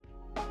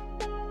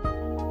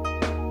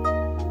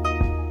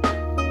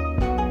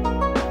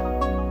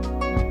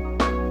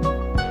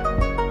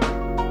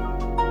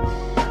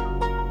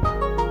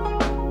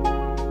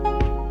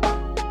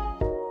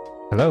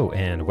Hello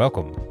and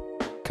welcome.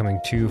 Coming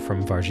to you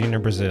from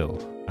Varginha, Brazil.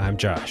 I'm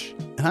Josh.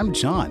 And I'm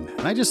John.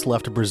 And I just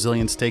left a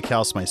Brazilian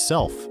steakhouse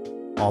myself,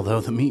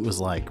 although the meat was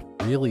like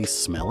really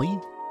smelly.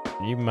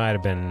 You might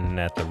have been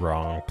at the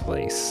wrong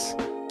place.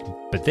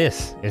 But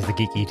this is the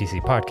Geek ETC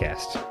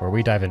podcast, where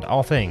we dive into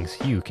all things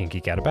you can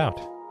geek out about.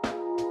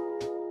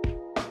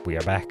 We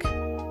are back.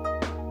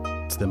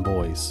 It's them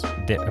boys.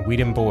 We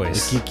them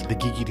boys. The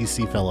Geek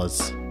ETC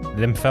fellas.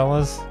 Them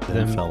fellas?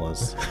 Them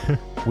fellas.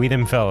 We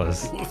them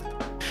fellas.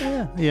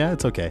 Yeah,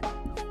 it's okay.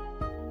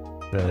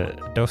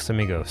 The Dos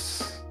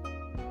Amigos.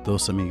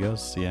 Dos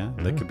Amigos, yeah.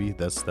 That could be.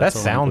 That's that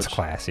sounds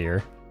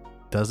classier.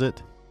 Does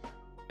it?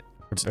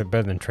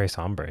 Better than Tres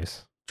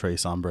Hombres.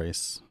 Tres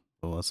Hombres.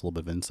 Well, that's a little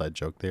bit of an inside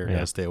joke there. Yeah.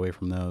 Gotta stay away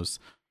from those.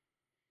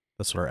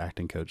 That's what our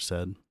acting coach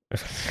said.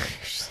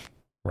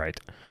 Right.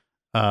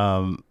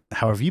 How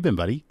have you been,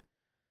 buddy?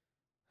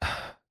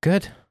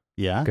 Good.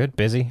 Yeah? Good.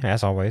 Busy,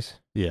 as always.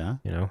 Yeah.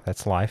 You know,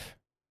 that's life.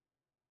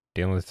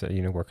 Dealing with,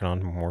 working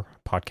on more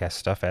podcast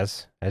stuff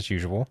as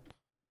usual.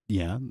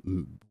 Yeah.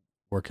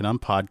 Working on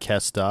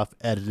podcast stuff,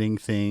 editing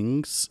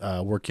things,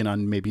 working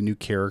on maybe new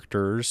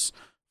characters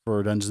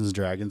for Dungeons and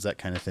Dragons, that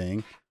kind of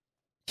thing.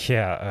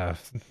 Yeah.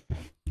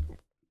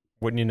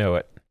 Wouldn't you know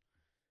it?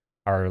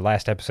 Our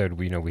last episode,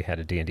 we had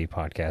a D&D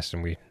podcast,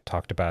 and we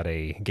talked about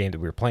a game that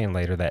we were playing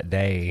later that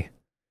day,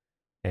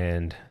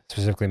 and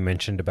specifically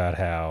mentioned about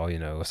how,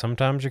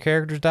 sometimes your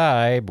characters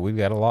die, but we've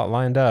got a lot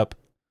lined up.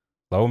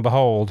 Lo and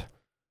behold,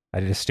 I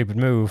did a stupid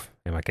move,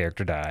 and my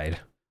character died.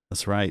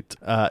 That's right.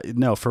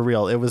 No, for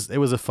real, it was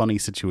a funny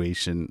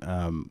situation.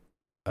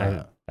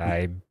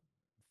 I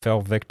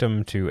fell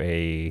victim to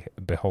a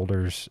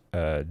beholder's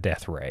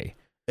death ray.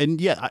 And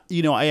yeah,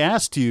 I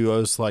asked you, I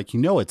was like,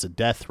 it's a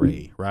death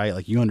ray, right?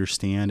 Like, you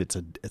understand it's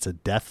a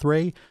death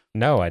ray?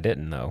 No, I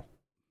didn't though.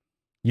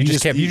 You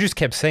just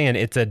kept saying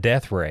it's a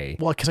death ray.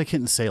 Well, because I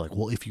couldn't say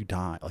if you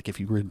die, like if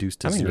you reduce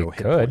to 0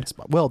 hit could. points.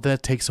 Well,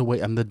 that takes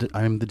away. I'm the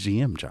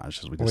GM,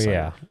 Josh, as we decided. Well,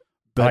 yeah.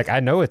 But I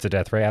know it's a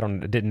death ray.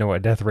 Didn't know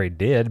what death ray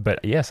did, but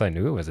yes, I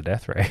knew it was a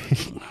death ray.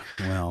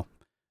 Well,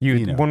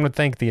 one would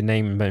think the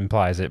name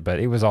implies it, but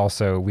it was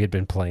also, we had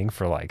been playing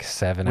for like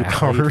 7 hours.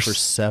 Played for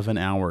 7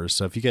 hours.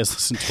 So if you guys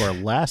listened to our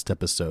last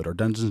episode, our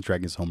Dungeons and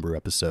Dragons homebrew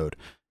episode,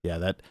 yeah,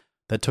 that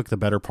took the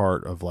better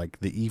part of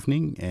like the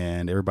evening,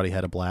 and everybody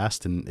had a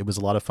blast, and it was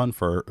a lot of fun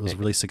it was a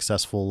really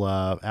successful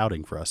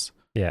outing for us.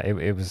 Yeah,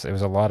 it was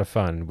a lot of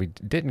fun. We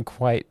didn't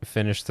quite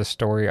finish the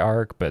story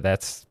arc, but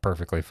that's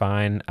perfectly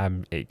fine.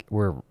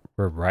 We're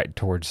right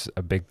towards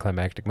a big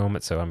climactic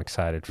moment, so I'm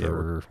excited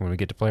for when we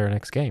get to play our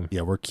next game.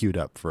 Yeah, we're queued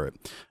up for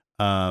it.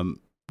 Now,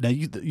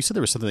 you said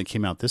there was something that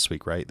came out this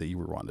week, right, that you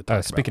were wanting to talk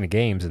about? Speaking of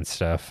games and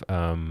stuff,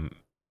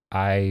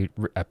 I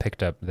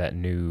picked up that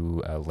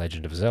new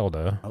Legend of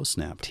Zelda. Oh,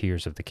 snap.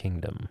 Tears of the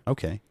Kingdom.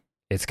 Okay.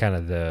 It's kind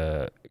of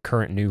the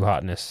current new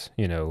hotness,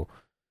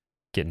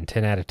 getting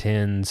 10 out of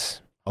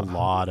 10s. A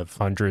lot of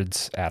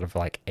hundreds out of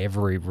like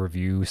every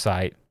review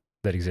site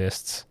that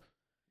exists.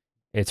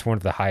 It's one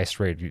of the highest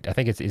rated. I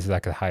think it's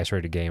like the highest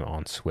rated game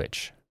on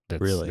Switch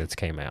that's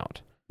came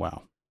out.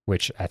 Wow.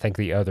 Which I think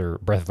the other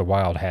Breath of the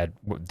Wild had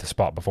the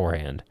spot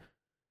beforehand,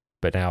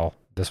 but now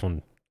this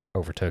one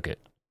overtook it.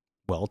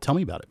 Well, tell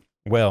me about it.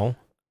 Well,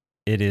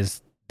 it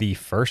is the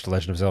first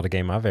Legend of Zelda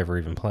game I've ever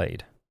even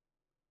played.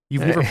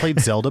 You've never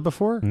played Zelda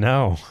before?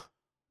 No.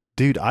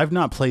 Dude, I've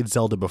not played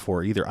Zelda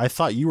before either. I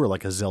thought you were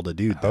like a Zelda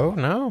dude, though. Oh,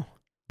 no.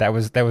 That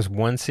was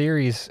one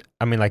series.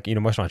 I mean, like,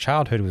 most of my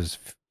childhood was,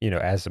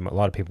 as a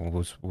lot of people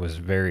was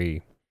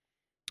very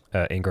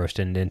engrossed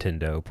in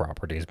Nintendo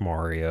properties,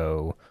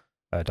 Mario,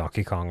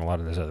 Donkey Kong, a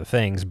lot of those other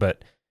things,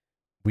 but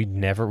we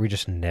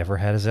just never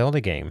had a Zelda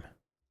game.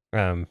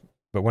 But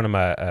one of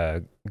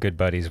my good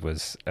buddies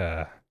was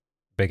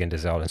big into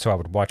Zelda, and so I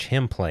would watch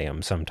him play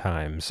them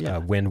sometimes. Yeah.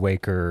 Wind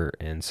Waker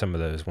and some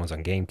of those ones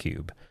on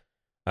GameCube.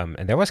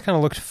 And they always kind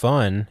of looked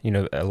fun,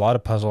 a lot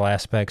of puzzle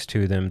aspects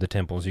to them, the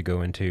temples you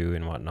go into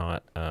and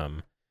whatnot.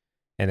 And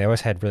they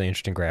always had really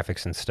interesting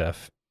graphics and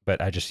stuff,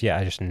 but I just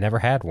never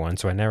had one,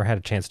 so I never had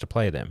a chance to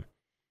play them.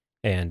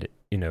 And,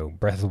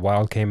 Breath of the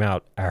Wild came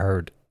out. I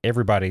heard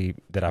everybody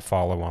that I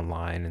follow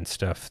online and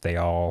stuff, they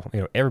all,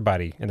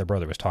 everybody and their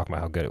brother was talking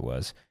about how good it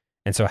was.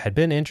 And so I had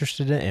been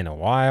interested in it in a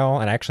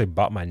while, and I actually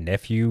bought my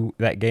nephew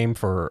that game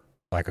for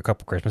like a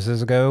couple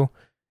Christmases ago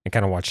and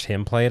kind of watched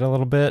him play it a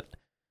little bit.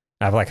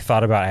 I've like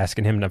thought about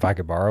asking him if I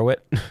could borrow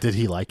it. Did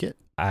he like it?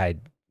 I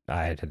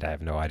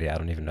have no idea. I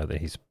don't even know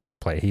that he's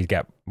played. He's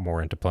got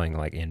more into playing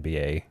like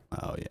NBA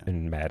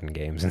and Madden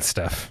games and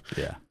stuff.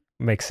 Yeah.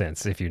 Makes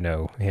sense if you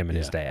know him and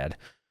his dad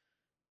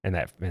and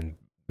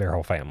their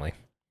whole family.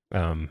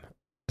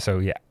 So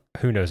yeah,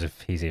 who knows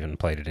if he's even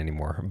played it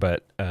anymore,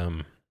 but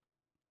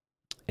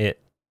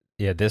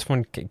this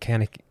one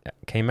kind of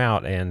came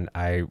out and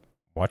I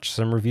watched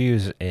some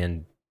reviews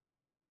and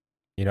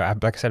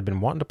like I said, I've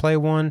been wanting to play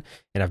one,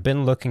 and I've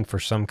been looking for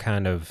some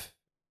kind of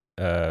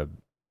bigger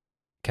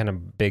kind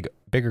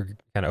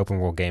of open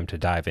world game to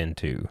dive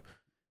into,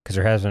 because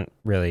there hasn't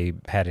really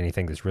had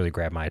anything that's really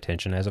grabbed my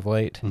attention as of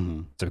late.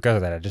 Mm-hmm. So because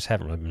of that, I just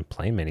haven't really been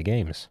playing many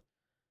games.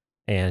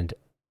 And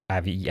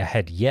I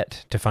had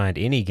yet to find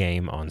any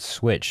game on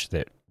Switch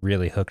that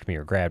really hooked me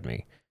or grabbed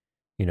me.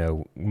 You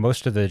know,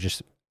 most of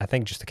I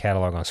think just the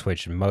catalog on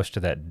Switch, most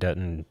of that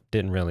didn't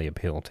really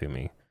appeal to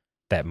me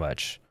that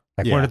much.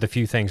 Like one of the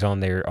few things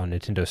on there on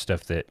Nintendo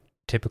stuff that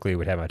typically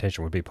would have my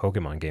attention would be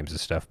Pokemon games and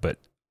stuff, but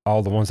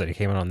all the ones that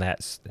came out on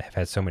that have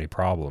had so many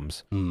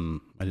problems. I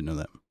didn't know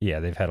that. Yeah,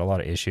 they've had a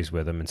lot of issues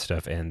with them and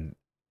stuff, and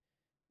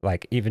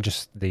like even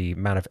just the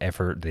amount of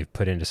effort they've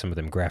put into some of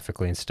them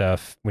graphically and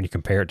stuff, when you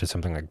compare it to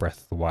something like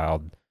Breath of the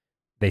Wild,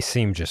 they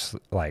seem just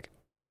like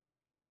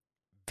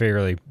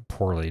fairly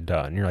poorly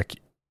done. You're like,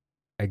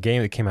 a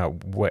game that came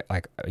out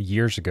like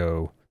years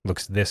ago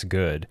looks this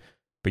good,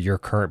 but your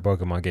current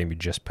Pokemon game you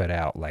just put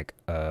out, like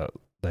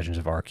Legends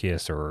of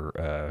Arceus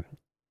or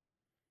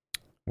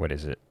what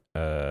is it?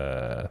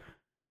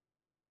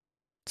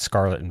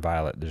 Scarlet and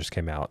Violet that just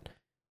came out.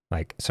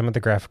 Like some of the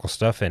graphical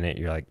stuff in it,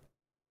 you're like,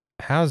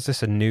 how is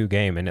this a new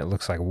game? And it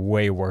looks like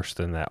way worse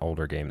than that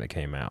older game that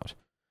came out.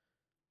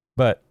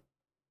 But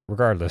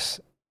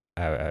regardless,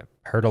 I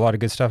heard a lot of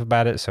good stuff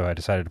about it, so I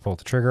decided to pull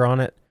the trigger on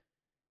it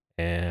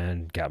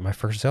and got my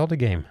first Zelda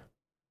game.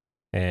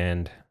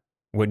 And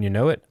wouldn't you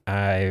know it,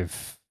 I'm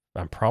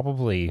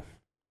probably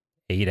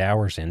 8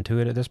 hours into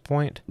it at this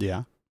point.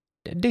 Yeah.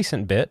 A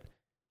decent bit.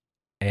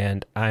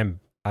 And I'm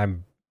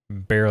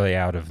barely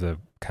out of the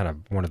kind of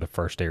one of the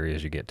first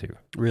areas you get to.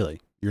 Really?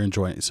 You're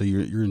enjoying it. So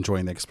you're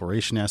enjoying the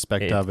exploration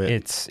aspect of it.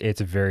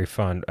 It's very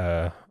fun.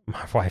 My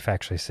wife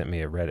actually sent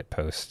me a Reddit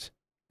post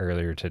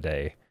earlier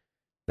today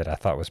that I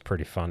thought was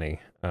pretty funny.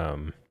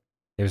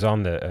 It was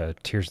on the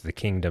Tears of the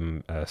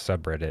Kingdom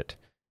subreddit,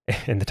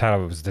 and the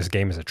title was "This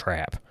Game is a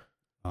Trap."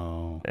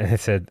 Oh. And it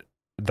said,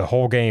 "The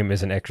whole game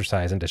is an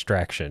exercise in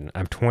distraction.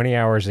 I'm 20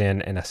 hours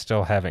in, and I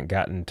still haven't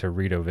gotten to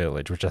Rito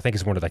Village," which I think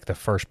is one of like the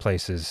first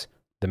places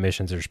the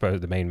missions are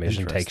supposed. The main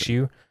mission takes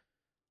you,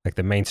 like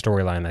the main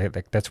storyline.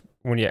 Like that's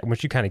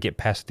once you kind of get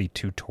past the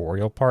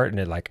tutorial part, and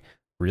it like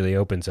really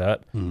opens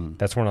up.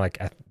 That's one of like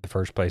the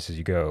first places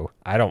you go.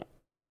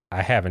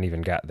 I haven't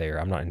even got there.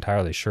 I'm not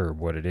entirely sure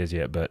what it is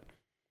yet, but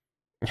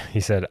he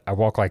said I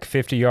walk like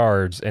 50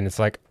 yards, and it's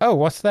like, oh,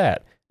 what's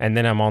that? And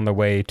then I'm on the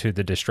way to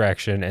the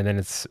distraction, and then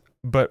it's,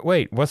 but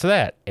wait, what's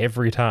that?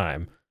 Every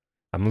time.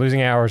 I'm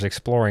losing hours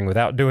exploring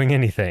without doing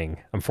anything.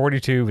 I'm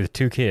 42 with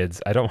 2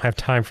 kids. I don't have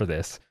time for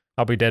this.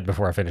 I'll be dead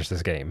before I finish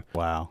this game.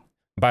 Wow.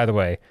 By the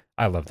way,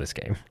 I love this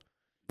game.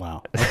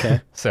 Wow. Okay.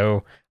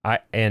 So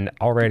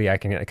already I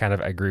can kind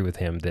of agree with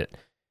him that,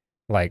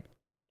 like,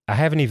 I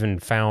haven't even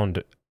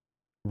found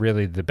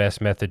really the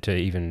best method to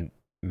even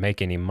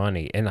make any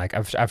money. And like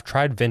I've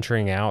tried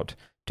venturing out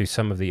to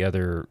some of the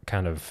other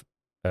kind of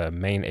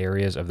main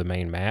areas of the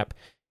main map,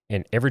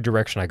 and every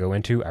direction I go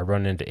into, I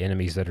run into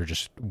enemies that are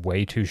just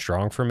way too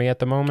strong for me at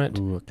the moment.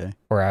 Ooh, okay.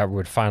 Or I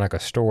would find like a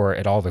store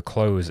and all the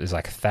clothes is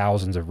like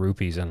thousands of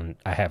rupees, and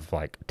I have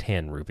like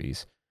 10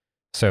 rupees.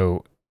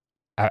 So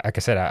like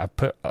I said, I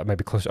put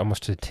maybe close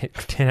almost to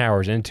 10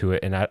 hours into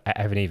it, and I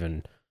don't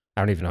even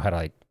know how to,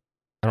 like,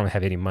 I don't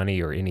have any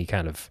money or any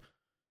kind of,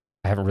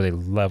 I haven't really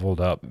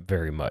leveled up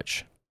very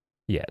much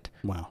yet.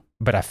 Wow.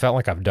 But I felt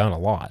like I've done a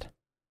lot.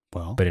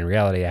 Well, But in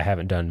reality, I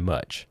haven't done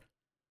much.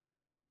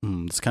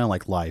 It's kind of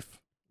like life.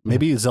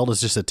 Maybe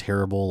Zelda's just a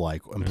terrible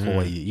like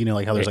employee. You know,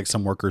 like how there's like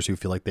some workers who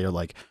feel like they're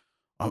like,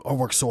 I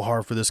work so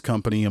hard for this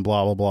company and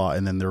blah blah blah,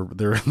 and then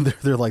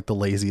they're like the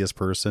laziest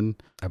person.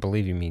 I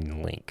believe you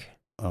mean Link.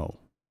 Oh,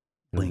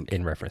 Link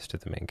In reference to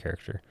the main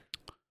character.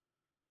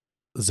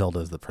 Zelda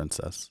is the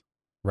princess.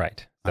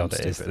 Right.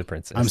 Zelda is the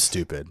princess. I'm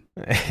stupid.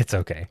 It's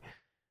okay.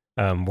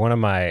 One of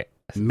my...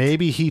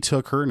 Maybe he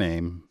took her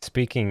name.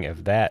 Speaking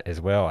of that as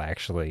well,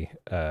 actually,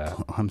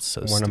 I'm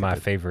so one stupid. of my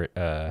favorite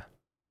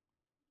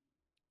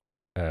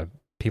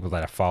people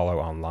that I follow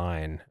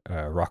online,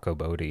 Rocco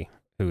Bodie,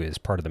 who is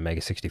part of the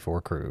Mega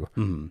 64 crew.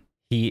 Mm-hmm.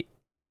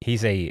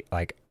 He's a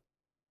like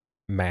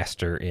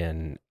master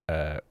in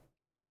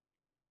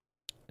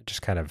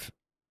just kind of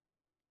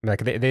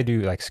like they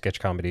do like sketch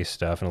comedy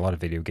stuff and a lot of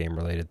video game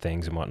related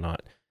things and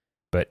whatnot,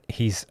 but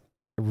he's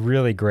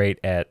really great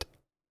at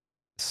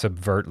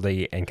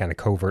subvertly and kind of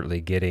covertly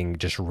getting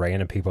just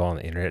random people on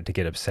the internet to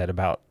get upset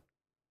about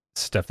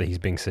stuff that he's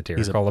being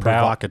satirical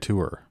about.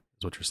 Provocateur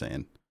is what you're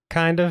saying.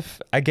 Kind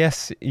of, I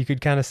guess you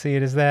could kind of see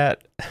it as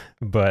that,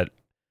 but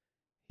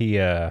he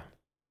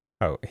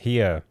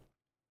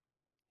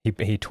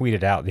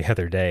tweeted out the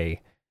other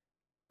day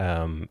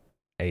a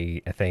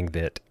thing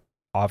that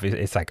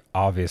it's like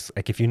obvious,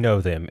 like if you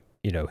know them,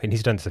 you know, and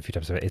he's done this a few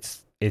times,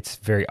 it's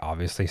very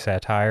obviously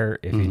satire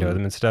if you know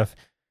them and stuff.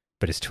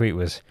 But his tweet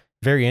was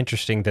very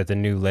interesting that the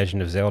new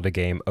Legend of Zelda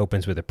game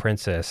opens with a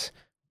princess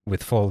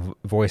with full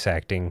voice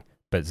acting,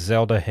 but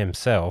Zelda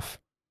himself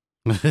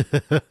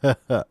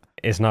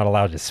is not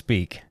allowed to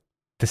speak.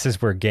 This is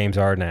where games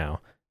are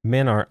now.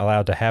 Men aren't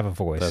allowed to have a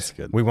voice. That's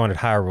good. We wanted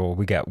Hyrule,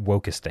 we got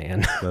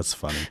Wokistan. That's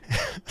funny.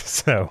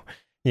 So,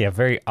 yeah,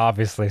 very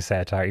obviously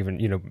satire. Even,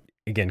 you know,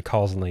 again,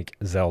 calls Link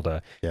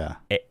Zelda. Yeah.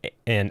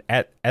 And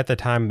at the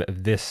time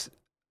this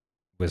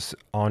was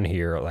on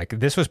here, like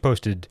this was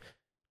posted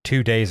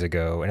 2 days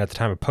ago, and at the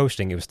time of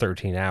posting, it was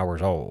 13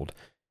 hours old.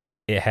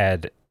 it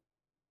had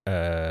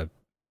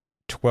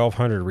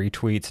 1,200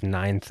 retweets,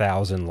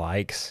 9,000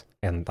 likes,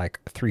 and like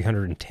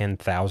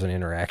 310,000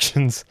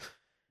 interactions.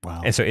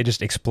 Wow. And so it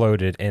just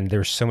exploded, and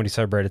there's so many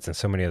subreddits and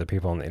so many other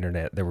people on the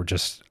internet that were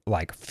just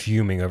like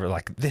fuming over,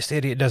 like, this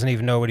idiot doesn't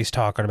even know what he's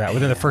talking about.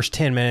 Within the first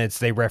 10 minutes,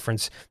 they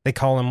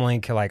call him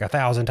Link like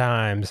 1,000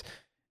 times,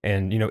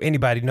 and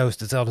anybody knows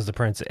that Zelda's the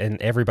prince, and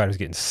everybody was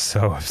getting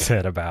so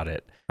upset about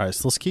it. All right,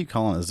 so let's keep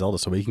calling it Zelda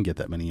so we can get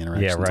that many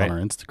interactions on our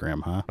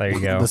Instagram, huh? There you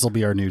go. This will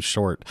be our new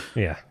short.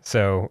 Yeah.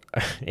 So,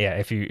 yeah,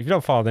 if you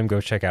don't follow them, go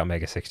check out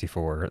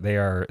Mega64. They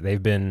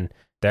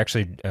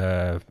actually,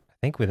 I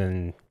think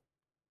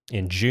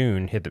in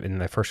June, in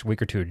the first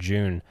week or two of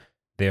June,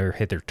 they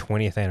hit their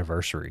 20th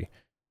anniversary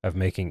of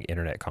making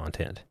internet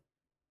content.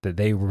 That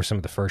they were some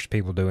of the first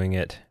people doing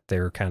it. They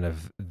were kind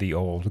of the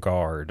old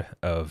guard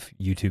of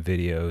YouTube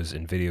videos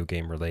and video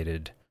game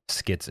related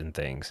skits and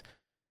things.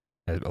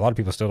 A lot of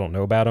people still don't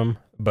know about them,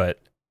 but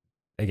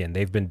again,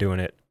 they've been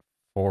doing it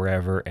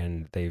forever,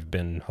 and they've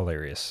been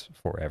hilarious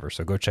forever.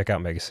 So go check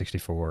out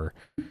Mega64,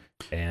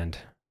 and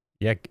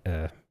yeah,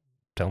 tell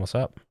them what's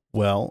up.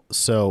 Well,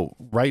 so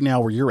right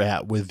now where you're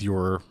at with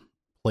your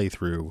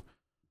playthrough,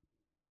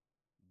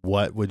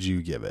 what would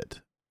you give it?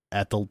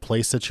 At the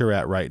place that you're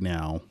at right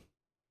now,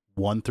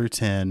 1 through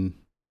 10.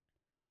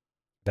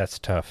 That's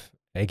tough.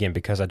 Again,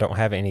 because I don't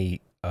have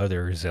any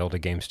other Zelda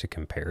games to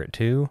compare it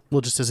to.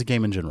 Well, just as a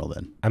game in general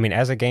then. I mean,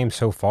 as a game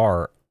so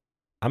far,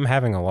 I'm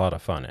having a lot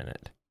of fun in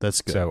it.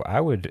 That's good. So I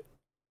would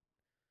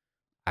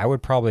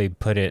probably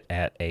put it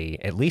at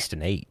least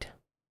an 8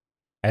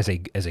 as a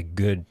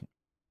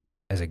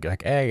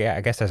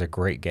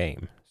great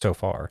game so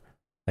far.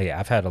 Like,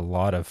 I've had a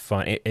lot of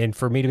fun, and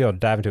for me to be able to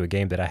dive into a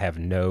game that I have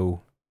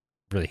no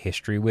really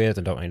history with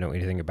and don't really know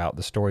anything about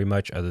the story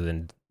much other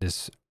than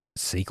this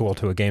sequel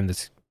to a game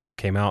that's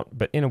came out,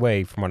 but in a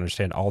way, from what I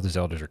understand, all the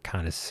Zeldas are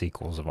kind of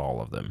sequels of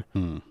all of them.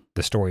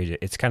 The story,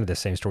 it's kind of the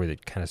same story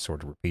that kind of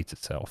sort of repeats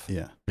itself,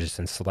 just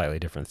in slightly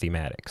different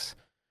thematics.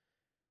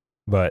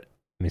 But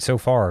I mean, so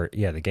far,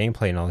 yeah, the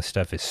gameplay and all this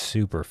stuff is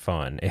super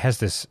fun.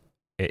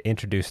 It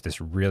introduced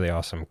this really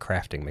awesome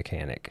crafting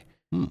mechanic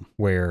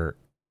where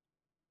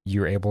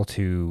you're able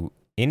to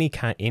any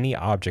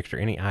object or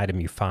any item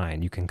you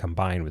find, you can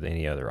combine with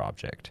any other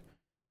object.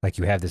 Like,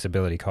 you have this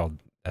ability called,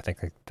 I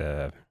think,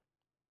 like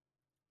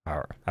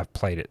I've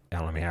played it, I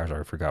don't know how many hours,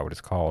 I forgot what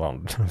it's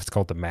called. It's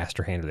called the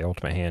Master Hand or the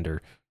Ultimate Hand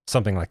or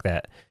something like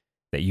that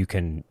you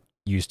can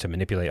use to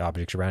manipulate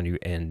objects around you.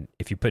 And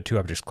if you put two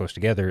objects close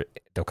together,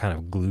 they'll kind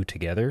of glue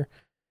together.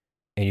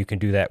 And you can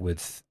do that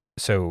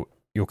so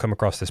you'll come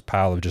across this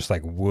pile of just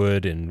like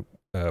wood and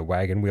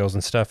wagon wheels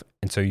and stuff.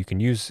 And so you can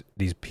use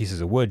these pieces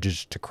of wood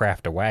just to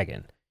craft a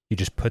wagon. You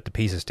just put the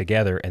pieces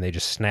together and they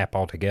just snap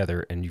all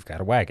together and you've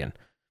got a wagon.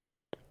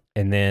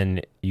 And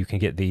then you can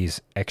get these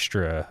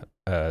extra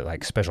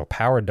like special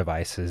powered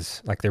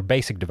devices, like they're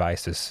basic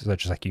devices,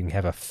 such as like you can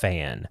have a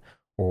fan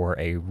or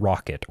a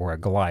rocket or a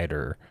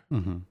glider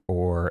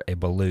or a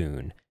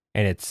balloon.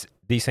 And it's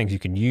these things you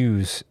can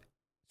use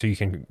so you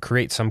can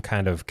create some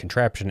kind of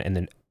contraption and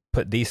then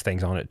put these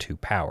things on it to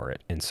power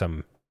it in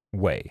some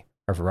way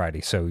or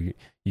variety. So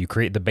you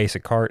create the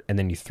basic cart and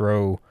then you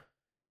throw,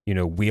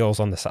 wheels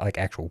on the side, like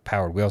actual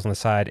powered wheels on the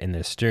side and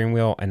then a steering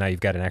wheel. And now you've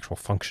got an actual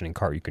functioning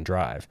cart you can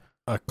drive.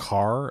 A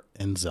car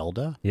in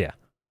Zelda? Yeah.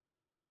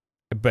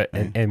 But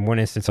in one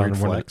instance on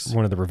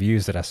one of the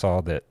reviews that I saw,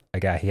 that a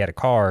guy, he had a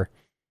car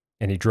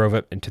and he drove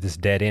up into this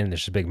dead end.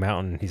 There's a big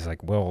mountain. He's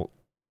like, well,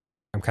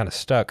 I'm kind of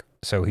stuck.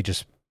 So he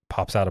just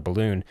pops out a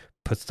balloon,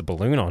 puts the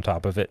balloon on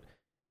top of it,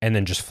 and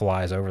then just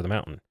flies over the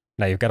mountain.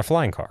 Now you've got a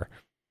flying car.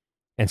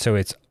 And so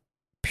it's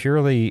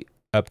purely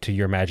up to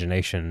your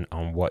imagination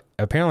on what,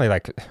 apparently,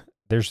 like,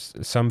 there's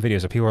some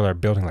videos of people that are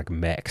building like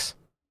mechs.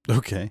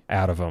 Okay.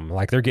 Out of them.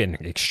 Like, they're getting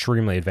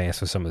extremely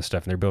advanced with some of this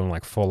stuff, and they're building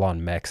like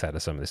full-on mechs out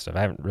of some of this stuff.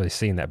 I haven't really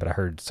seen that, but I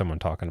heard someone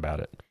talking about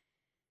it.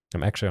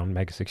 I'm actually on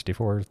Mega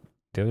 64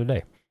 the other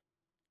day.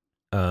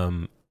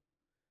 But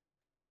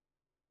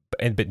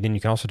then you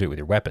can also do it with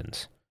your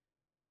weapons.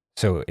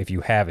 So if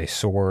you have a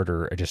sword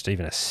or just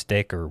even a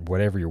stick or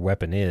whatever your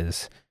weapon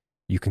is,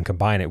 you can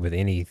combine it with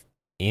any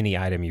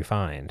item you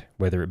find,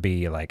 whether it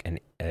be like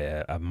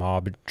a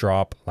mob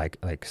drop,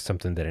 like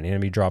something that an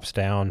enemy drops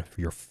down,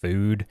 your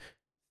food,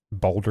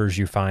 boulders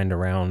you find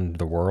around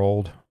the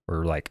world,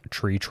 or like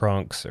tree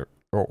trunks,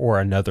 or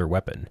another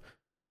weapon.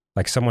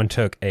 Like, someone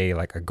took a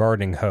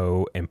gardening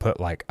hoe and put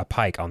like a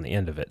pike on the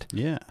end of it.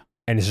 Yeah.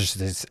 And it's just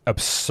this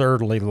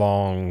absurdly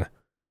long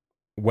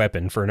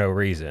weapon for no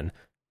reason.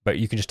 But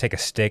you can just take a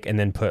stick and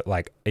then put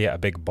a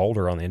big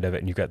boulder on the end of it,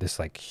 and you've got this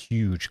like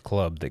huge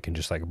club that can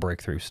just like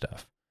break through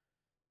stuff.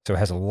 So it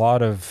has a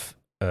lot of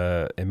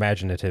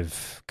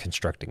imaginative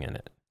constructing in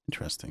it.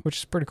 Interesting. Which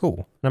is pretty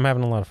cool. And I'm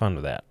having a lot of fun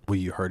with that. Well,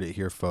 you heard it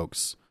here,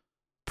 folks.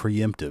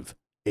 Preemptive,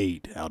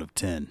 8 out of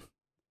 10.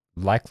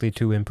 Likely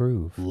to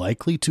improve.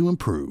 Likely to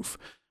improve.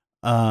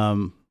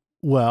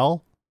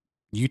 Well,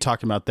 you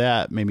talking about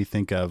that made me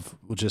think of,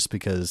 just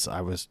because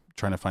I was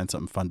trying to find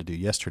something fun to do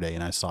yesterday,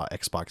 and I saw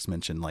Xbox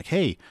mention like,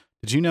 hey,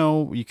 did you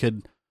know you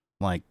could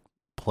like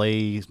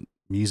play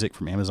music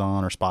from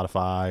Amazon or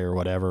Spotify or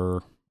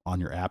whatever on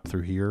your app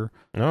through here,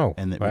 Oh,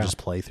 and it wow. would just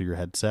play through your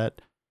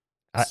headset.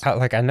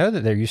 I know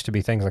that there used to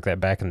be things like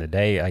that back in the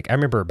day. Like I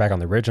remember back on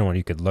the original one,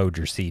 you could load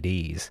your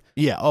CDs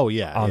Yeah. Oh,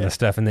 yeah. on the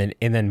stuff, and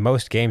then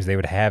most games they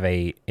would have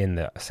in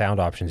the sound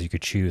options you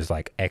could choose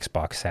like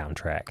Xbox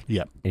soundtrack.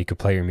 Yep. And you could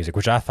play your music,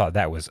 which I thought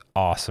that was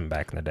awesome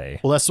back in the day.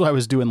 Well, that's what I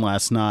was doing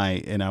last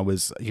night, and I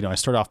was, I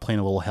started off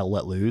playing a little Hell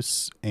Let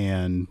Loose,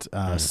 and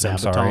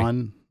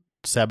Sabaton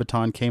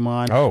came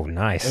on. Oh,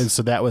 nice. And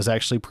so that was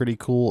actually pretty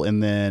cool.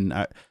 And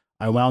then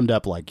I wound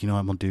up like, what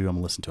I'm gonna do? I'm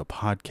gonna listen to a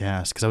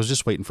podcast because I was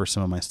just waiting for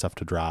some of my stuff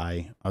to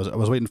dry. I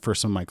was waiting for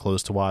some of my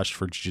clothes to wash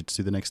for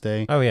jiu-jitsu the next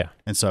day. Oh yeah.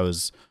 And so I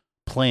was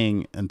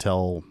playing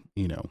until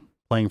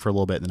playing for a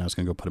little bit, and then I was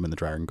gonna go put them in the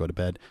dryer and go to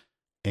bed.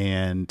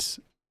 And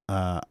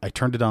I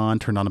turned it on,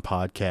 turned on a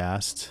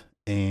podcast,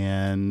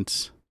 and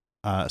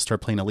started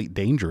playing Elite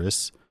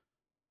Dangerous,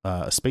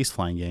 a space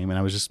flying game, and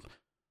I was just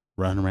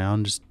running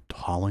around, just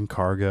hauling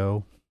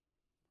cargo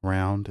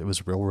around. It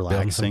was real relaxing.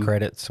 Building some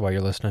credits while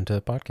you're listening to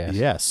the podcast.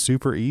 Yeah,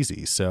 super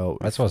easy. So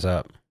that's what's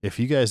up. If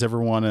you guys ever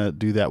want to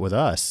do that with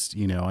us,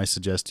 I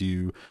suggest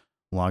you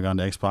log on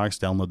to Xbox,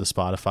 download the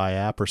Spotify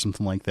app or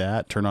something like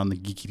that, turn on the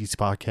Geeky Deets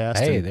podcast.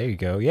 Hey, there you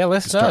go. Yeah,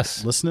 listen to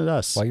us. Listen to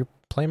us while you're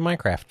playing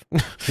Minecraft.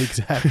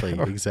 Exactly.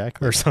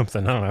 Exactly. Or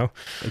something. I don't know.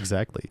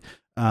 Exactly.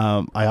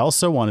 I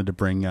also wanted to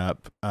bring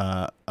up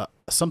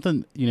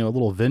something, a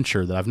little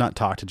venture that I've not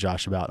talked to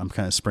Josh about. I'm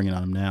kind of springing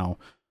on him now,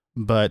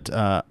 but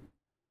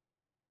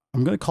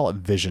I'm going to call it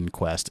Vision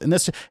Quest. And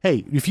that's,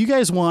 hey, if you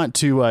guys want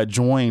to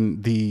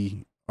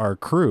join our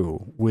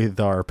crew with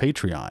our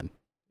Patreon,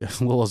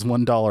 as little as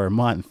 $1 a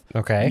month,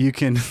 okay, you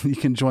can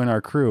join our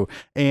crew.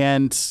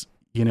 And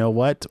you know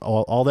what?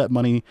 All that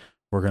money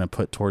we're going to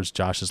put towards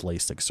Josh's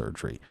LASIK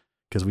surgery,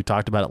 because we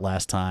talked about it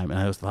last time, and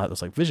I thought it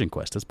was like Vision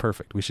Quest. That's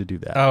perfect. We should do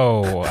that.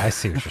 Oh, I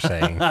see what you're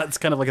saying. It's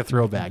kind of like a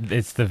throwback.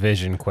 It's the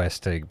Vision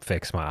Quest to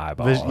fix my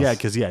eyeballs. Yeah,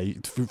 because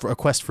a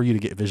quest for you to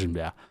get vision.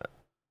 Yeah.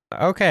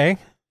 Okay.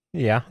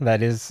 Yeah,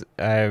 that is.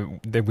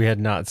 That we had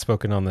not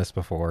spoken on this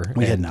before.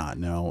 We had not.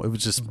 No, it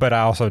was just. But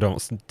I also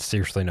don't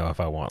seriously know if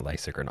I want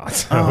LASIK or not.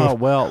 So. Oh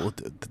well,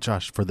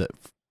 Josh, for the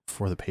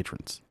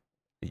patrons.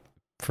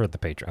 For the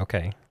patron.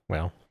 Okay.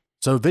 Well.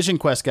 So Vision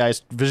Quest,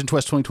 guys. Vision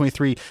Quest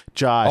 2023.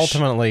 Josh.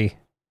 Ultimately,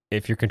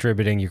 if you're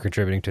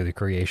contributing to the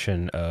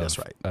creation of That's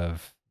right.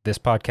 of this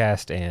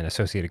podcast and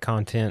associated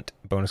content,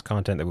 bonus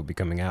content that we'll be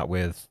coming out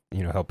with.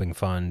 Helping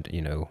fund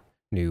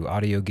new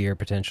audio gear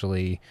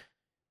potentially.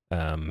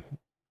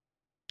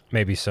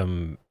 Maybe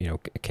some,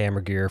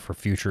 camera gear for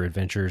future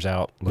adventures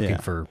out looking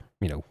for,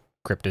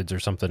 cryptids or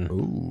something.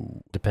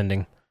 Ooh.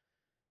 Depending.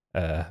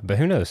 But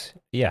who knows?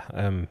 Yeah.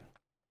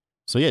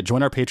 So yeah,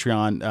 join our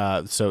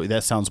Patreon. So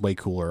that sounds way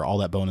cooler. All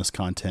that bonus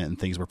content and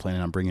things we're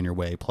planning on bringing your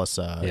way. Plus,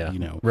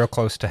 real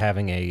close to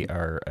having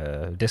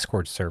our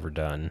Discord server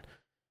done,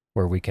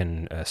 where we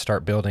can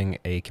start building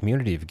a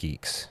community of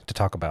geeks to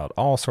talk about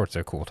all sorts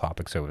of cool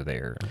topics over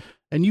there.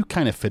 And you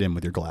kind of fit in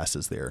with your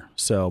glasses there.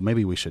 So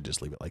maybe we should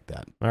just leave it like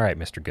that. All right,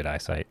 Mr. Good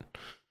Eyesight.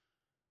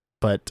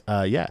 But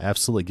yeah,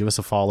 absolutely. Give us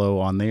a follow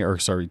on there.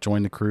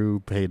 Join the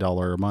crew, pay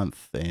 $1 a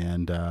month.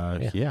 And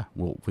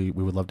we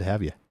would love to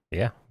have you.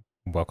 Yeah.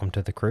 Welcome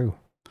to the crew.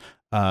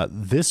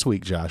 This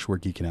week, Josh, we're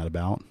geeking out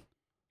about.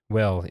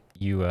 Well,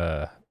 you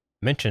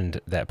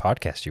mentioned that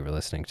podcast you were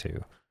listening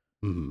to.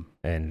 Mm-hmm.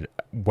 And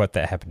what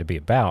that happened to be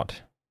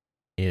about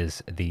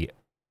is the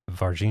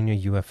Varginha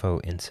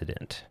UFO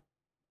incident.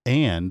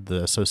 And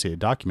the associated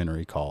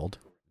documentary called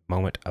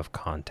Moment of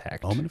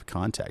Contact. Moment of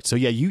Contact. So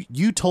yeah,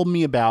 you told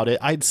me about it.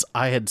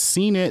 I had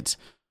seen it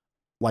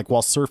like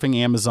while surfing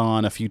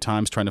Amazon a few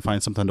times trying to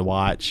find something to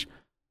watch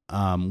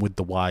with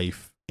the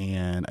wife,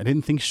 and I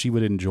didn't think she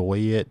would enjoy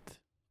it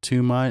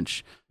too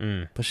much,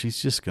 but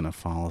she's just gonna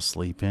fall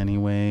asleep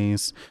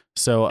anyways.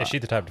 So is she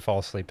the type to fall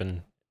asleep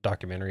in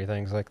documentary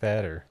things like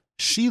that, or?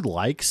 She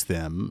likes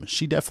them.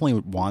 She definitely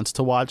wants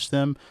to watch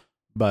them.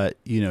 But,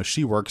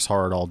 she works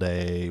hard all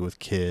day with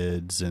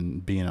kids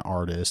and being an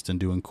artist and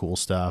doing cool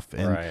stuff.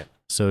 And right.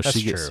 So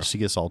she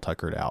gets all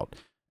tuckered out.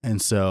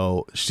 And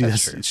so she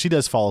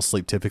does fall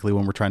asleep typically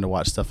when we're trying to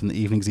watch stuff in the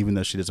evenings, even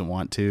though she doesn't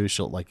want to.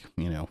 She'll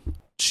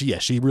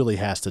she really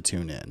has to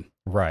tune in.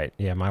 Right.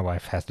 Yeah. My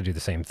wife has to do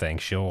the same thing.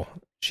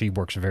 She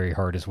works very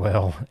hard as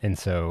well. And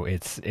so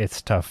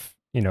it's tough.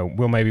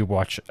 We'll maybe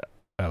watch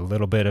a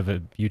little bit of a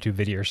YouTube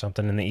video or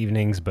something in the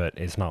evenings, but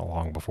it's not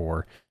long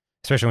before.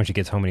 Especially when she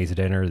gets home and eats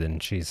dinner, then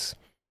she's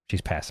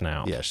passing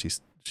out. Yeah,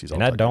 she's all.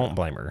 And I don't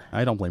blame her.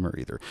 I don't blame her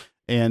either.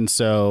 And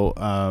so,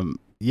 so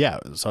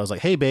I was like,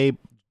 "Hey, babe,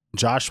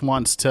 Josh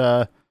wants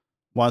to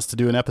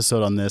do an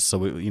episode on this, so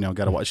we,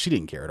 got to watch." She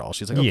didn't care at all.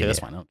 She's like, "Okay, that's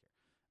fine." I don't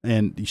care.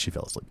 And she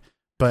fell asleep.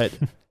 But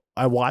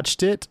I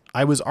watched it.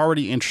 I was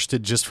already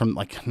interested just from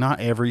not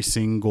every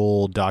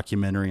single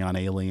documentary on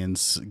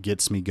aliens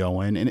gets me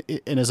going, and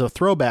as a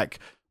throwback.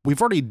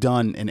 we've already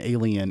done an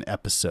alien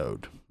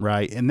episode,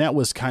 right? And that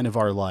was kind of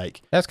our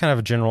that's kind of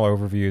a general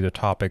overview, the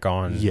topic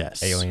on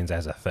Yes. aliens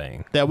as a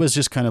thing. That was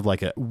just kind of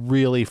like a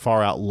really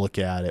far out look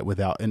at it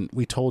and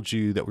we told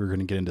you that we were going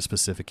to get into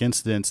specific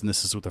incidents, and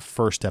this is the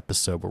first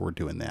episode where we're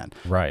doing that.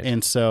 Right.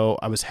 And so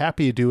I was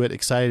happy to do it,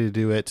 excited to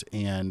do it,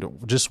 and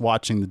just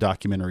watching the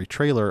documentary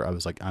trailer, I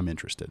was like, I'm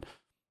interested.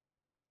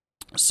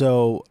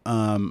 So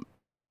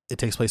it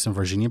takes place in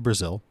Varginha,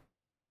 Brazil.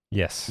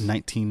 Yes.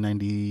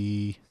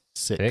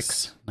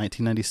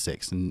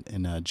 1996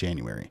 in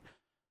January.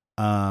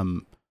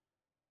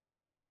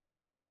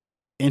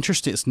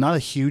 Interesting. It's not a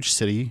huge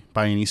city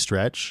by any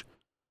stretch.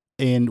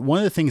 And one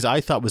of the things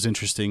I thought was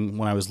interesting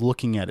when I was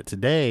looking at it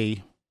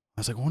today,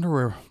 I was like, I wonder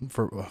where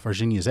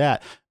Varginha's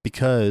at,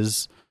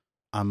 because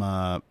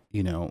I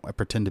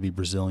pretend to be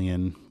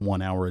Brazilian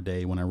 1 hour a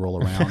day when I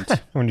roll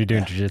around. When you're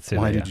doing jiu-jitsu.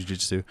 When I do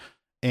jiu-jitsu.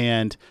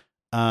 And,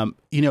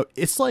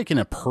 it's like in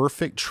a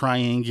perfect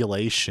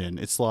triangulation.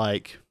 It's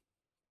like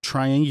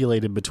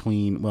triangulated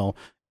between,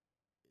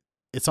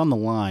 it's on the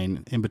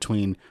line in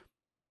between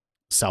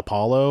Sao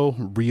Paulo,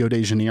 Rio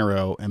de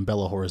Janeiro, and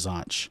Belo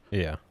Horizonte.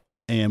 Yeah.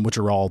 And which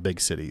are all big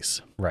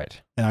cities.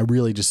 Right. And I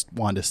really just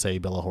wanted to say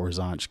Belo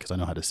Horizonte because I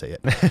know how to say it.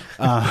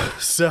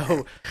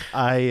 So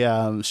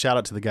I shout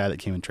out to the guy that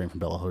came and trained from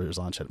Belo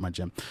Horizonte at my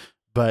gym.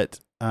 But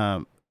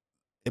I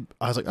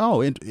was like,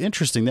 oh,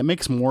 interesting. That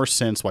makes more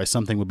sense why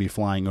something would be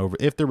flying over.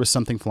 If there was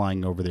something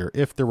flying over there,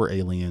 if there were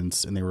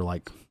aliens and they were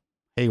like,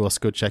 hey, let's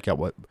go check out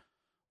what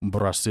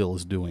Brazil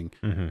is doing,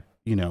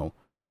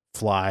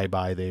 fly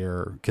by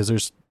there. Because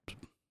there's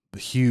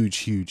huge,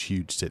 huge,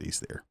 huge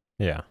cities there.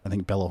 Yeah. I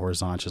think Belo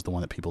Horizonte is the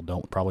one that people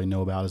don't probably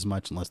know about as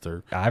much unless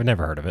they're... I've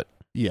never heard of it.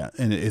 Yeah,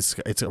 and it's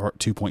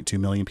 2.2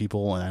 million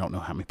people, and I don't know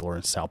how many people are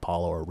in Sao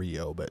Paulo or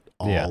Rio, but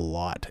a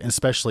lot. And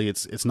especially,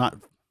 it's not... I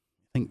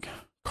think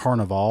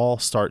Carnival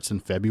starts in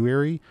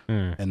February,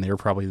 and they're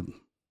probably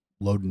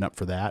loading up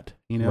for that,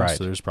 Right.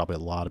 So there's probably a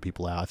lot of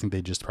people out. I think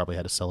they just probably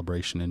had a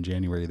celebration in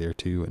January there,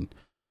 too, and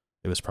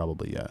it was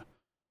probably a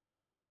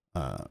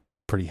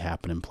pretty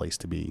happening place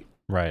to be.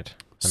 Right.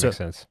 That makes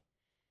sense.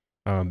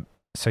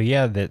 So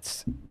yeah,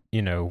 that's,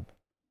 kind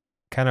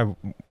of,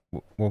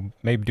 we'll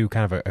maybe do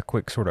kind of a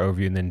quick sort of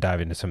overview and then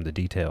dive into some of the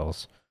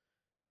details.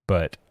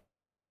 But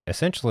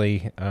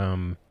essentially,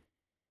 on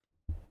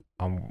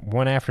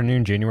one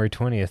afternoon, January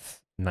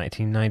 20th,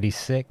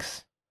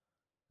 1996,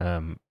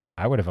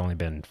 I would have only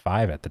been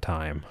 5 at the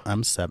time.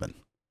 I'm 7.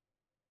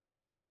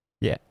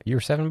 Yeah. You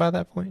were 7 by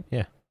that point?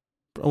 Yeah.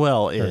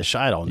 Well, ish.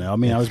 I don't know. I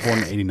mean, I was born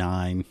in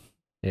 89.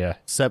 Yeah.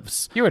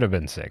 Seps. You would have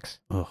been 6.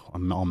 Oh,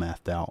 I'm all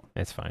mathed out.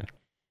 It's fine.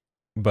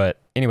 But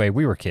anyway,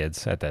 we were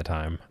kids at that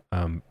time.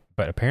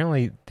 But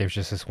apparently there's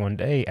just this one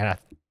day, and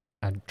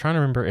I'm trying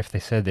to remember if they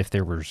said if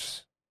there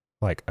was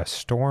like a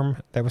storm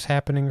that was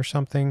happening or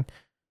something.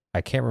 I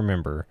can't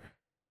remember.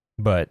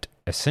 But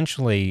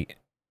essentially,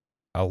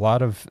 a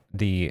lot of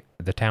the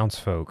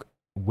townsfolk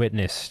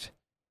witnessed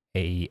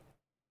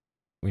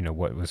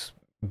what was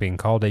being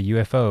called a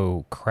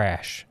UFO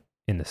crash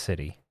in the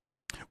city.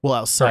 Well,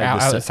 outside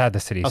the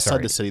city.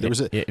 Outside the city,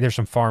 there's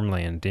some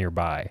farmland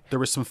nearby. There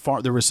was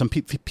some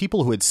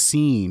people who had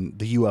seen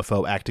the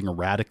UFO acting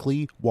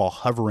erratically while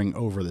hovering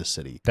over the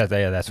city.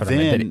 That's what I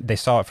meant. They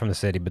saw it from the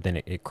city, but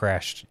then it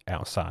crashed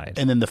outside.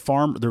 And then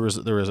there was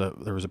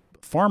a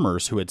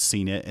farmers who had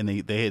seen it, and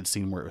they had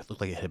seen where it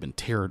looked like it had been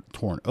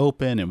torn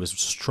open and was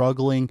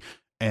struggling,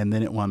 and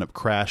then it wound up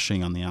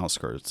crashing on the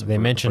outskirts. They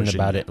mentioned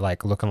about it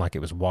like looking like it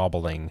was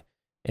wobbling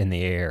in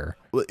the air.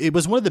 It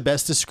was one of the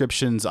best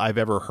descriptions I've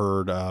ever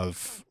heard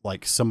of,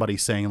 like somebody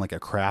saying like a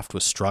craft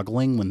was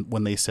struggling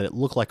when they said it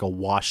looked like a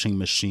washing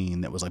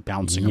machine that was like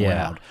bouncing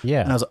around.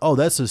 Yeah. And I was like, oh,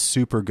 that's a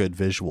super good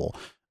visual.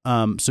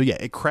 So yeah,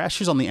 it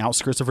crashes on the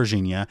outskirts of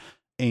Varginha,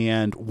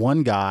 and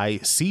one guy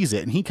sees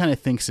it and he kind of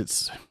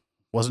thinks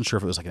wasn't sure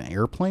if it was like an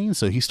airplane.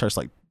 So he starts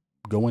like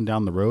going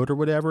down the road or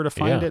whatever to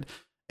find it.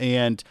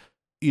 And,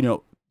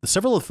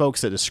 several of the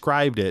folks that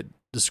described it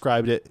as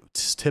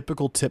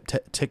typical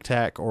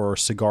tic-tac or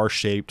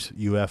cigar-shaped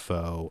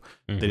UFO.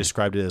 Mm-hmm. They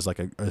described it as like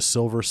a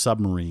silver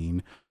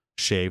submarine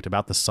shaped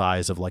about the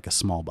size of like a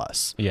small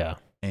bus. Yeah.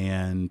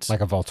 And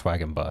like a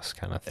Volkswagen bus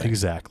kind of thing.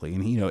 Exactly.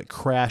 And, it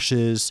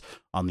crashes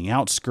on the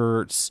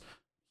outskirts.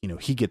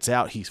 He gets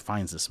out, he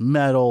finds this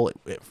metal.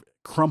 It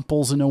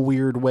crumples in a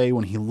weird way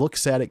when he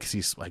looks at it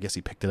because I guess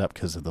he picked it up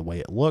because of the way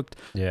it looked.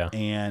 Yeah.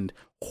 And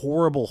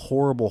horrible,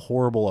 horrible,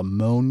 horrible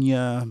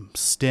ammonia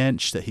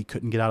stench that he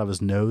couldn't get out of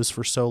his nose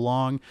for so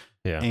long.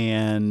 Yeah.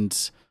 And,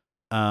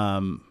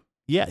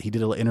 he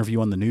did an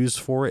interview on the news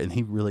for it, and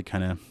he really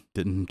kind of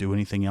didn't do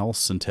anything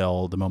else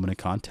until the Moment of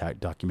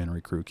Contact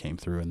documentary crew came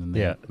through, and then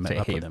they met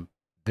up with him.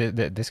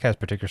 This guy's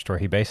particular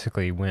story, he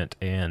basically went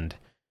and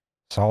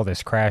saw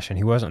this crash, and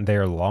he wasn't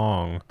there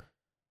long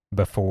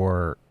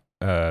before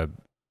I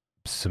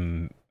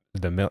think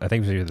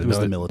it was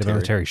the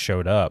military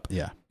showed up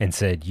Yeah. and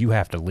said, you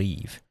have to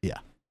leave. Yeah.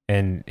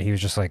 And he was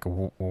just like,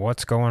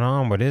 "What's going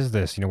on? What is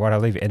this? You know, why'd I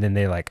leave?" And then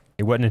they like,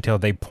 it wasn't until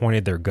they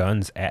pointed their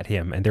guns at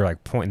him and they're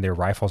like pointing their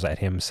rifles at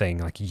him, saying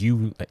like,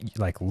 "You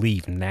like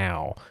leave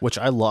now." Which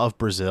I love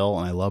Brazil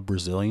and I love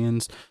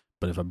Brazilians,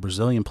 but if a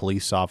Brazilian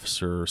police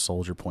officer or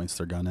soldier points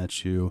their gun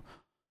at you,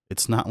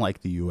 it's not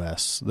like the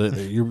U.S.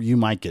 You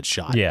might get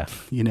shot. Yeah,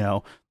 You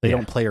know, they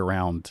don't play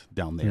around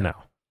down there. No.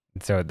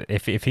 So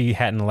if he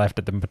hadn't left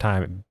at the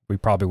time, we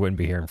probably wouldn't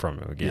be hearing from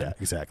him again. Yeah,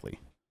 exactly.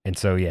 And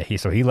so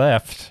he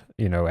left,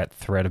 you know, at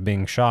threat of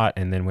being shot,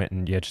 and then went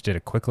and just did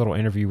a quick little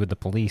interview with the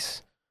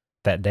police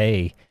that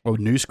day. Oh,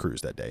 news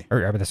crews that day.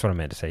 Or that's what I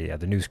meant to say. Yeah,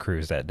 the news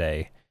crews that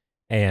day.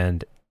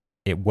 And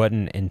it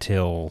wasn't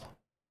until,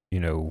 you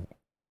know,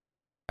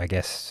 I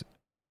guess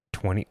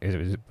it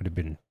would have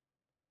been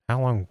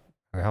how long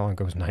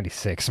ago was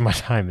 96? My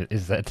time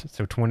is that,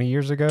 so 20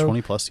 years ago?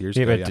 20 plus years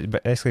ago.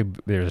 But basically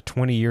there's a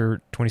 20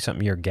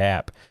 something year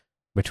gap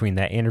between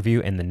that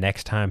interview and the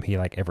next time he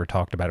like ever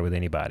talked about it with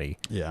anybody.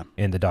 Yeah.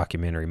 In the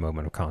documentary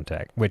Moment of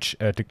Contact, which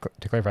to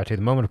clarify too,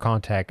 the Moment of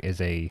Contact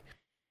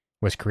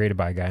was created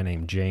by a guy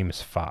named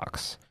James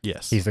Fox.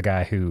 Yes. He's the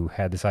guy who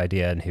had this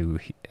idea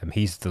and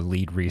he's the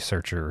lead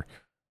researcher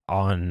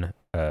on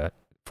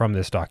from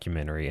this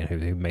documentary and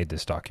who made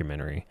this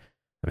documentary.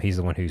 He's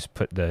the one he's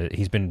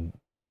been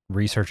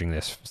researching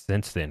this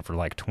since then for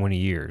like 20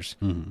 years.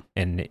 Mm-hmm.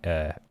 And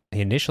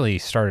he initially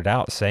started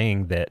out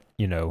saying that,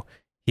 you know,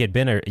 he had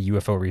been a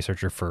UFO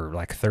researcher for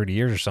like 30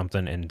 years or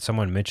something, and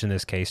someone mentioned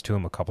this case to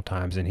him a couple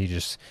times, and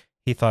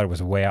he thought it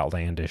was way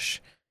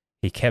outlandish.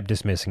 He kept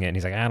dismissing it, and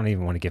he's like, I don't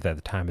even want to give that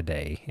the time of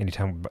day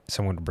anytime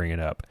someone would bring it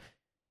up.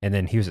 And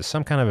then he was at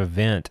some kind of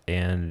event,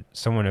 and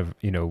someone of,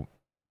 you know,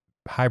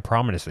 high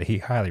prominence that he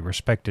highly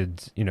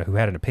respected, you know, who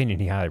had an opinion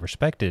he highly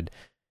respected,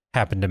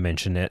 happened to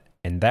mention it.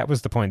 And that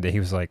was the point that he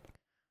was like,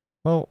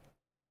 well,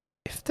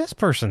 if this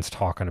person's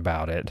talking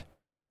about it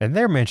and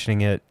they're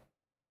mentioning it,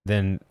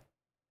 then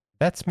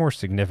that's more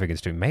significance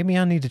to me. Maybe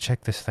I need to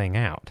check this thing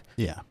out.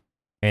 Yeah.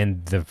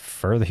 And the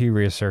further he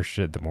researched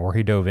it, the more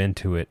he dove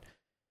into it,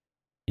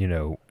 you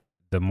know,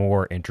 the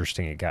more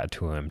interesting it got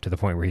to him, to the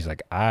point where he's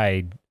like,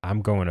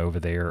 I'm going over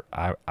there.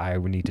 I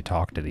would need to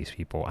talk to these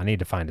people. I need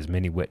to find as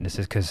many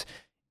witnesses, because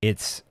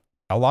it's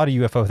a lot of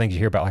UFO things you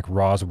hear about, like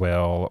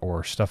Roswell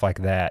or stuff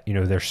like that. You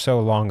know, they're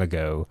so long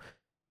ago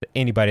that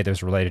anybody that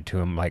was related to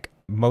them, like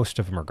most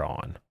of them are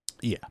gone.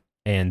 Yeah.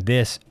 And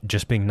this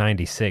just being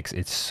 96,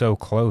 it's so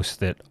close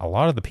that a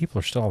lot of the people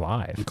are still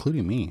alive.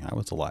 Including me. I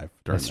was alive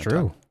during That's that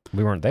true. time.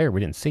 We weren't there.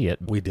 We didn't see it.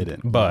 We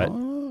didn't. But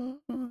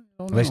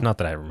at at least not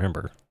that I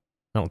remember.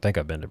 I don't think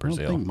I've been to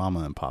Brazil. I don't think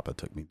Mama and Papa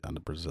took me down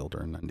to Brazil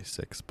during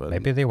 96. But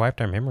maybe they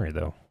wiped our memory,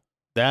 though.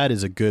 That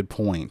is a good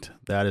point.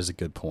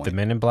 The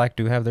Men in Black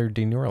do have their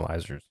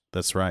deneuralizers.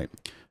 That's right.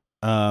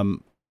 So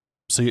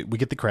we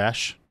get the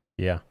crash.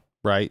 Yeah.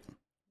 Right.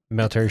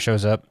 Military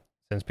shows up,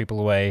 sends people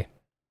away,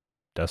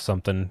 does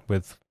something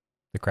with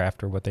the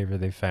craft or whatever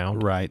they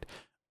found. Right.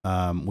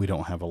 We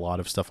don't have a lot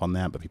of stuff on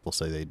that, but people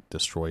say they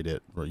destroyed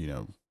it, or, you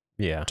know,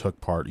 took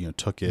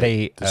it,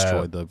 they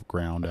destroyed the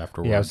ground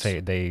afterwards. Yeah, I would say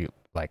they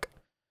like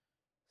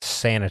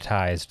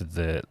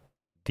sanitized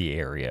the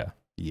area.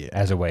 Yeah.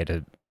 As a way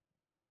to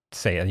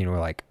say, you know,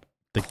 like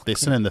they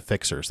sent in the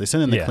fixers. They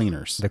sent in the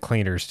cleaners. The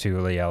cleaners to,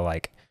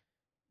 like,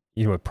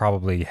 you know, it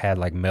probably had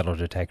like metal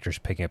detectors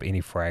picking up any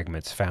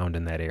fragments found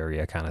in that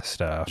area, kind of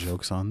stuff.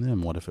 Joke's on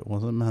them. What if it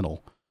wasn't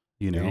metal?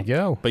 You know. There you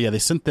go. But yeah, they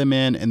sent them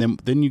in, and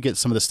then you get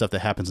some of the stuff that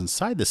happens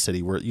inside the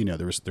city, where, you know,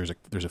 there's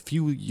a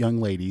few young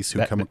ladies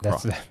who come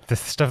across the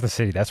stuff in the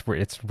city. That's where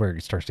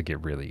it starts to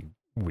get really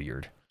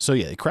weird. So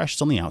yeah, it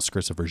crashes on the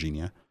outskirts of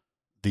Virginia.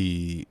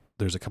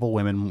 There's a couple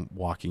women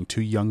walking,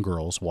 two young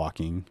girls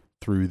walking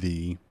through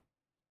the,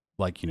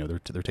 like, you know,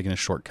 they're taking a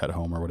shortcut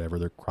home or whatever.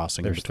 They're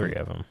crossing. There's three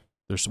of them.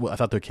 I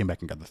thought they came back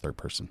and got the third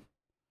person.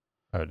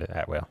 Oh,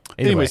 well.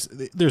 Anyways,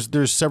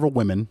 there's several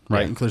women,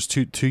 right? Yeah. There's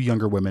two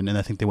younger women, and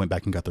I think they went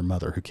back and got their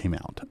mother, who came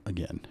out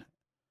again.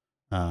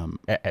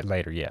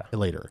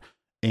 Later.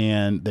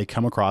 And they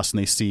come across and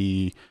they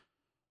see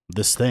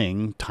this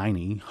thing,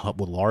 tiny,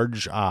 with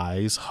large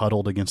eyes,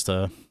 huddled against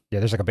a... Yeah,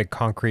 there's like a big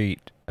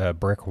concrete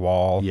brick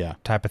wall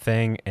type of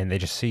thing, and they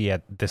just see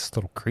this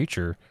little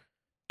creature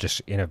just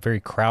in a very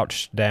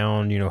crouched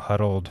down, you know,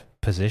 huddled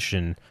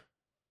position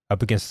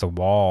up against the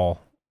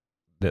wall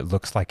that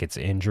looks like it's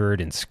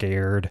injured and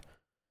scared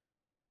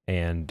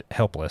and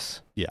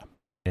helpless. Yeah.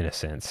 In a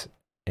sense.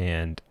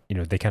 And, you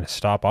know, they kind of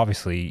stop.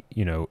 Obviously,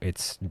 you know,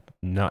 it's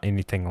not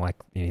anything like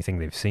anything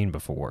they've seen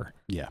before.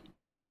 Yeah.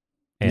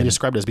 And they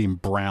described it as being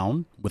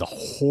brown with a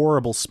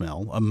horrible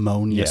smell,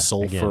 ammonia,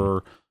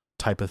 sulfur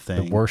type of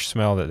thing. The worst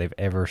smell that they've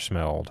ever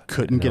smelled.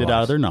 Couldn't get it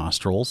out of their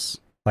nostrils.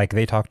 Like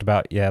they talked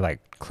about, like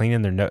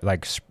cleaning their nose,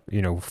 like,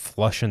 you know,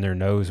 flushing their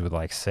nose with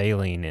like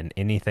saline and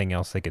anything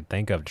else they could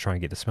think of to try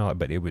and get the smell out.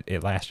 But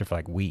it lasted for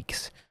like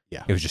weeks.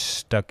 Yeah. It was just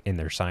stuck in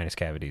their sinus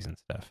cavities and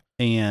stuff.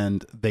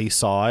 And they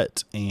saw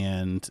it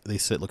and they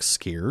said it looked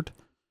scared.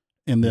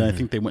 And then I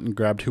think they went and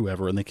grabbed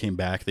whoever, and they came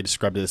back. They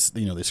described it as,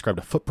 they described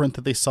a footprint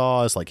that they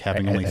saw as like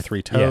having only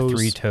 3 toes. Yeah,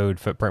 3-toed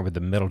footprint with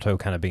the middle toe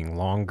kind of being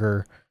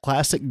longer.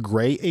 Classic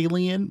gray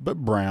alien, but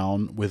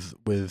brown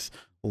with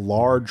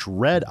large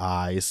red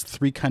eyes,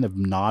 3 kind of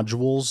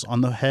nodules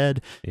on the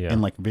head,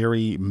 and like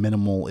very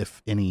minimal,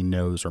 if any,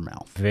 nose or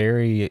mouth.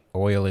 Very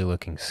oily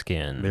looking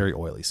skin. Very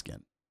oily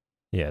skin.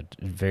 Yeah,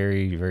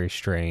 very, very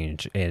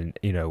strange. And,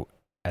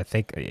 I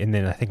think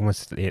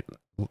once it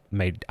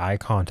made eye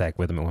contact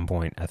with him at one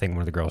point, I think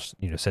one of the girls,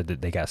 said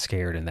that they got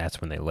scared and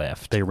that's when they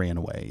left. They ran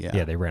away, yeah.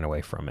 Yeah, they ran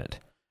away from it.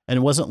 And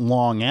it wasn't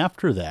long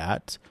after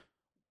that,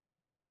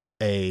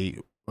 a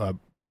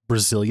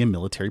Brazilian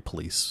military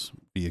police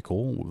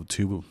vehicle with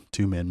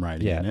two men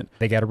riding in it.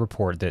 They got a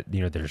report that,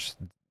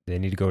 they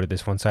need to go to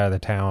this one side of the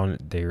town.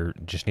 They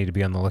just need to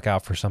be on the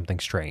lookout for something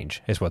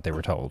strange, is what they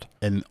were told.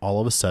 And all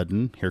of a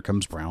sudden, here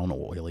comes brown,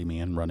 oily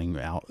man running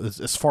out.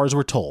 As far as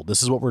we're told,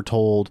 this is what we're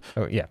told.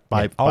 Oh yeah,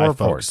 by reports.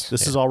 Folks.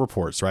 This is all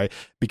reports, right?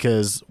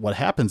 Because what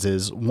happens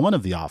is one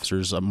of the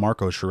officers,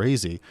 Marco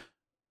Shirazi,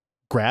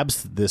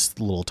 grabs this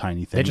little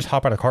tiny thing. They just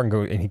hop out of the car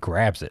and he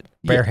grabs it,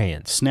 bare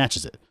hands,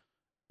 snatches it.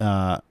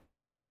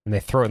 And they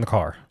throw it in the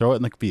car. Throw it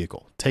in the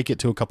vehicle. Take it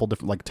to a couple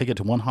different, take it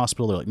to one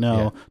hospital. They're like, no.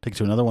 Yeah. Take it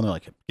to another one. They're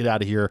like, get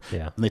out of here.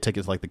 Yeah. And they take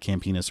it to the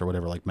Campinas or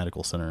whatever,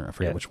 medical center. I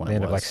forget which one it was.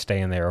 They end up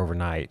staying there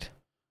overnight.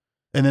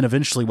 And then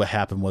eventually what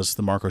happened was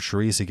the Marco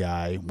Shirazi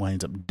guy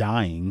winds up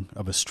dying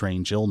of a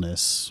strange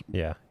illness.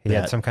 Yeah. He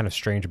had some kind of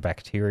strange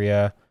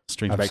bacteria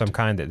of some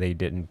kind that they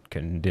didn't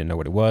know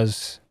what it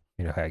was.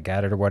 How he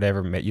got it or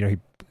whatever. He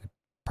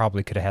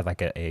probably could have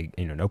had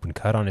an open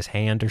cut on his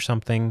hand or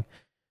something.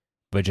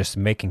 But just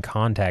making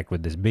contact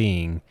with this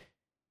being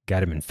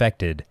got him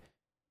infected,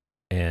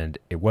 and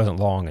it wasn't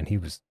long, and he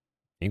was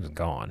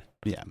gone.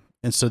 Yeah,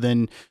 and so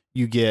then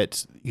you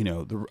get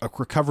a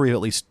recovery of at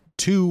least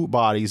 2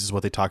 bodies is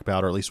what they talk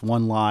about, or at least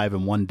 1 live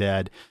and 1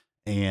 dead,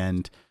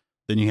 and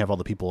then you have all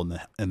the people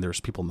and there's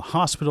people in the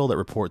hospital that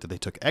report that they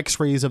took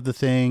X-rays of the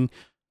thing.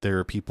 There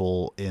are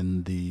people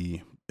in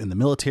the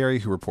military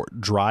who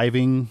report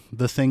driving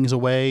the things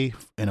away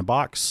in a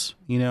box.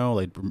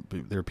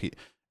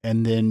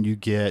 And then you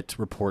get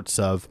reports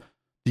of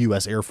the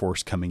U.S. Air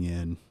Force coming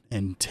in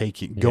and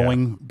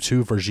going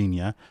to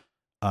Varginha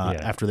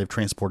after they've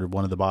transported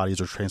one of the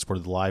bodies or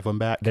transported the live one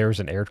back. There was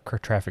an air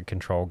traffic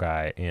control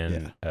guy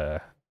in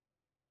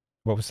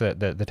what was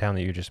the town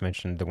that you just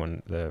mentioned? The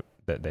one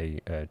that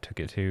they took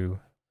it to.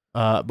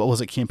 But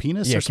was it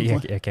Campinas or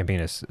something? Yeah,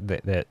 Campinas.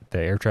 The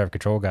air traffic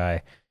control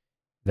guy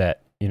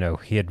that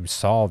he had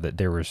saw that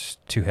there was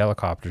 2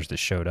 helicopters that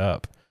showed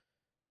up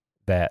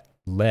that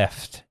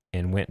left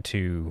and went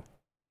to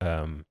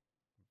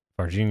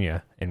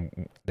Varginha,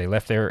 and they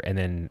left there, and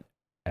then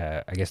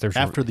I guess there's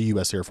after the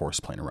U.S. Air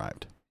Force plane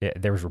arrived. Yeah,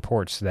 there was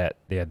reports that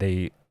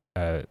they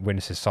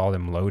witnesses saw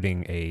them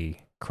loading a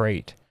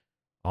crate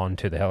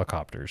onto the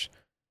helicopters.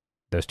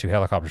 Those 2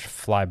 helicopters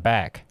fly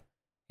back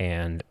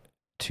and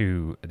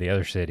to the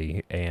other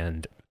city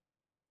and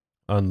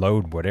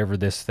unload whatever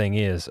this thing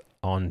is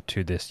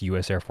onto this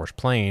U.S. Air Force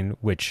plane,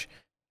 which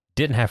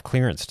didn't have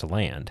clearance to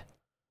land.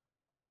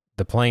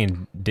 The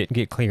plane didn't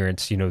get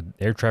clearance.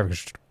 Air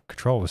traffic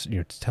control was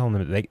telling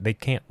them that they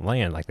can't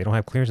land, they don't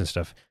have clearance and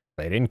stuff.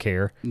 They didn't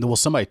care. Well,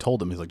 somebody told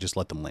them, he's like, just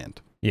let them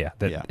land. Yeah,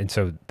 and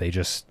so they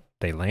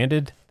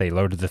landed, they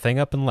loaded the thing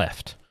up and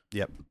left.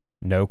 Yep.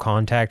 No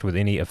contact with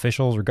any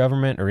officials or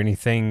government or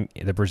anything.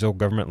 The Brazil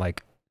government,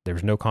 there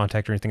was no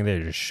contact or anything there.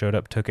 They just showed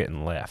up, took it,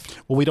 and left.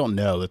 Well, we don't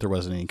know that there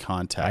wasn't any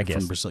contact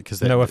from Brazil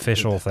because no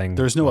official thing.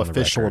 There's no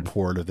official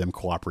report of them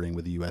cooperating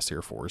with the U.S.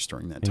 Air Force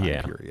during that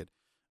time period.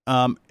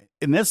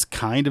 And that's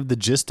kind of the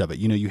gist of it.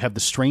 You have the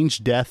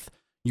strange death.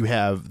 You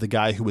have the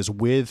guy who was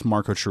with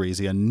Marco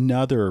Shirazi,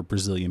 another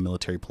Brazilian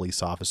military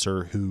police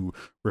officer who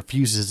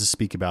refuses to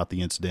speak about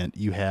the incident.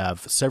 You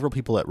have several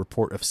people that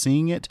report of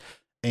seeing it,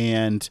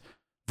 and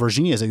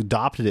Varginha has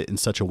adopted it in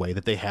such a way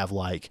that they have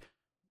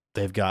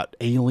they've got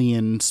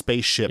alien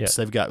spaceships.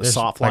 They've got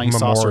flying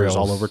saucers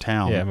all over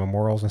town. Yeah,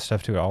 memorials and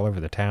stuff too, all over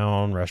the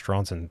town,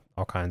 restaurants, and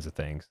all kinds of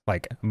things.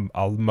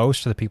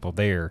 Most of the people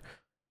there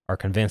are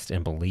convinced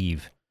and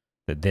believe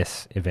that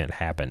this event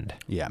happened.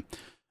 Yeah.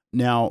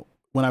 Now,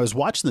 when I was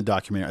watching the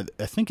documentary,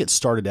 I think it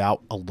started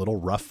out a little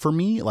rough for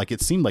me.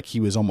 It seemed like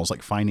he was almost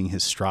finding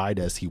his stride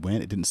as he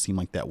went. It didn't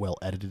seem that well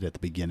edited at the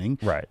beginning.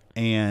 Right.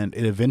 And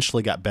it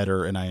eventually got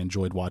better, and I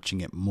enjoyed watching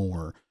it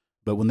more.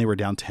 But when they were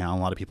downtown,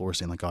 a lot of people were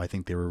saying, I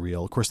think they were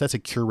real. Of course, that's a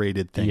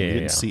curated thing. You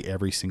didn't see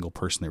every single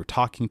person they were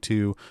talking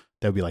to.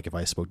 That would be if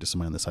I spoke to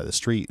somebody on the side of the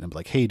street, and I'd be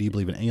like, hey, do you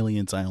believe in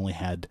aliens? I only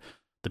had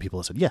the people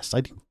that said, yes,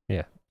 I do.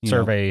 Yeah.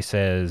 Survey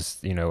says,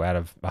 out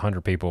of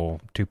 100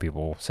 people, 2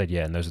 people said,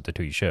 yeah, and those are the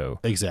 2 you show.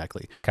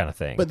 Exactly. Kind of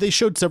thing. But they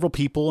showed several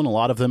people, and a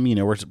lot of them,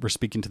 were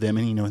speaking to them,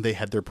 and, they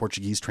had their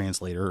Portuguese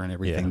translator and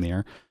everything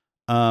there.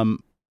 That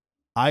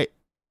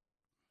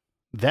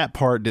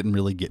part didn't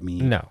really get me.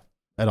 No.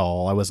 At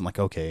all. I wasn't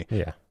okay.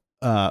 Yeah.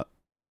 And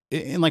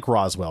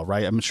Roswell,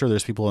 right? I'm sure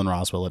there's people in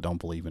Roswell that don't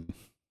believe in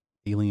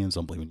aliens,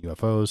 don't believe in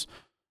UFOs.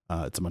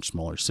 It's a much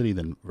smaller city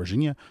than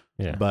Varginha.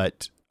 Yeah.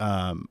 But,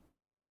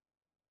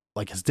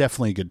 like it's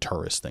definitely a good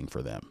tourist thing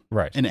for them.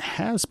 Right. And it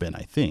has been,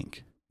 I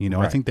think. I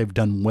Right. think they've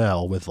done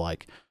well with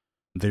like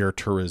their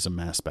tourism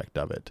aspect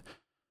of it.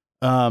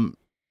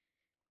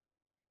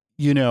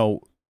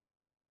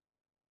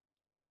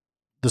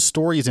 The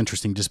story is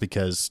interesting just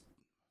because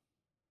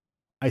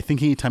I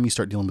think anytime you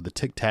start dealing with the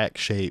tic tac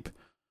shape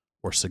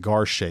or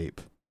cigar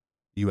shape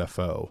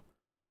UFO,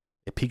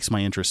 it piques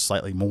my interest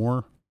slightly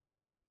more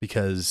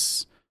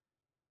because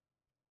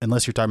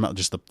unless you're talking about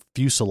just the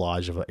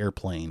fuselage of an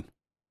airplane,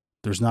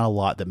 there's not a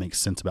lot that makes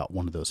sense about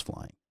one of those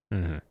flying.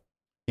 Mm-hmm.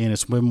 And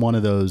it's been one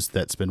of those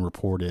that's been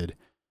reported.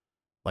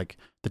 Like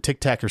the tic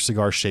tac or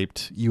cigar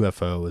shaped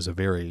UFO is a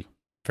very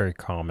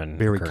common,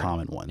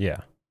 common one.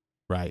 Yeah.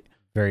 Right.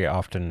 Very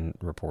often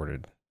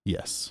reported.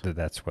 Yes.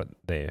 That's what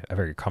a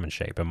very common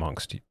shape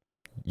amongst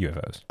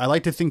UFOs. I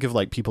like to think of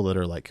like people that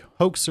are like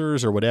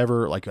hoaxers or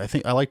whatever. Like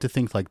I like to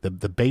think like the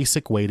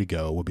basic way to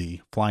go would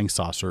be flying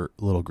saucer,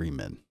 little green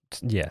men.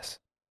 Yes.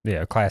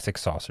 Yeah. Classic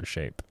saucer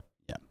shape.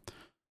 Yeah.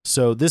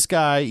 So this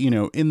guy,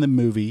 in the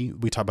movie,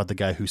 we talk about the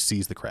guy who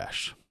sees the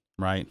crash,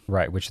 right?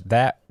 Right. Which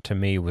that to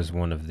me was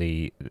one of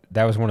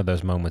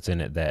those moments in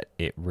it that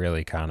it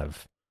really kind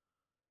of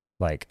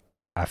like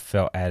I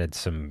felt added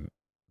some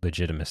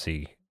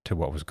legitimacy to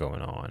what was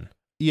going on.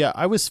 Yeah,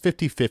 I was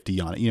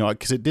 50-50 on it,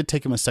 because it did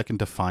take him a second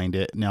to find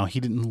it. Now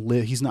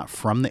he's not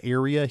from the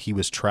area. He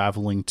was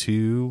traveling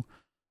to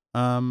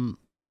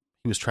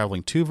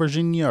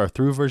Virginia or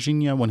through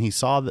Virginia when he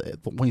saw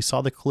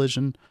the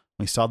collision,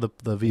 when he saw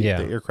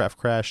the aircraft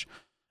crash.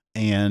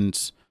 And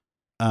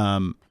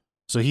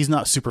so he's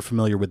not super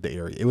familiar with the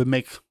area. It would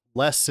make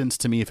less sense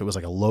to me if it was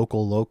like a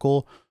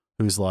local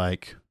who's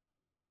like,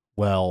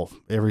 well,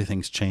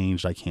 everything's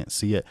changed, I can't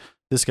see it.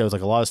 This guy was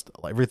like a lot of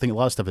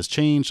stuff has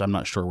changed. I'm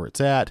not sure where it's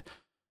at.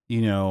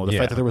 The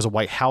fact that there was a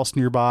White House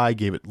nearby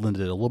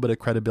lended it a little bit of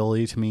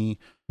credibility to me.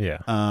 Yeah.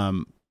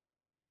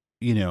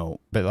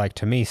 But like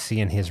to me,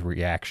 seeing his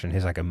reaction,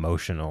 his like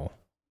emotional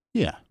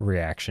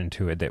reaction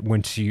to it, that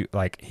once he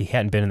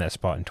hadn't been in that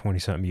spot in 20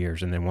 something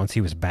years. And then once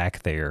he was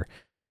back there,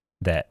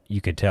 that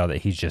you could tell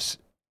that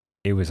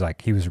it was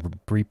like he was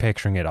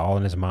repicturing it all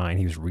in his mind.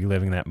 He was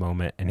reliving that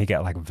moment and he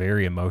got like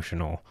very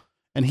emotional.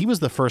 And he was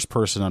the first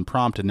person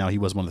unprompted. Now he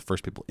was one of the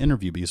first people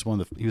interviewed, but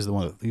he was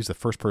the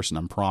first person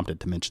unprompted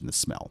to mention the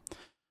smell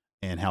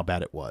and how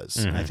bad it was.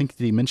 Mm-hmm. And I think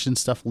he mentioned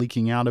stuff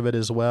leaking out of it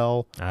as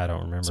well. I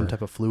don't remember. Some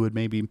type of fluid,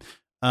 maybe.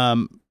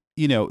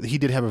 He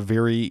did have a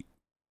very,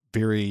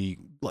 very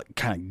like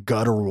kind of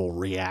guttural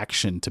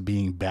reaction to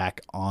being back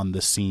on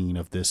the scene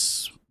of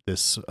this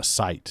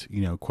site,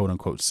 quote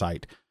unquote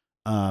site.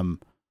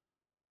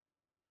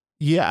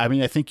 Yeah, I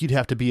mean, I think you'd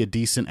have to be a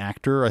decent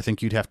actor. I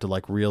think you'd have to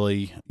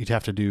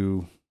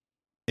do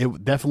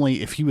it.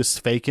 Definitely, if he was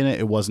faking it,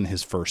 it wasn't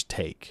his first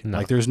take. No.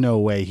 Like, there's no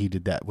way he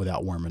did that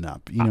without warming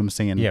up. You know what I'm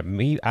saying? Yeah,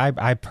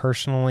 I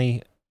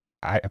personally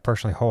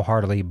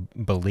wholeheartedly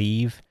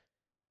believe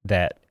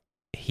that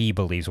he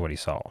believes what he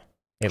saw.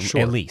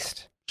 At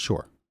least.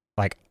 Sure.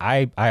 Like,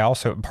 I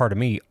also, part of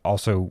me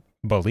also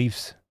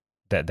believes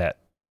that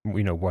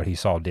what he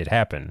saw did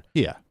happen.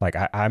 Yeah. Like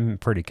I'm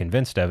pretty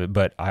convinced of it,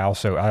 but I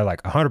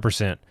like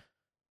 100%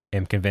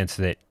 am convinced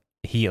that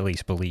he at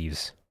least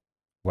believes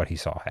what he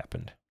saw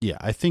happened. Yeah.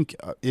 I think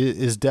it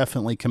is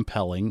definitely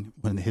compelling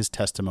when his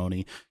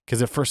testimony,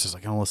 because at first it's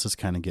like, oh, this is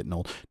kind of getting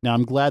old. Now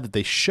I'm glad that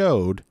they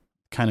showed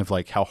kind of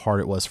like how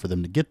hard it was for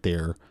them to get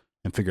there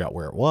and figure out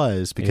where it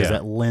was, because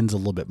that lends a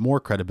little bit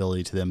more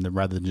credibility to them than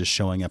rather than just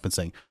showing up and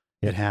saying,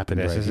 it happened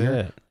right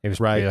here. It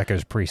was right. Like it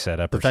was pre-set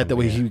up. The fact that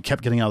he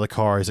kept getting out of the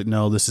car, he's like,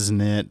 no, this isn't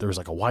it. There was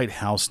like a White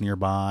House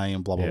nearby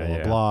and blah, blah,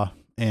 blah, blah.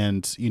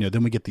 And,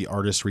 then we get the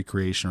artist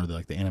recreation or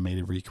the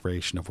animated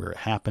recreation of where it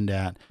happened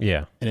at.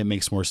 Yeah. And it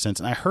makes more sense.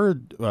 And I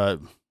heard, was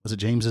it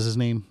James is his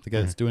name? The guy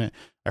that's doing it.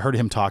 I heard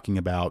him talking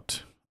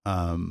about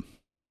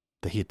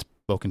that he had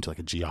spoken to like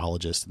a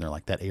geologist and they're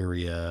like, that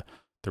area,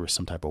 there was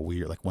some type of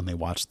weird, like when they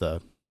watched the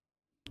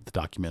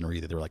documentary,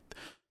 that they were like,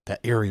 that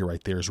area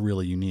right there is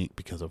really unique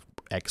because of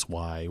X,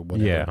 Y,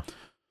 whatever.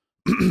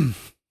 Yeah.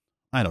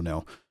 I don't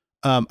know.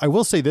 I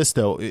will say this,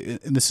 though,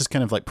 and this is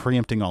kind of like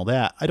preempting all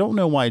that. I don't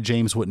know why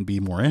James wouldn't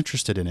be more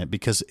interested in it,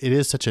 because it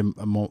is such a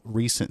more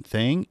recent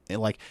thing.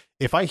 Like,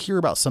 if I hear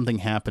about something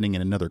happening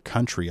in another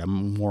country,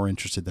 I'm more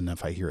interested than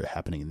if I hear it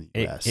happening in the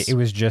U.S. It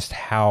was just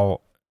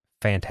how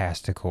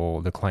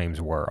fantastical the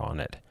claims were on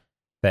it.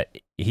 That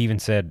he even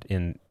said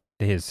in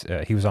his,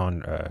 he was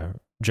on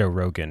Joe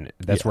Rogan.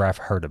 That's where I've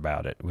heard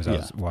about it. I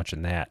was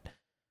watching that,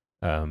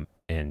 and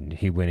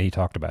when he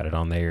talked about it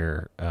on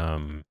there,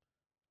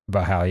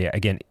 about how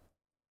again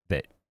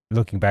that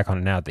looking back on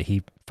it now, that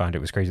he found it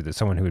was crazy that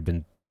someone who had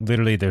been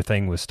literally their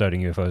thing was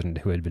studying UFOs and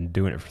who had been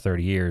doing it for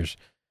 30 years,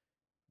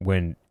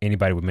 when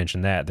anybody would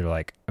mention that, they're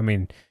like, I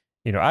mean,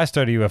 I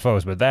study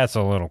UFOs, but that's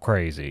a little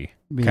crazy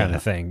kind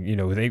of thing.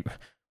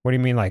 What do you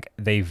mean? Like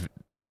they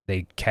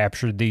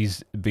captured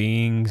these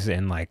beings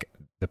and like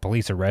the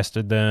police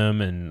arrested them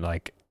and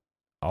like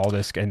all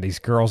this, and these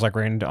girls like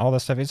ran into all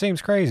this stuff. It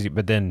seems crazy,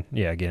 but then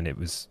again, it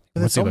was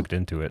once they looked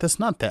into it. That's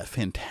not that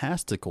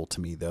fantastical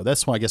to me, though.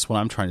 That's why I guess what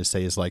I'm trying to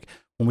say is like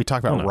when we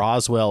talk about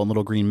Roswell and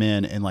Little Green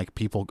Men and like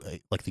people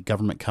like the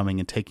government coming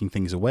and taking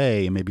things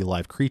away and maybe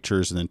live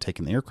creatures and then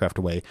taking the aircraft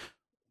away.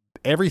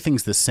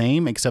 Everything's the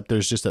same, except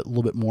there's just a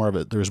little bit more of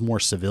it. There's more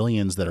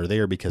civilians that are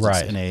there because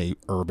it's in a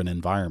urban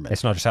environment.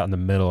 It's not just out in the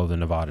middle of the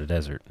Nevada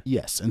desert.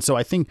 Yes. And so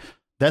I think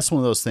that's one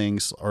of those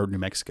things, or New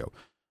Mexico,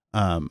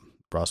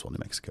 Roswell, New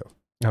Mexico.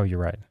 Oh, you're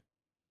right.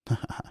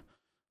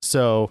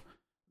 So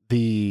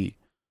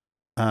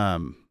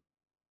I'm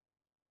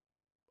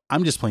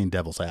just playing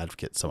devil's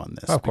advocate some on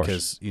this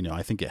because, you know,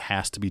 I think it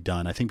has to be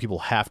done. I think people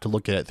have to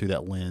look at it through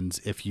that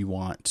lens if you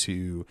want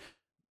to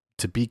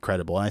be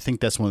credible. And I think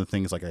that's one of the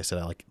things, like I said,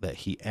 I like that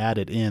he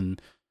added in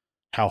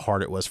how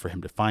hard it was for him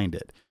to find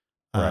it.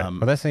 Right.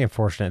 Well, that's the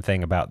unfortunate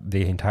thing about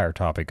the entire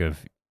topic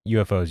of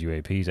UFOs,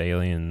 UAPs,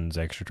 aliens,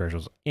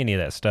 extraterrestrials, any of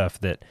that stuff,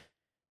 that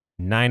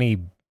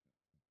 95%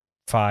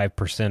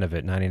 of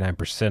it,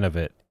 99% of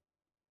it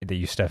that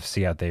you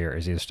see out there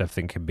is either stuff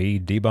that can be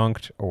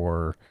debunked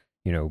or,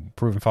 you know,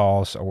 proven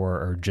false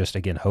or just,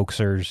 again,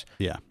 hoaxers.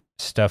 Yeah.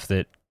 Stuff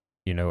that,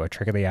 you know, a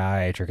trick of the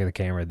eye, a trick of the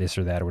camera, this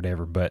or that or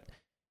whatever. But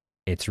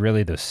it's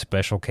really those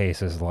special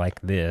cases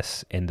like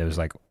this and those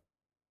like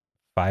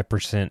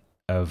 5%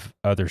 of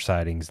other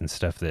sightings and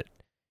stuff that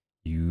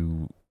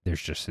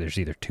there's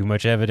either too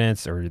much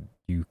evidence or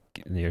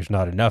there's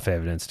not enough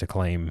evidence to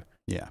claim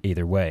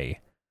either way.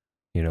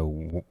 You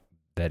know,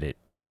 that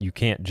you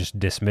can't just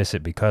dismiss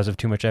it because of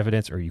too much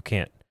evidence, or you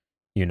can't,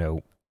 you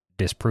know,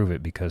 disprove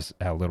it because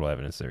how little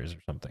evidence there is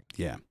or something.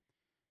 Yeah.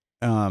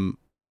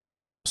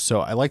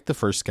 So I like the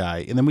first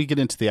guy, and then we get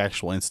into the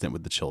actual incident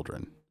with the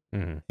children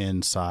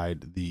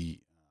inside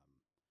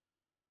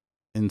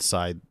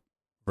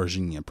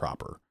Varginha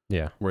proper.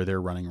 Yeah. Where they're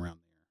running around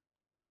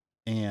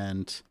there.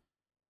 And,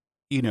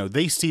 you know,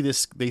 they see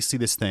this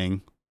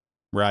thing,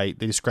 right?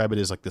 They describe it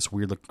as like this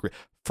weird looking.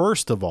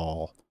 First of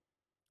all,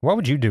 what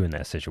would you do in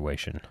that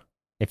situation?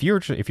 If you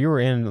were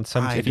in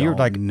some, if you were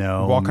like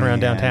walking around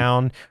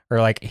downtown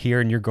or like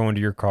here and you're going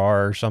to your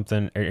car or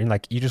something, and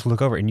like you just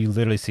look over and you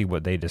literally see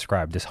what they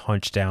described, this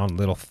hunched down,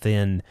 little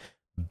thin,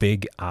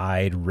 big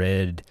eyed,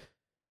 red,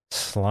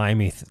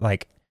 slimy,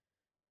 like,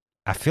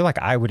 I feel like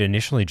I would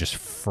initially just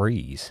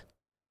freeze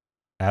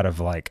out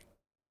of like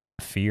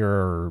fear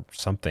or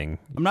something.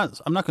 I'm not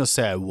going to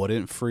say I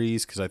wouldn't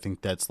freeze, because I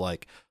think that's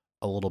like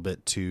a little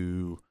bit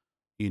too,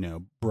 you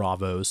know,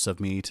 bravos of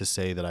me to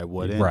say that I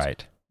wouldn't.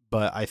 Right.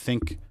 But I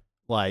think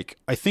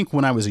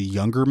when I was a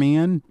younger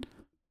man,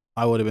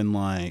 I would have been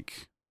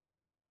like,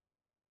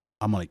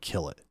 I'm going to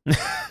kill it.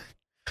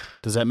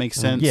 Does that make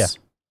sense? Yeah.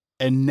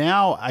 And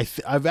now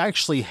I've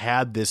actually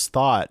had this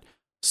thought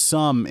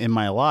some in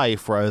my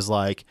life where I was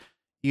like,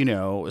 you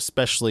know,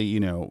 especially, you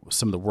know,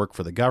 some of the work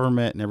for the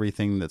government and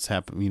everything that's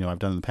happened, you know, I've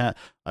done in the past.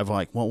 I've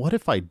like, well, what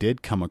if I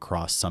did come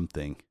across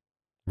something?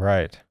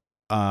 Right.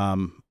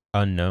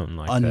 Unknown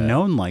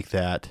like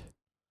that.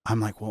 I'm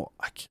like, well,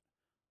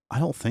 I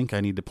don't think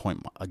I need to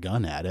point a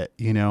gun at it,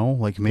 you know?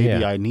 Like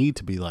maybe I need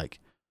to be like,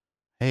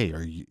 hey,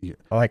 are you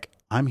like,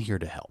 I'm here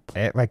to help.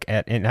 And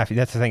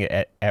that's the thing.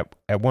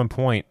 At one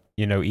point,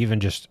 you know, even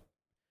just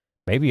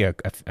maybe a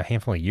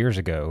handful of years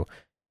ago,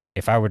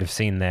 if I would have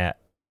seen that,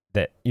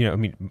 you know, I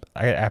mean,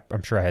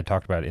 I'm sure I had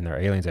talked about it in our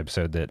aliens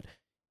episode that,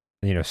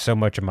 you know, so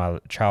much of my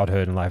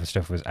childhood and life and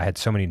stuff was I had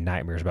so many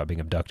nightmares about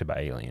being abducted by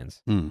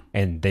aliens.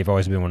 And they've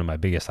always been one of my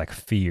biggest like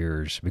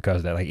fears, because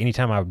of that, like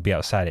anytime I would be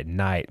outside at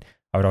night,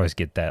 I would always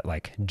get that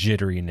like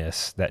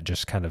jitteriness, that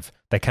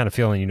kind of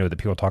feeling, you know, that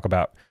people talk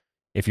about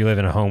if you live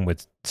in a home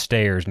with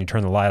stairs and you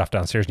turn the light off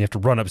downstairs and you have to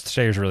run up the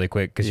stairs really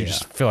quick because you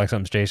just feel like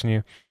something's chasing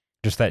you.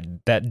 Just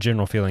that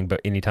general feeling,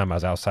 but anytime I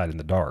was outside in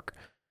the dark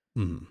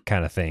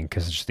kind of thing,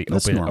 because it's just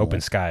the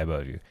open sky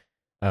above you.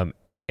 And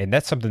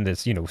that's something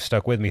that's, you know,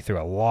 stuck with me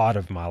through a lot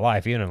of my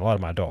life, even in a lot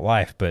of my adult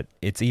life, but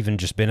it's even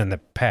just been in the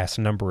past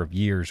number of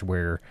years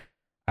where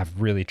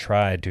I've really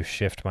tried to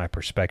shift my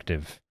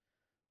perspective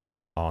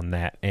on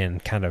that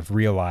and kind of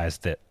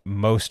realized that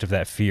most of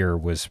that fear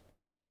was,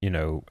 you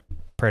know,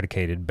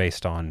 predicated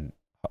based on,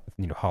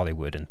 you know,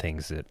 Hollywood and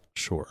things that,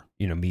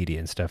 you know, media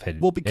and stuff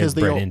had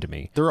bred into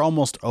me. They're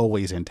almost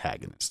always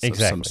antagonists of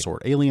some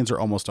sort. Aliens are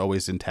almost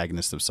always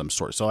antagonists of some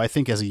sort. So I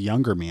think as a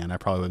younger man, I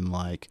probably would have been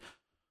like,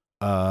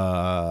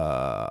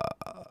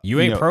 you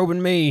ain't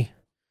probing me.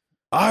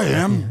 I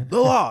am the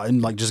law.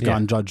 And like just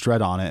gone Judge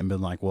Dredd on it and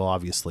been like, well,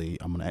 obviously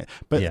I'm going to,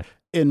 but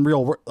in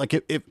real world, like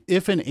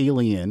if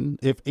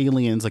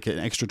aliens, like an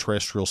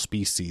extraterrestrial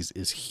species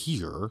is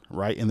here,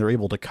 right, and they're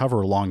able to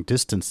cover long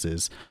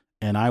distances,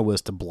 and I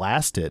was to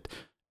blast it,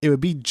 it would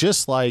be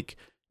just like,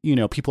 you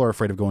know, people are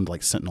afraid of going to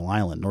like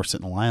North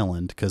Sentinel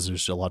Island, because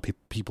there's a lot of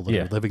people that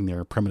are living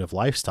their primitive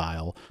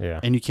lifestyle,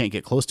 and you can't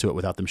get close to it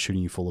without them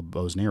shooting you full of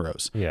bows and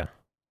arrows. Yeah.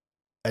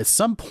 At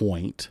some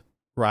point,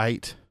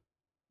 right,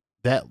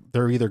 that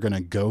they're either going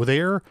to go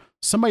there,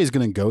 somebody's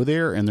going to go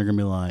there, and they're going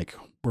to be like,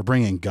 we're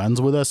bringing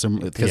guns with us, and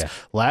because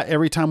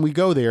every time we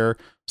go there,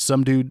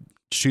 some dude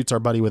shoots our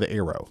buddy with an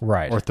arrow,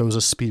 right, or throws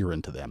a spear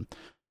into them.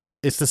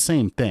 it's the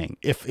same thing.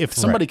 If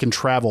somebody can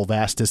travel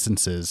vast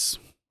distances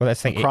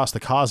that's the thing. across the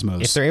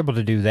cosmos, if they're able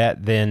to do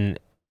that, then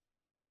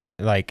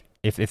like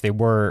if they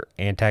were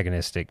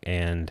antagonistic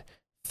and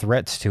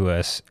threats to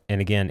us,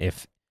 and again,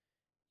 if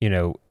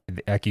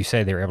like you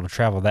say, they were able to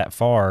travel that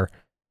far,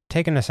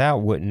 taking us out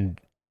wouldn't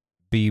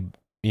be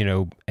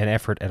an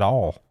effort at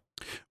all.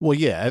 well,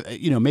 yeah,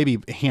 maybe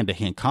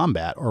hand-to-hand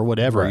combat or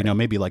whatever, Right.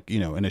 maybe like,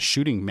 in a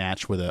shooting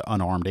match with an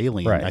unarmed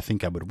alien, Right. I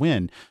think I would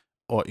win,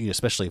 or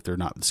especially if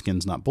the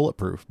skin's not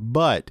bulletproof.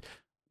 But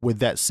with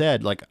that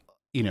said, like,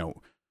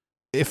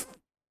 if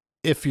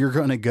you're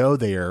going to go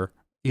there,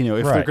 if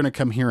they're Right. going to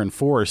come here in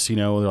force,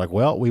 they're like,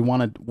 well,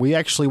 we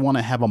actually want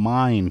to have a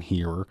mine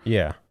here.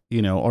 Yeah.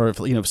 Or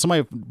if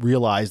somebody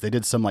realized they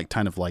did some like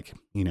kind of like,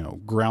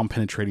 ground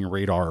penetrating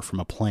radar from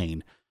a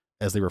plane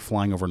as they were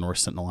flying over North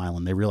Sentinel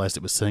Island, they realized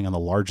it was sitting on the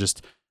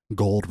largest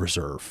gold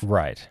reserve.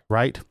 Right.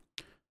 Right.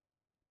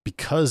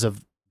 Because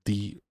of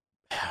the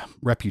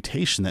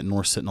reputation that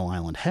North Sentinel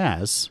Island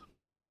has,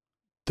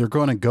 they're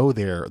going to go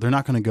there. They're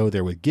not going to go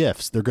there with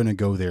gifts. They're going to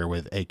go there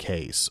with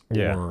AKs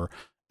or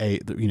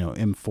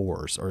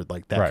M4s or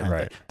like that kind of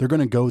thing. They're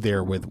going to go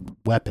there with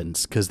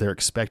weapons because they're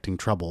expecting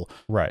trouble.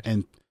 Right.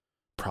 And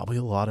probably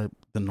a lot of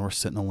the North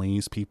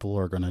Sentinelese people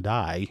are going to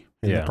die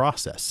in the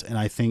process. And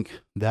I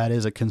think that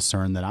is a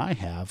concern that I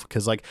have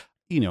because, like,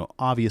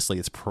 obviously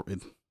it's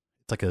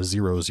like a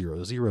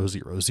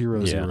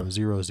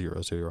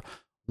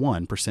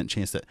 0.0000000001%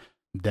 chance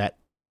that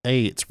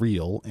A, it's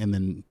real, and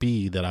then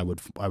B, that I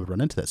would run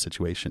into that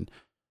situation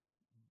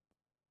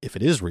if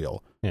it is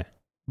real. Yeah.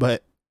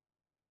 But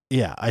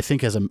yeah, I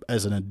think as an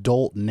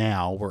adult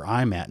now, where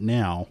I'm at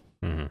now,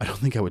 Mm-hmm. I don't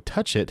think I would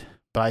touch it.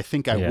 But I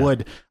think I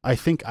would. I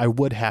think I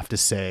would have to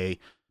say,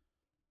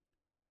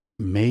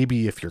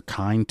 maybe if you're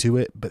kind to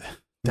it. But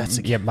that's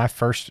my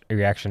first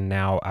reaction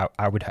now.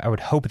 I would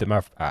hope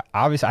that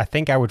obviously I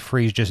think I would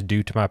freeze just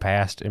due to my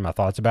past and my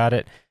thoughts about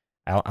it.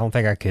 I don't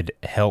think I could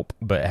help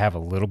but have a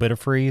little bit of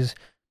freeze.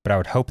 But I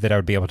would hope that I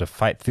would be able to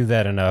fight through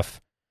that enough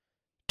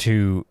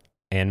to,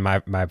 and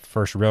my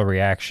first real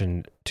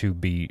reaction to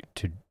be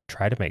to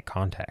try to make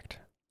contact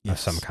of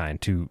some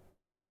kind, to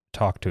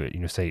talk to it.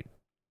 Say,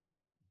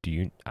 do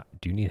you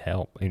need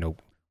help?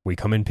 We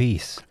come in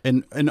peace.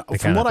 And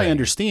from what I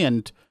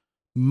understand,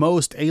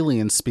 most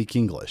aliens speak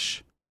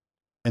English.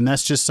 And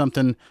that's just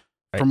something,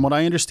 from what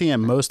I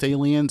understand, most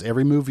aliens,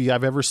 every movie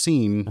I've ever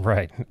seen.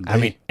 Right.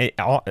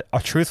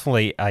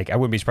 Truthfully, like, I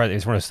wouldn't be surprised.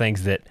 It's one of those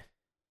things that,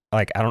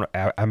 like, I don't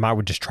know, I might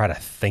would just try to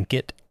think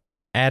it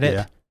at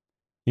it,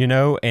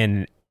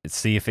 and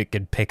see if it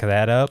could pick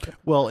that up.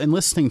 Well, in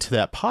listening to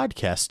that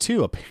podcast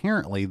too,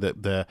 apparently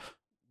the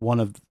one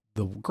of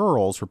the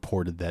girls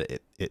reported that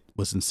it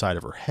was inside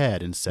of her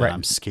head and said,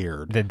 I'm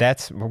scared.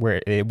 That's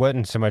where it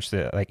wasn't so much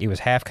that, like, it was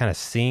half kind of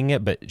seeing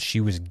it, but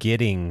she was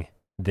getting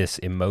this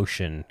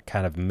emotion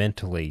kind of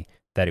mentally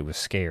that it was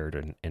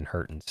scared and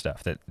hurt and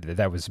stuff,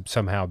 that was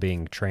somehow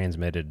being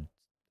transmitted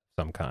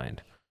some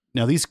kind.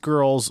 Now, these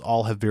girls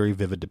all have very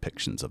vivid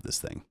depictions of this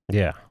thing.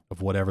 Yeah.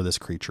 Of whatever this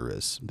creature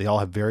is. They all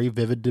have very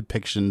vivid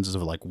depictions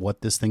of like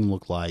what this thing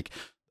looked like.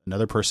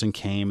 Another person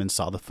came and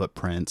saw the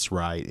footprints,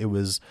 right? It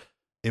was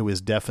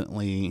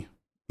definitely,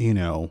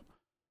 and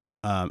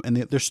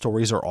their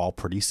stories are all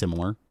pretty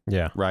similar.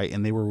 Yeah. Right.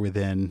 And they were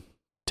within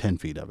 10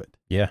 feet of it.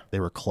 Yeah. They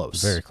were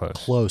close. Very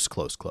close.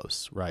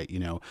 Close. Right.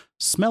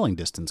 Smelling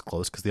distance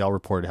close because they all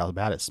reported how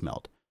bad it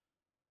smelled.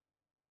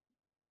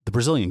 The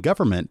Brazilian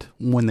government,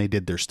 when they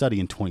did their study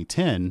in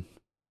 2010,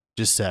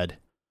 just said,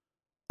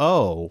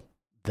 oh,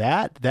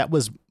 that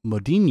was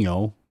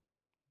Modinho,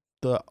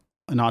 an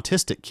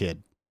autistic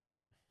kid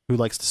who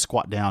likes to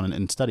squat down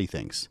and study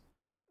things.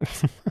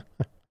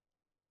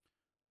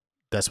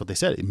 That's what they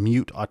said. A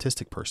mute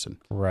autistic person.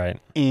 Right.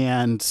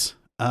 And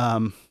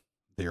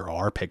there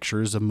are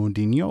pictures of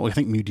Modinho. I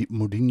think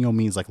Modinho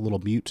means like little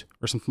mute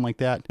or something like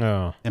that.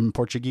 Oh. In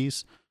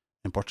Portuguese.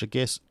 And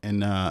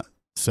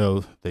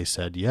so they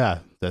said, yeah,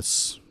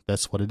 that's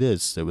what it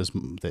is. It was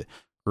the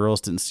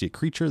girls didn't see a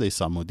creature. They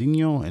saw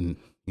Modinho, and,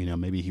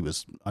 maybe he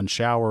was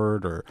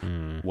unshowered or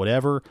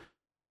whatever.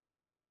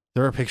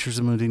 There are pictures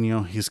of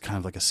Modinho. He's kind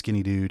of like a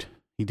skinny dude.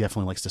 He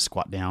definitely likes to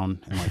squat down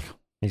and like.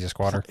 He's a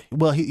squatter.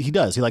 Well, he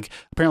does. He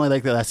apparently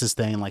like that's his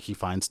thing. Like he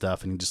finds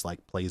stuff and he just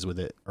like plays with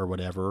it or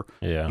whatever.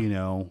 Yeah.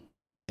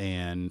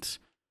 And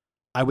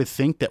I would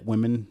think that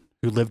women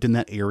who lived in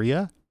that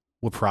area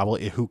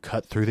who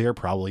cut through there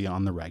probably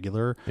on the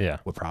regular,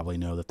 would probably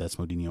know that that's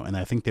Modinho. And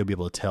I think they'd be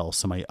able to tell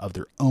somebody of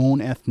their own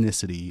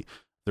ethnicity,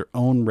 their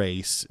own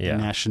race,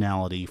 and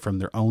nationality from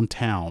their own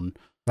town.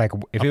 Like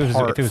if it was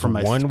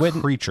one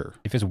creature,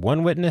 if it's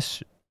one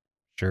witness,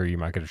 sure, you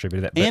might could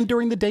attribute that. And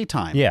during the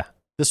daytime. Yeah.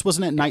 This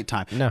wasn't at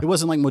nighttime. No. It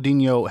wasn't like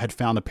Modinho had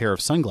found a pair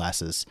of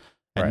sunglasses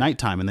at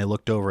nighttime and they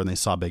looked over and they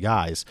saw big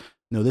eyes.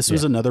 No, this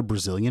was another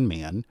Brazilian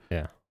man.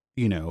 Yeah.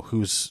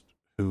 Who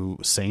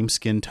same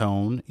skin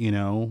tone,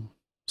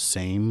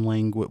 same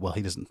language. Well,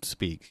 he doesn't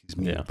speak. He's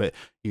mute, but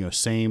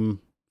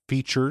same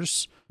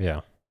features.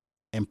 Yeah.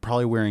 And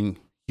probably wearing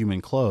human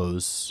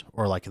clothes,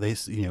 or like they,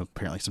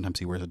 apparently sometimes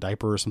he wears a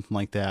diaper or something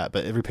like that.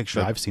 But every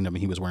picture I've seen of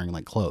him, he was wearing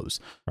like clothes.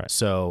 Right.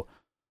 So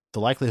the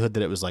likelihood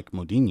that it was like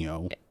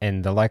Modinho,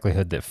 and the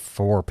likelihood that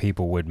 4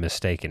 people would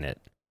mistaken it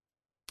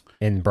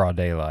in broad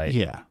daylight,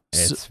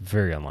 it's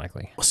very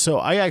unlikely. So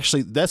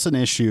that's an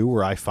issue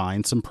where I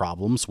find some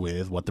problems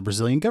with what the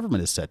Brazilian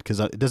government has said,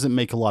 because it doesn't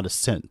make a lot of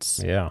sense.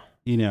 Yeah.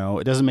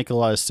 It doesn't make a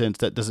lot of sense.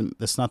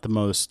 That's not the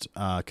most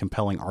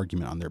compelling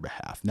argument on their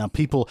behalf. Now,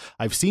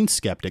 I've seen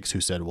skeptics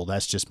who said, well,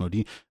 that's just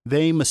Modinho.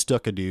 They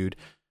mistook a dude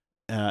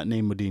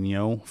named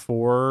Modinho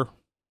for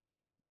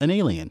an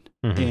alien.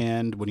 Mm-hmm.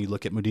 And when you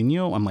look at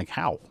Modinho, I'm like,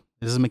 how?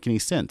 It doesn't make any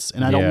sense.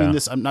 And I don't mean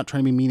this, I'm not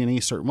trying to be mean in any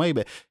certain way,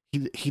 but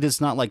he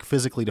does not like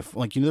physically, there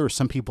were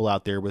some people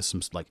out there with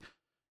some like,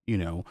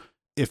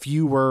 if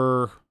you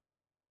were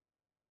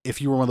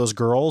one of those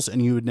girls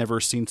and you had never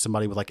seen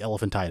somebody with like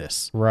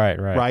elephantitis.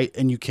 Right.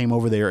 And you came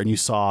over there and you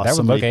saw that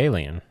somebody would look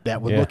alien.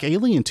 That would look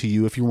alien to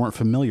you if you weren't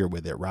familiar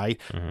with it. Right.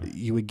 Mm-hmm.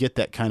 You would get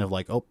that kind of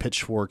like,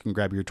 pitchfork and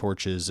grab your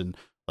torches and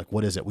like,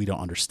 what is it? We don't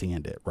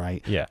understand it.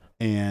 Right. Yeah.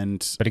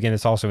 But again,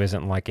 this also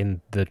isn't like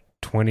in the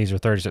 20s or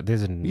 30s.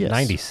 This is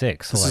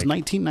 96. This is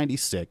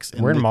 1996.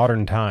 And we're in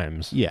modern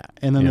times. Yeah.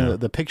 And then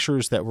the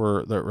pictures that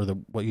were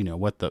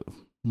what the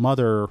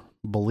mother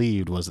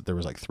believed was that there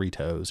was like 3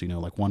 toes,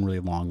 like one really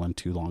long, one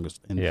too long.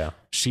 And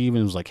she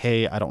even was like,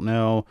 hey, I don't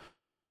know.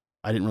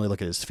 I didn't really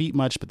look at his feet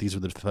much, but these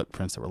were the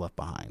footprints that were left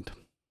behind.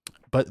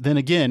 But then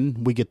again,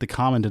 we get the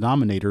common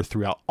denominator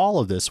throughout all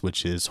of this,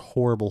 which is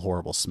horrible,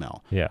 horrible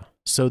smell. Yeah.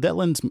 So that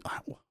lends,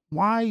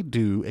 why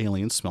do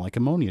aliens smell like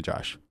ammonia,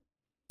 Josh?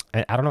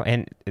 I don't know.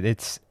 And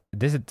this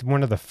is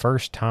one of the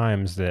first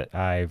times that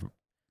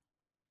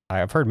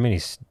I've heard many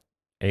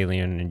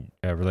alien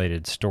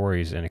related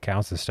stories and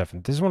accounts and stuff.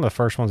 And this is one of the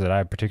first ones that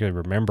I particularly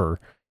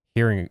remember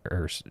hearing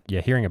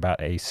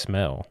about a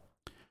smell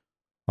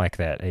like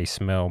that, a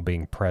smell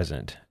being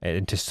present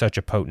and to such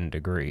a potent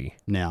degree.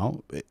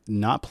 Now,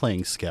 not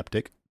playing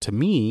skeptic, to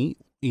me,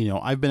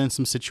 I've been in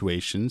some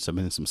situations. I've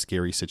been in some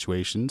scary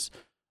situations.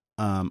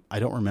 I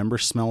don't remember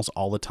smells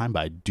all the time, but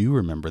I do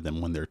remember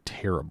them when they're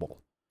terrible.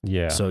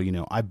 Yeah. So,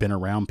 I've been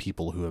around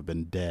people who have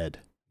been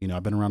dead.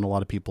 I've been around a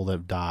lot of people that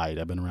have died.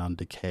 I've been around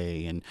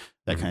decay and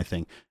that kind of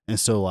thing. And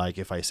so, like,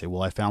 if I say,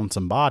 well, I found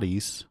some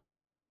bodies,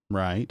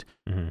 right?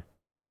 Mm-hmm.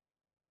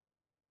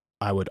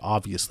 I would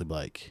obviously be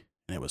like,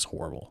 and it was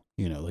horrible.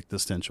 Like the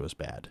stench was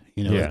bad.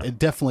 It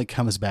definitely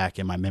comes back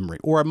in my memory.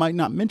 Or I might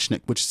not mention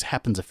it, which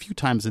happens a few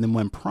times. And then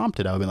when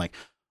prompted, I would be like,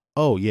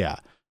 oh, yeah,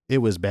 it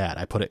was bad.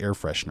 I put an air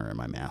freshener in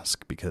my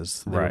mask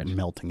because they were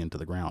melting into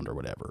the ground or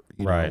whatever.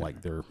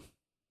 Like they're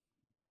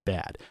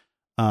bad.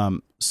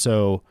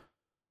 So,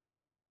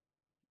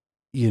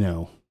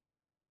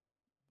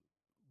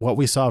 what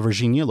we saw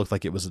Varginha looked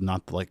like it was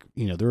not like,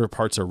 there were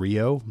parts of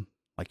Rio,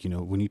 like,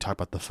 when you talk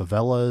about the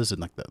favelas and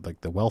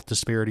like the wealth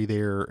disparity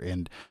there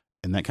and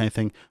that kind of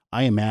thing.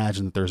 I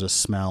imagine that there's a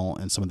smell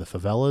in some of the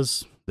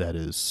favelas that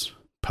is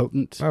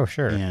potent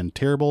and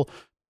terrible,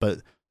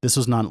 but this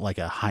was not like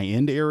a high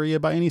end area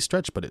by any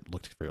stretch, but it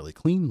looked fairly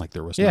clean. Like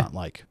there was not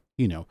like,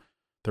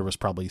 there was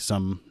probably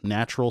some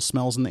natural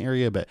smells in the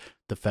area, but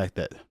the fact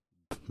that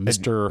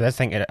that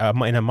thing,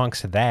 and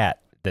amongst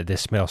that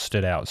this smell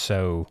stood out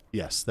so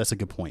yes, that's a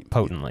good point.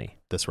 Potently.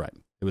 That's right.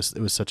 It was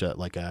such a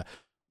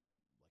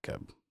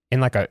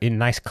in a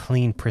nice,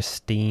 clean,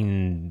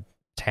 pristine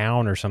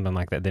town or something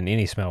like that, then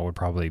any smell would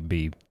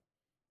probably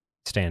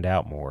stand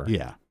out more.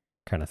 Yeah.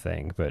 Kind of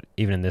thing. But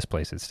even in this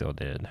place, it still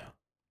did.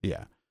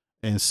 Yeah.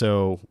 And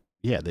so,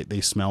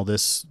 they smell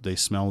this,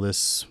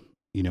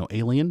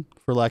 alien,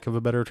 for lack of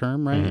a better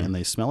term, right? Mm-hmm. And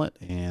they smell it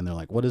and they're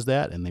like, what is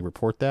that? And they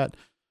report that.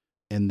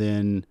 And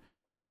then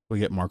we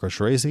get Marco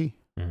Ceresi,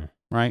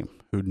 right?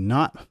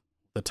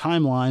 The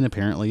timeline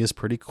apparently is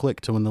pretty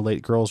quick to when the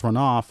late girls run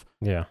off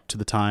to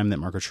the time that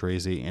Marco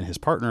Ceresi and his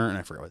partner, and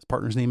I forgot what his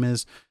partner's name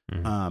is,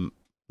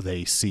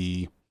 they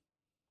see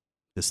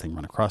this thing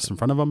run across in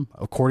front of them,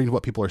 according to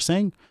what people are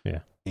saying. Yeah.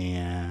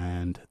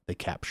 And they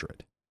capture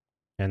it.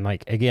 And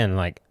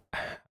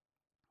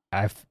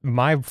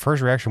my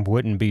first reaction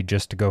wouldn't be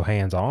just to go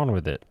hands on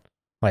with it.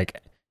 Like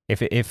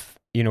if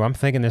I'm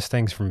thinking this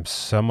thing's from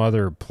some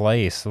other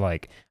place,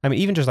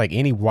 even just like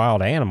any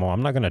wild animal,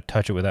 I'm not going to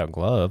touch it without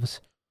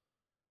gloves.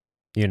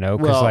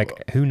 Because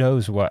who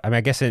knows what?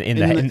 I guess in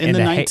the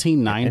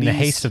 1990s, in the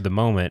haste of the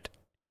moment,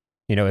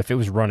 if it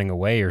was running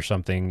away or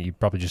something, you'd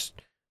probably just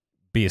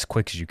be as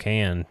quick as you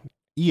can.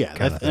 Yeah,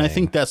 and I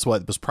think that's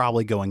what was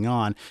probably going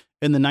on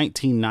in the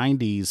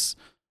 1990s.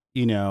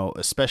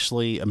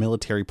 Especially a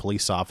military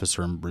police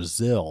officer in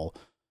Brazil.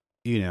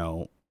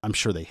 I'm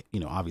sure they,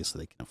 obviously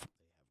they can have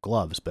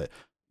gloves, but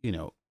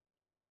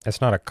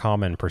that's not a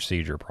common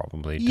procedure,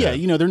 probably.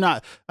 They're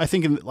not. I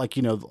think in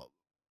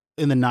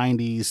in the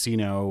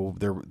 90s,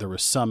 there were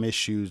some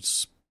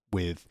issues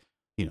with,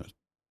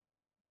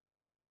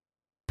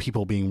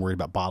 people being worried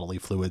about bodily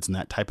fluids and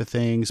that type of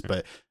things.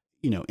 But,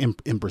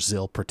 in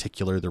Brazil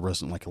particular, there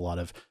wasn't like a lot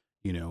of,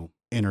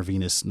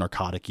 intravenous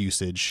narcotic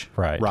usage.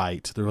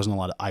 Right. There wasn't a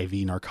lot of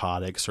IV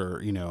narcotics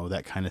or,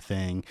 that kind of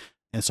thing.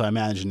 And so I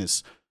imagine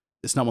it's,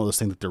 it's not one of those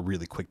things that they're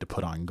really quick to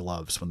put on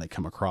gloves when they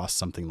come across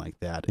something like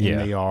that. And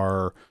Yeah. they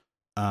are,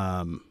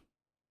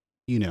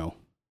 you know,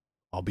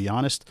 I'll be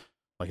honest,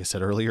 like I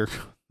said earlier,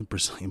 the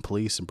Brazilian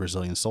police and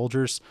Brazilian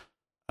soldiers,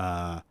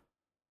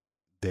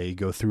 they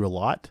go through a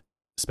lot,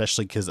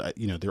 especially because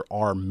you know, there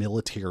are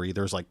military.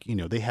 There's like, you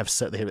know, they have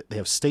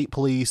state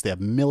police, they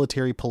have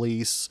military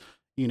police,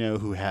 you know,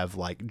 who have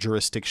like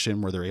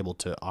jurisdiction where they're able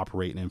to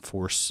operate and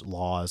enforce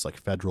laws, like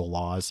federal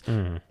laws.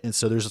 Mm. And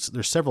so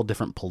there's several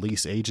different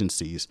police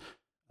agencies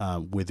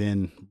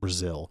within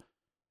Brazil,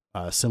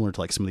 similar to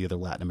like some of the other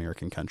Latin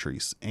American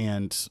countries.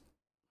 And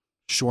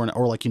sure,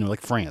 or like, you know, like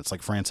France.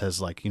 Like France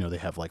has like, you know, they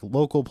have like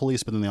local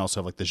police, but then they also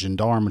have like the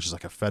gendarme, which is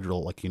like a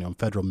federal, like, you know,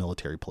 federal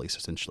military police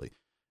essentially.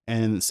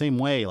 And in the same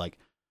way, like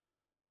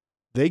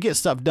they get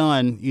stuff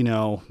done, you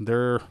know,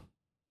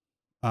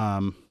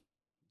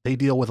 they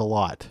deal with a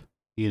lot.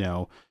 You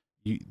know,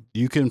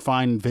 you can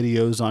find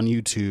videos on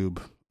YouTube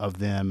of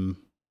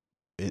them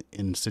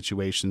in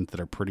situations that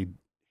are pretty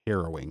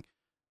harrowing.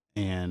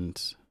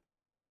 And,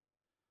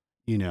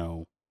 you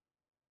know,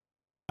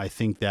 I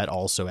think that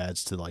also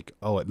adds to like,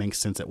 oh, it makes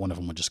sense that one of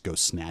them would just go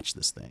snatch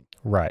this thing.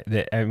 Right.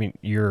 I mean,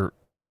 you're,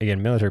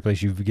 again, military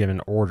police, you've given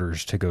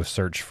orders to go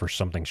search for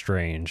something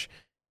strange.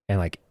 And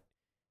like,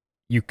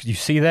 you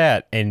see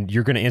that and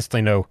you're going to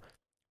instantly know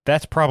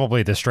that's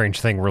probably the strange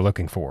thing we're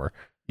looking for.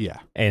 Yeah.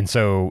 And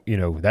so, you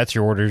know, that's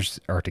your orders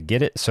are to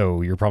get it.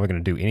 So you're probably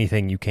going to do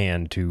anything you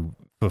can to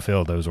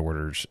fulfill those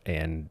orders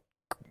and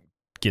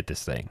get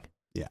this thing.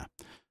 Yeah.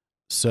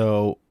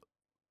 So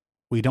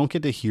we don't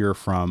get to hear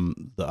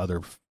from the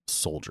other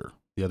soldier,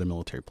 the other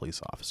military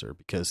police officer,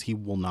 because he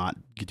will not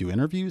do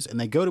interviews. And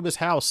they go to his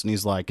house and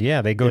he's like,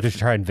 yeah, they go to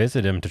try and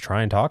visit him to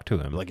try and talk to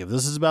him. Like, if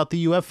this is about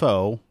the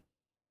UFO,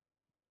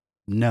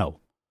 no.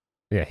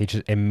 Yeah, he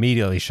just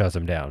immediately shuts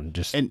him down.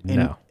 Just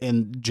no.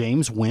 And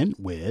James went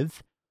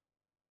with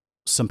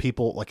some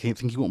people, like I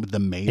think he went with the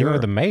mayor. He went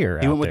with the mayor.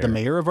 He went with the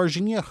mayor of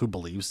Varginha, who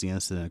believes the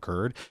incident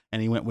occurred,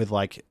 and he went with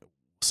like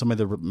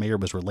somebody the mayor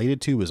was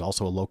related to, was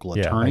also a local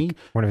attorney, like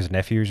one of his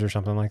nephews or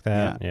something like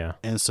that. Yeah.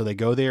 And so they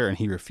go there, and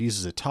he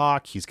refuses to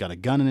talk. He's got a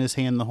gun in his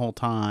hand the whole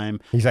time.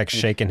 He's like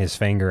shaking his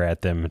finger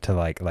at them to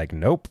like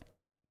nope,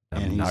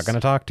 I'm not going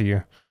to talk to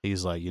you.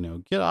 He's like, you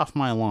know, get off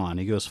my lawn.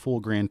 He goes full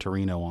Gran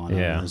Torino on him.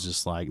 And it's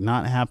just like,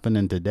 not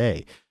happening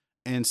today.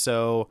 And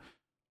so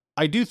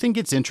I do think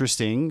it's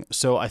interesting.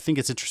 So I think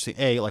it's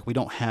interesting. Like we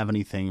don't have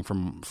anything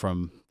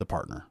from the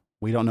partner.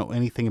 We don't know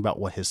anything about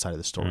what his side of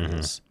the story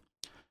is.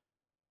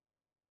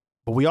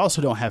 But we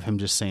also don't have him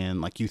just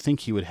saying, like, you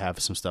think he would have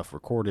some stuff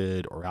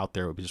recorded or out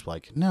there. It would be just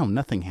like, no,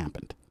 nothing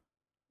happened.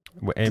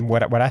 And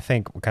what I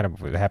think kind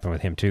of happened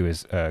with him too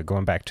is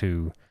going back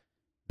to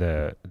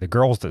the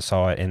girls that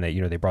saw it, and that,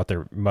 you know, they brought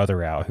their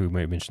mother out who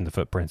mentioned the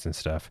footprints and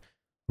stuff.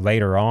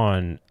 Later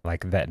on,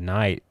 like that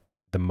night,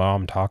 the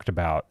mom talked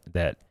about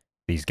that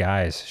these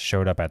guys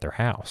showed up at their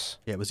house.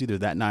 Yeah, it was either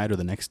that night or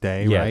the next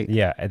day, yeah, right?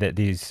 Yeah, that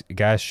these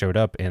guys showed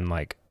up in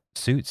like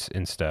suits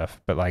and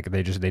stuff, but like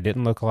they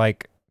didn't look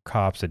like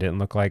cops. They didn't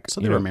look like, so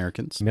they were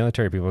Americans,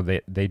 military people.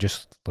 They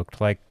just looked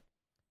like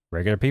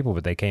regular people,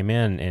 but they came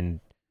in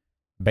and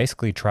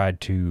basically tried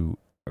to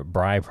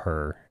bribe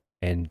her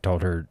and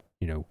told her,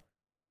 you know,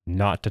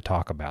 not to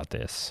talk about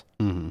this.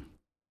 Mm-hmm.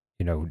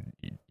 You know,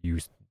 you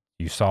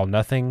saw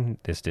nothing.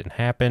 This didn't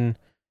happen.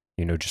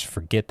 You know, just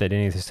forget that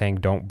any of this thing.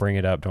 Don't bring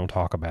it up. Don't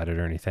talk about it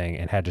or anything.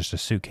 And had just a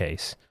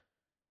suitcase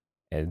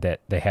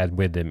that they had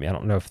with them. I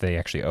don't know if they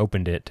actually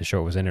opened it to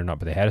show it was in or not,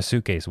 but they had a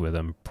suitcase with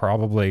them,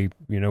 probably,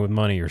 you know, with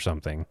money or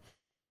something.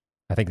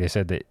 I think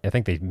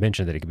they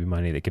mentioned that it could be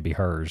money that could be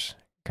hers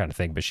kind of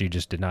thing, but she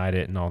just denied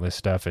it and all this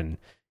stuff. And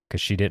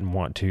because she didn't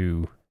want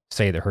to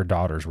say that her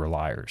daughters were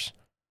liars.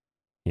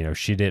 You know,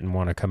 she didn't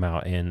want to come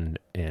out and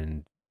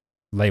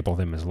label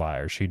them as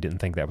liars. She didn't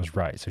think that was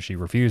right. So she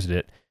refused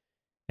it.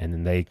 And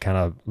then they kind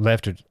of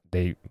left her.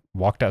 They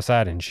walked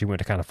outside and she went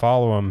to kind of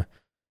follow them,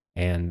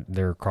 and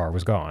their car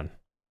was gone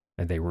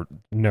and they were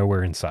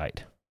nowhere in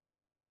sight.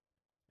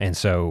 And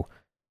so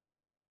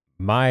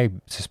my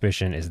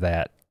suspicion is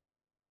that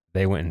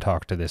they went and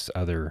talked to this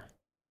other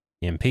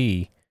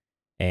MP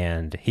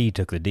and he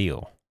took the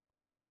deal.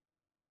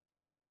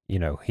 You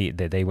know,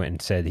 they went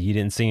and said, you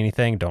didn't see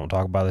anything, don't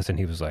talk about this. And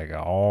he was like,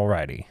 all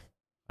righty,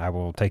 I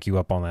will take you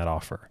up on that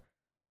offer.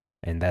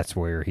 And that's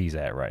where he's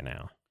at right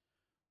now.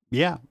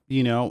 Yeah.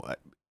 You know,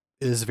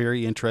 it is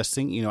very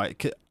interesting. You know,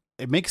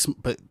 it makes,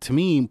 but to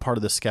me, part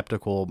of the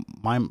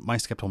my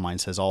skeptical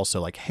mind says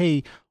also like,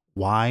 hey,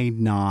 why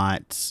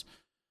not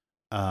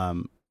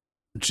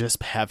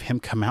just have him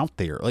come out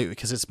there? Like,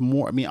 because it's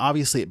more, I mean,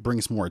 obviously it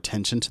brings more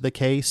attention to the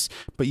case,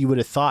 but you would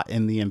have thought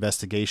in the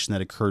investigation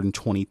that occurred in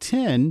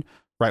 2010,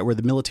 right, where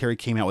the military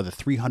came out with a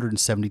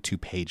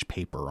 372-page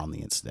paper on the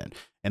incident,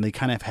 and they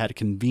kind of had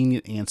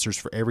convenient answers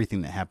for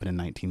everything that happened in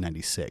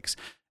 1996.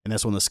 And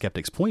that's when the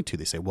skeptics point to.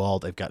 They say, well,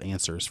 they've got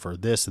answers for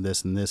this and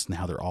this and this, and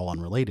how they're all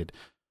unrelated.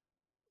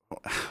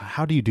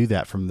 How do you do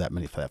that from that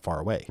far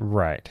away?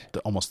 Right.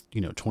 Almost,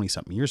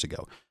 20-something years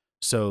ago.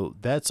 So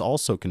that's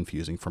also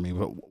confusing for me.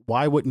 But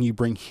why wouldn't you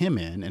bring him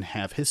in and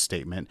have his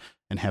statement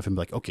and have him be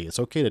like, okay, it's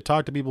okay to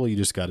talk to people. You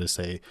just got to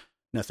say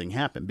nothing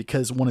happened.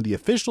 Because one of the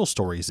official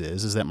stories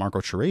is that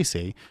Marco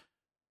Cerese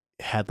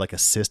had like a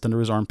cyst under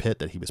his armpit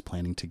that he was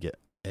planning to get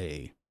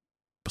a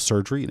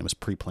surgery, and it was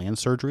pre-planned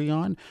surgery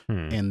on,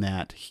 and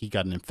that he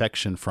got an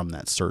infection from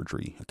that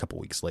surgery a couple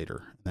weeks later.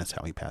 And that's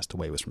how he passed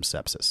away, was from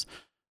sepsis.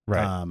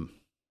 Right.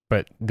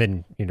 But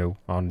then,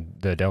 on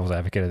the devil's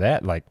advocate of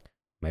that, like,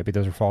 maybe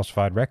those are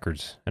falsified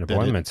records and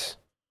appointments.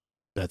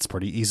 That's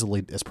pretty easy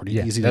to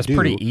do. That's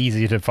pretty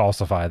easy to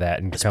falsify that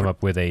and come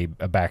up with a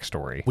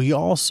backstory. We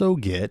also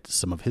get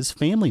some of his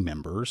family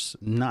members,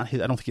 not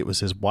his, I don't think it was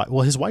his wife.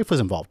 Well, his wife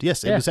was involved.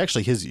 Yes, it was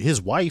actually his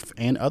wife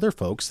and other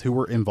folks who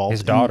were involved.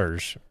 His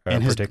daughters,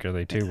 and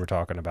particularly, too, we're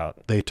talking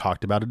about. They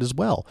talked about it as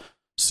well.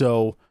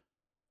 So,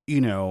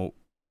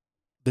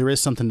 there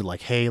is something to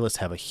like, hey, let's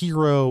have a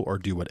hero or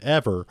do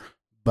whatever.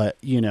 But,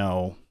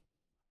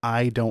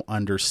 I don't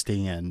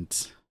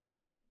understand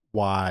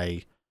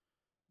why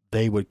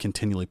they would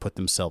continually put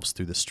themselves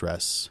through the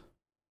stress.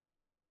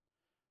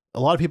 A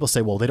lot of people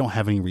say, well, they don't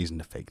have any reason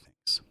to fake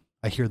things.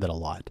 I hear that a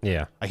lot.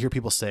 Yeah. I hear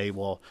people say,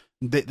 well,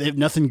 they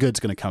nothing good's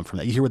going to come from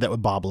that. You hear that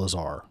with Bob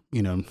Lazar,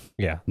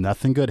 Yeah.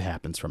 Nothing good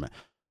happens from it.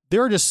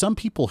 There are just some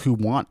people who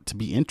want to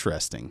be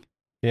interesting.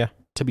 Yeah.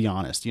 To be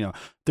honest,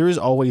 there is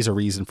always a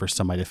reason for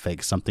somebody to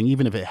fake something,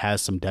 even if it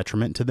has some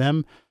detriment to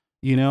them,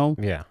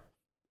 Yeah.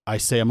 I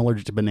say I'm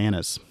allergic to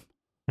bananas.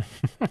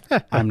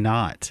 I'm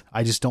not.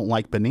 I just don't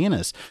like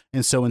bananas.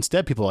 And so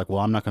instead people are like, well,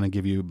 I'm not going to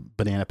give you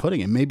banana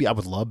pudding. And maybe I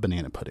would love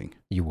banana pudding.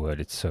 You would.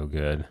 It's so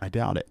good. I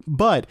doubt it.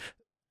 But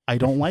I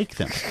don't like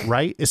them,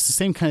 right? It's the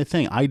same kind of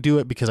thing. I do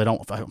it because I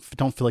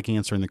don't feel like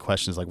answering the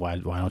questions like, why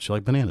don't you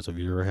like bananas? Have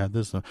you ever had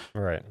this?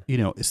 Right.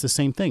 It's the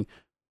same thing.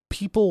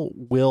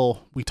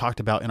 We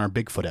talked about in our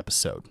Bigfoot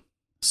episode,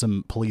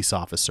 some police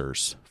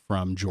officers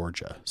from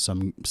Georgia,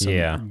 some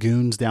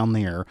goons down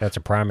there. That's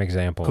a prime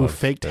example who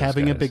faked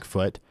having a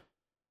Bigfoot.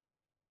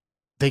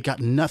 They got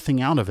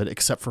nothing out of it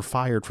except for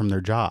fired from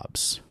their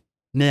jobs.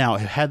 Now,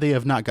 had they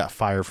have not got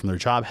fired from their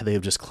job, had they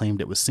have just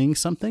claimed it was seeing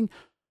something,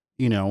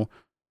 they're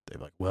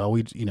like, well,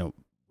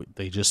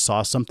 they just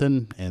saw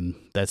something and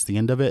that's the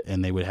end of it.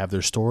 And they would have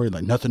their story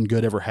like nothing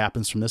good ever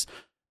happens from this.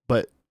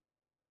 But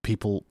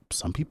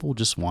some people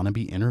just want to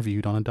be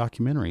interviewed on a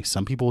documentary.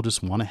 Some people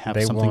just want to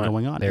have something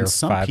going on. Their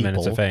 5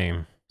 minutes of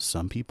fame.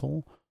 Some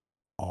people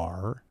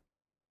are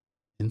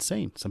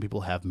insane. Some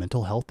people have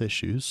mental health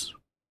issues.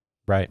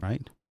 Right.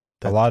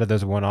 A lot of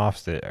those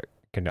one-offs that I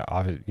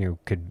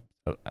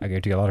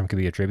guarantee a lot of them could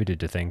be attributed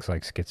to things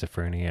like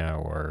schizophrenia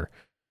or,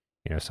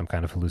 some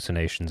kind of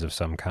hallucinations of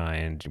some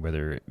kind,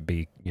 whether it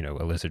be,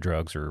 illicit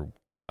drugs or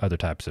other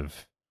types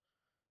of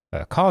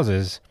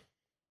causes.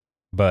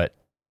 But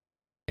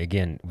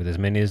again, with as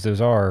many as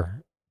those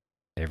are,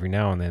 every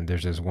now and then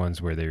there's those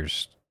ones where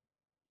there's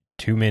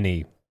too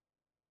many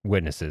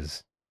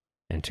witnesses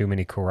and too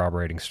many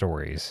corroborating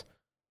stories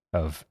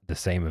of the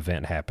same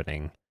event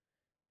happening,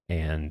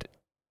 and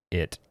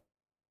it's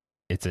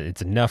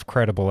enough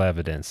credible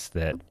evidence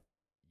that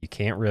you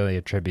can't really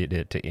attribute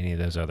it to any of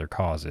those other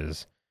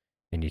causes,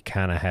 and you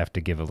kind of have to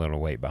give a little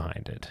weight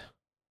behind it.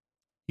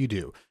 You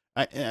do.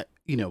 One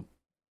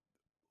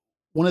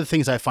of the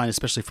things I find,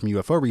 especially from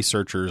UFO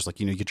researchers, like,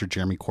 you get your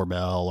Jeremy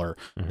Corbell or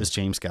this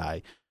James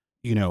guy,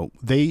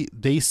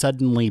 they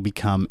suddenly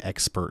become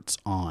experts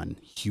on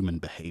human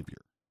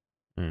behavior.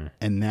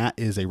 And that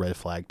is a red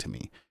flag to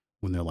me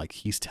when they're like,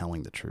 he's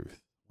telling the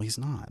truth. Well, he's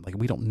not. Like,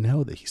 we don't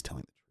know that he's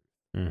telling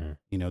the truth.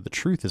 The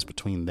truth is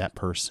between that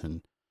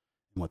person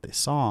and what they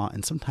saw,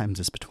 and sometimes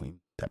it's between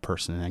that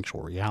person and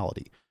actual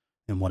reality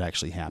and what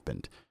actually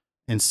happened.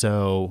 And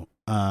so,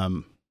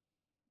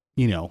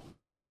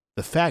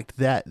 the fact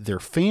that their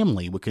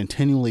family would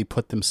continually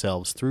put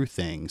themselves through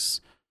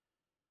things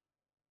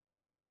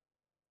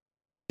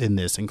in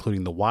this,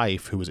 including the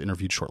wife who was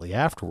interviewed shortly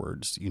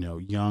afterwards,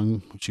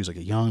 she was like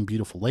a young,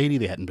 beautiful lady.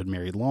 They hadn't been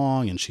married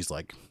long. And she's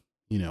like,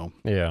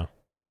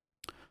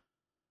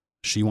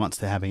 she wants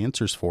to have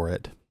answers for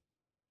it.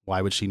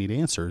 Why would she need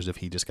answers if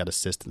he just got a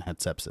cyst and had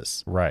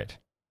sepsis? Right.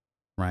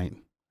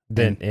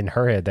 Then in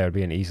her head, that would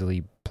be an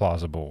easily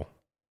plausible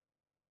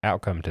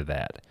outcome to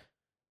that.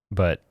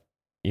 But,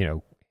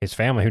 his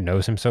family, who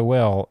knows him so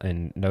well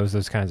and knows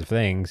those kinds of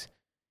things,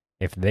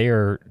 if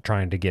they're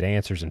trying to get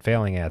answers and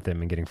failing at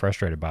them and getting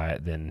frustrated by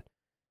it, then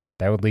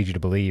that would lead you to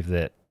believe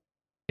that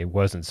it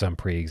wasn't some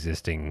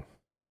pre-existing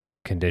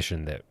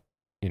condition that,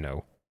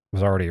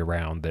 was already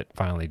around that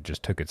finally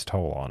just took its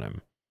toll on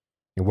him.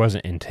 It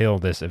wasn't until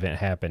this event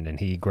happened and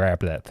he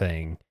grabbed that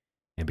thing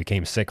and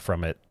became sick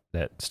from it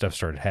that stuff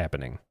started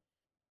happening.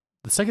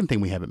 The second thing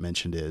we haven't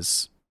mentioned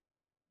is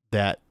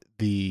that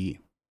the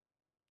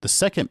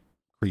second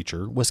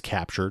creature was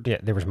captured. Yeah,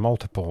 there was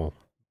multiple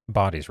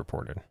bodies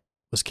reported.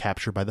 Was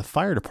captured by the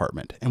fire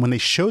department. And when they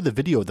show the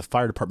video of the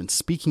fire department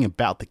speaking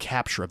about the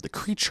capture of the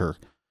creature,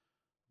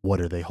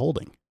 what are they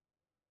holding?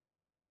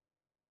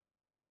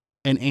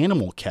 An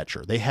animal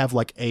catcher. They have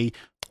like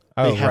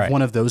they Oh, have right.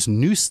 one of those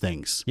noose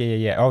things.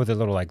 Yeah. Oh, the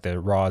little like the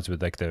rods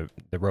with like the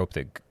rope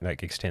that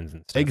like extends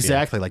and stuff.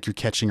 Exactly, like you're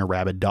catching a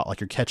rabid dog, like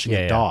you're catching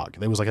a dog.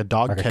 There was like a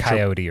dog like catcher, a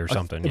coyote or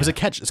something. It was a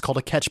catch. It's called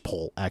a catch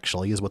pole.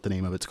 Actually, is what the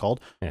name of it's called.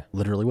 Yeah.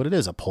 Literally, what it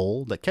is, a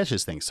pole that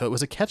catches things. So it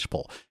was a catch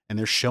pole, and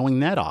they're showing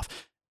that off.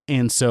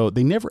 And so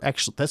they never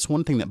actually. That's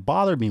one thing that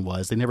bothered me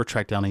was they never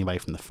tracked down anybody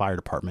from the fire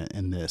department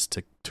in this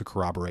to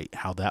corroborate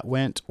how that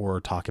went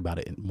or talk about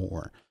it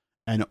more.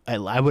 And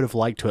I would have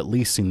liked to at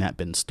least seen that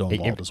been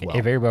stonewalled as well.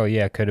 It very well,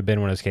 could have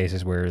been one of those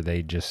cases where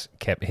they just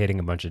kept hitting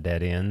a bunch of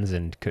dead ends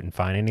and couldn't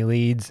find any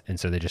leads, and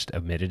so they just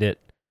omitted it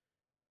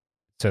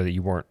so that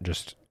you weren't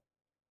just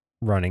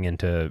running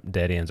into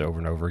dead ends over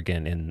and over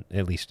again in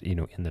at least,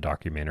 in the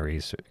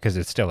documentaries, because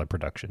it's still a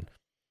production.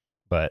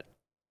 But,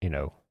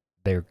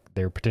 there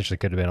potentially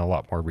could have been a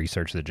lot more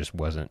research that just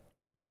wasn't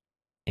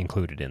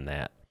included in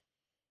that.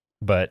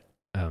 But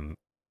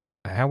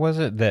how was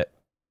it that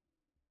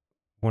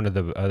one of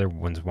the other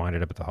ones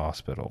winded up at the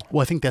hospital?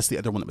 Well, I think that's the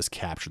other one that was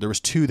captured. There was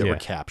two that were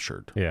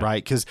captured,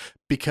 right?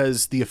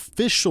 Because the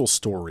official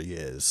story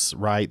is,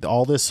 right,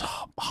 all this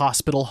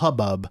hospital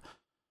hubbub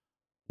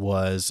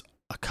was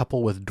a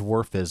couple with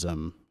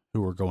dwarfism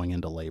who were going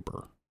into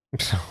labor.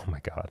 Oh,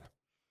 my God.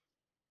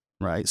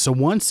 Right. So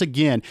once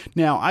again,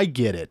 now I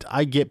get it.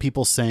 I get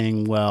people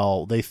saying,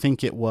 well, they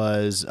think it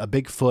was a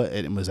Bigfoot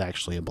and it was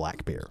actually a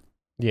black bear.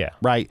 Yeah.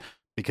 Right?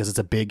 Because it's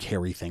a big,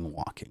 hairy thing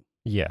walking.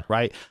 Yeah.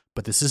 Right.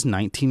 But this is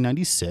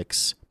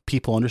 1996.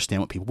 People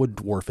understand what people with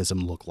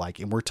dwarfism look like.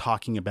 And we're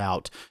talking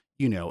about,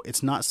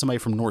 it's not somebody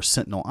from North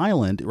Sentinel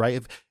Island,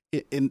 right?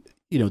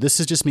 This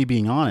is just me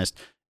being honest.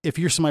 If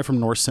you're somebody from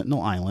North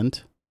Sentinel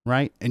Island,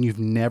 right, and you've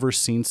never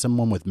seen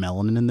someone with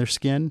melanin in their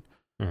skin,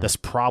 that's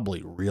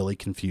probably really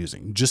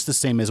confusing. Just the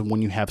same as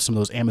when you have some of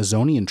those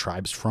Amazonian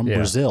tribes from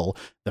Brazil,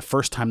 the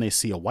first time they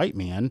see a white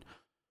man,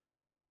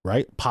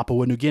 right?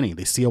 Papua New Guinea,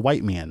 they see a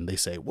white man. They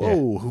say,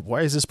 whoa,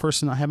 why is this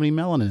person not having any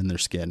melanin in their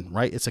skin,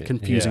 right? It's a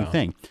confusing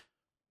thing.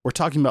 We're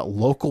talking about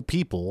local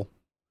people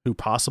who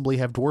possibly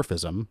have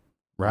dwarfism,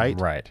 right?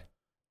 Right.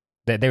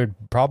 They would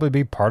probably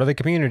be part of the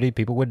community.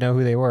 People would know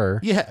who they were.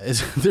 Yeah.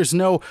 That's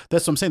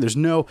what I'm saying. There's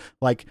no,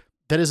 like,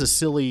 that is a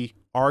silly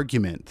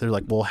argument. They're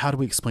like, well, how do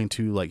we explain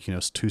to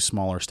two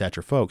smaller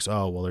stature folks?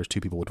 Oh, well, there's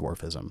two people with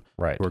dwarfism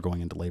who are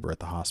going into labor at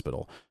the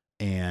hospital.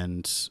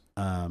 And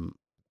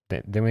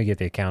then we get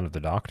the account of the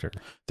doctor.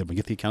 Who are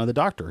you talking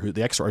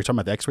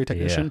about the X-ray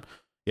technician?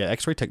 Yeah,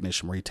 X-ray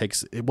technician, where he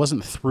takes, it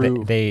wasn't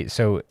through.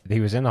 So he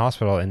was in the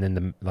hospital, and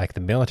then the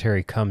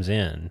military comes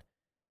in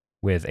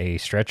with a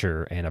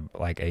stretcher and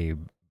a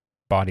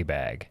body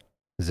bag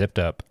zipped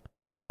up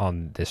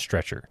on this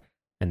stretcher.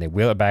 And they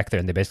wheel it back there,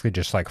 and they basically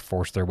just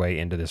force their way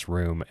into this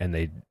room, and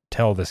they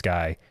tell this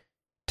guy,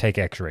 take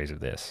x-rays of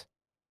this.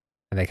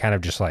 And they kind of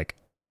just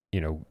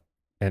and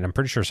I'm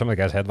pretty sure some of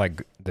the guys had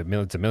the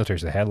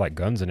militaries that had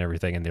guns and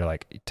everything, and they're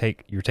like,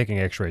 you're taking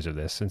x-rays of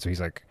this. And so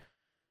he's like,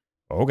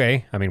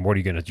 okay, I mean,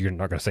 you're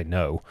not going to say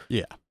no.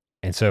 Yeah.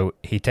 And so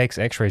he takes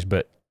x-rays,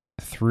 but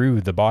through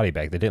the body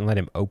bag. They didn't let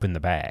him open the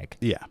bag.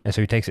 Yeah. And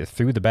so he takes it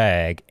through the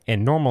bag,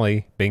 and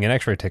normally, being an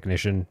x-ray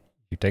technician,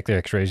 you take the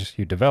x-rays,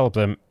 you develop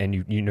them, and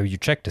you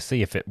check to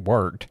see if it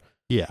worked.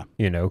 Yeah.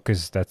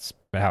 Because that's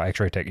how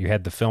x-ray tech, you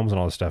had the films and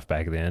all this stuff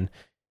back then.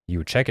 You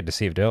would check it to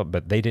see if it developed,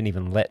 but they didn't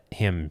even let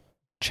him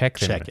check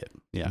them. Check it.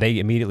 Yeah. They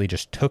immediately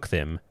just took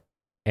them,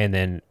 and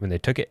then when they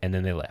took it, and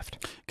then they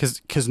left.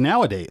 Because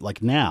nowadays,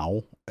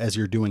 now, as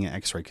you're doing an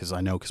x-ray, because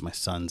my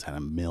son's had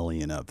a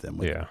million of them.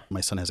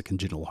 My son has a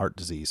congenital heart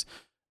disease.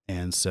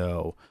 And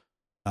so,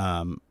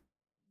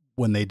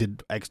 when they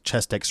did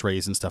chest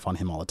x-rays and stuff on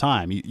him all the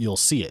time, you'll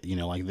see it,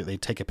 they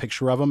take a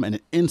picture of him and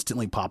it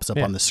instantly pops up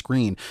on the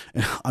screen.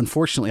 And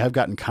unfortunately, I've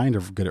gotten kind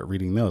of good at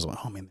reading those. I'm like,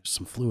 oh man, there's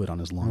some fluid on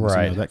his lungs,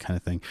 right. That kind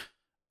of thing.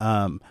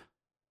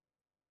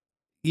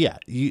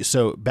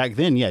 So back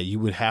then, you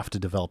would have to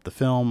develop the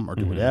film or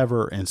do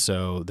whatever. And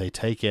so they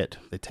take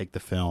the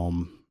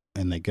film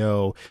and they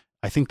go.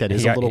 I think that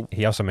is a little.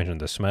 He also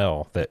mentioned the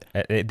smell, that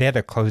they had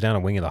to close down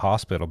a wing of the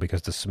hospital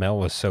because the smell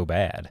was so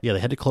bad. Yeah, they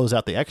had to close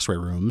out the x-ray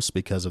rooms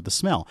because of the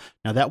smell.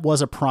 Now, that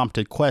was a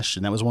prompted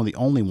question. That was one of the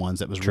only ones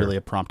that was really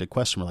a prompted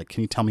question. We're like, can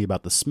you tell me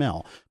about the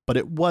smell? But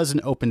it was an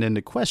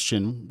open-ended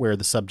question where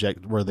this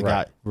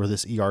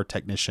ER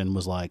technician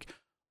was like,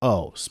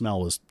 oh,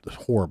 smell was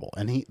horrible.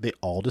 And they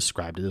all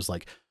described it as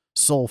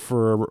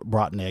sulfur,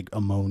 rotten egg,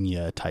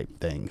 ammonia type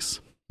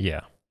things.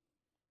 Yeah.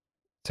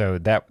 So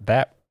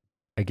that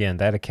again,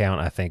 that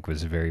account I think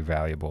was very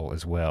valuable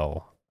as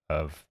well,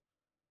 of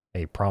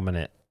a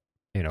prominent,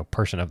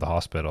 person of the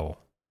hospital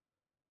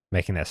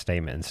making that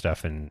statement and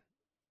stuff. And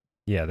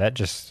yeah, that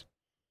just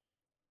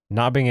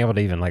not being able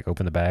to even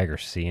open the bag or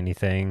see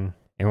anything.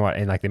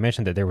 And they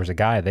mentioned that there was a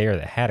guy there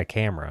that had a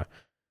camera,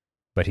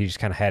 but he just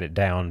kind of had it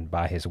down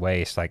by his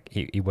waist,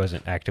 he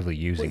wasn't actively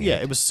using it.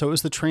 Yeah, it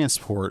was the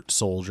transport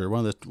soldier,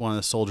 one of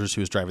the soldiers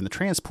who was driving the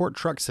transport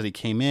truck, said he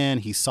came in,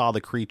 he saw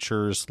the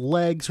creature's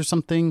legs or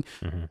something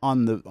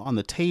on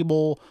the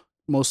table,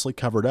 mostly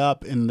covered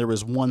up, and there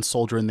was one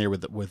soldier in there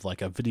with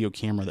a video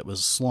camera that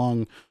was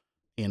slung,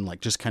 and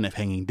like just kind of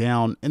hanging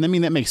down. And I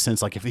mean, that makes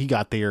sense. Like if he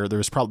got there, there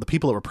was probably the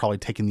people that were probably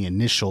taking the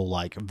initial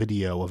like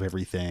video of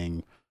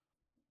everything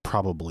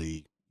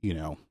probably, you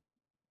know,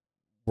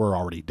 were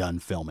already done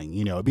filming.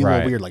 You know, it'd be a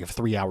little weird. Like if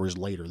 3 hours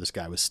later, this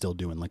guy was still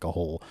doing like a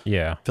whole,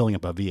 filling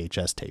up a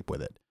VHS tape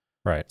with it.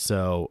 Right.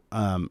 So,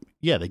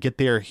 yeah, they get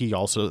there. I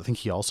think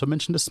he also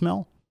mentioned a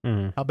smell,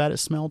 how bad it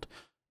smelled.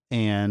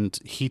 And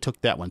he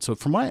took that one. So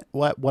from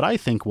what I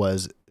think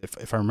was,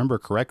 if I remember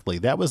correctly,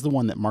 that was the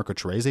one that Marco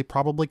Terese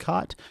probably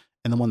caught.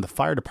 And the one the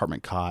fire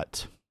department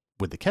caught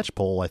with the catch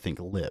pole, I think,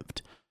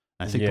 lived.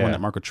 I think the one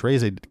that Marco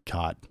Terese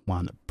caught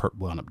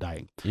wound up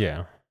dying.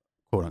 Yeah.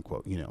 Quote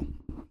unquote, you know.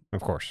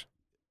 Of course.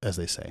 As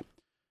they say.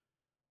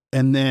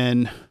 And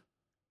then,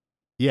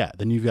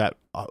 then you've got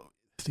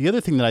the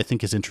other thing that I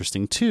think is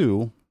interesting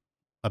too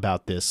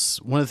about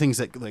this. One of the things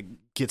that like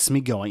gets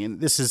me going,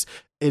 and it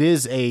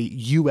is a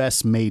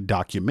U.S. made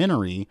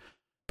documentary,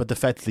 but the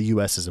fact that the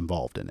U.S. is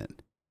involved in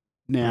it.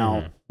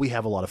 Now we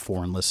have a lot of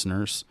foreign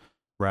listeners,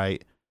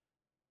 right?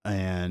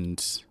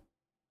 And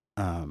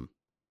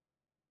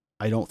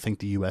I don't think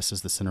the U.S.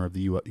 is the center of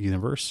the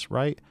universe,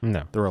 right?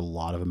 No, there are a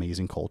lot of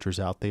amazing cultures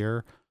out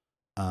there.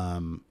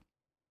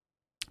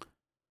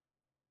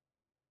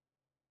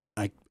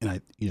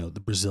 The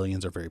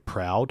Brazilians are very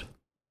proud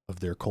of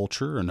their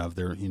culture and of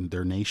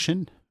their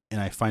nation.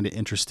 And I find it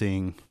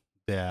interesting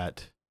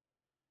that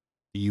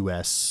the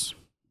U.S.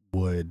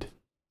 would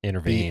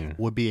intervene,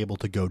 would be able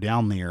to go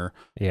down there,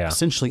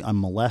 essentially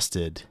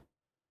unmolested,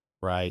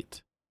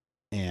 right?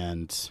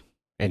 And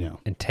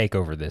take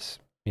over this,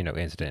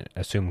 incident,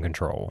 assume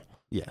control.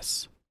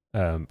 Yes.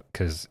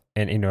 Because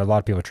a lot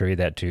of people attribute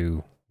that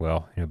to,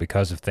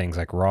 because of things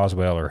like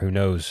Roswell or who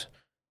knows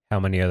how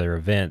many other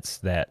events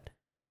that,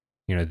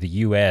 the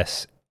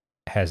U.S.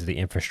 has the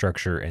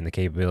infrastructure and the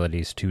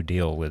capabilities to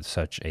deal with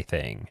such a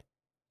thing,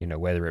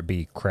 whether it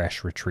be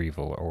crash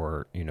retrieval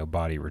or,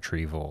 body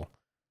retrieval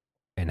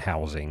and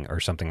housing or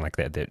something like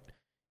that,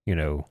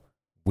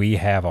 we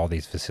have all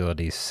these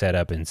facilities set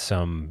up in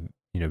some,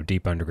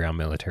 deep underground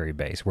military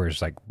base.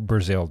 Whereas like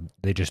Brazil,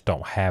 they just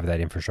don't have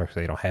that infrastructure.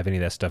 They don't have any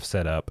of that stuff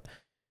set up.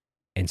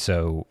 And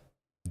so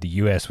the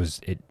U.S.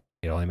 it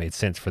only made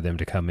sense for them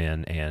to come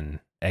in and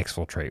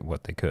exfiltrate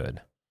what they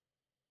could.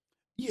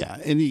 Yeah.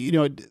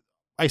 And,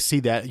 I see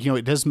that,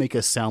 it does make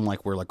us sound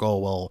like we're like, oh,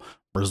 well,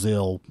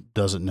 Brazil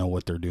doesn't know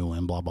what they're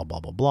doing, blah, blah, blah,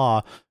 blah,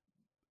 blah.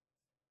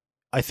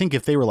 I think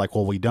if they were like,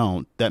 well, we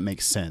don't, that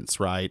makes sense,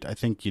 right? I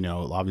think,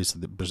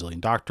 obviously the Brazilian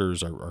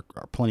doctors are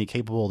plenty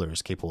capable. They're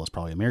as capable as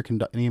probably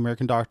any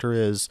American doctor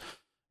is.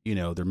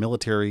 Their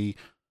military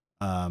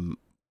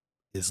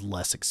is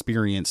less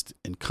experienced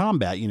in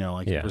combat.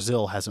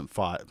 Brazil hasn't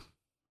fought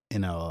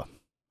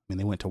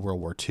they went to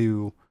World War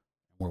II,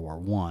 World War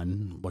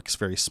One, like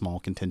very small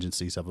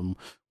contingencies of them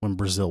when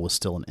Brazil was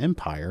still an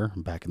empire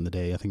back in the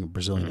day. I think a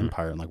Brazilian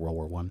empire in like World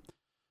War One.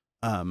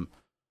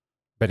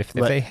 But if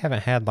they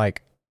haven't had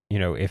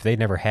if they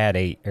never had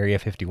a Area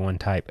 51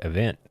 type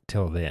event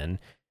till then,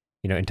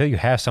 until you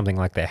have something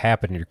like that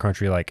happen in your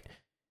country, like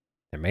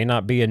there may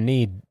not be a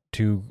need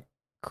to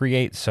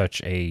create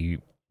such a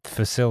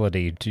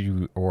facility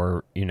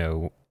or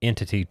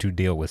entity to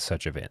deal with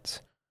such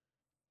events.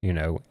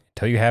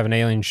 Until you have an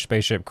alien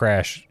spaceship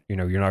crash,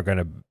 you're not going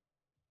to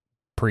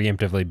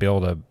preemptively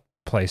build a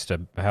place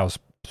to house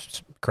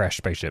crash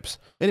spaceships.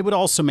 And it would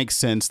also make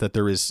sense that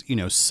there is,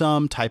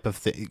 some type of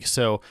thing.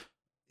 So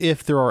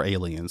if there are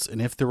aliens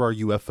and if there are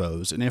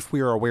UFOs and if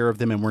we are aware of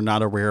them and we're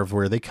not aware of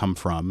where they come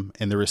from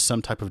and there is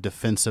some type of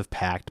defensive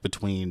pact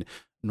between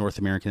North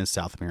American and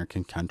South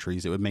American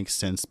countries, it would make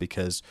sense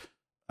because,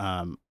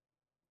 obviously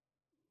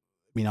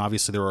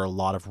there are a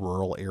lot of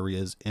rural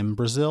areas in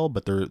Brazil,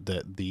 but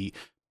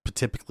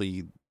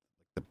particularly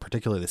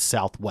the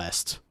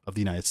southwest of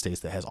the United States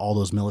that has all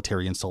those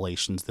military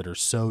installations that are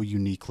so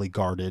uniquely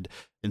guarded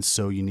and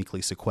so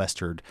uniquely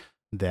sequestered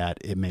that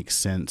it makes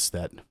sense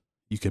that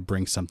you could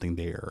bring something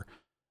there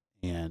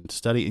and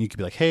study, and you could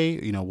be like, hey,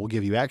 we'll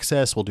give you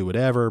access, we'll do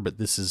whatever, but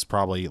this is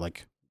probably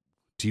like,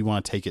 do you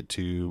want to take it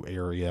to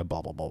area,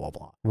 blah, blah, blah, blah,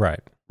 blah.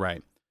 Right.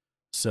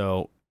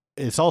 So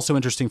it's also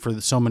interesting for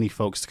so many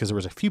folks because there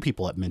was a few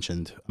people that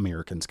mentioned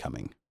Americans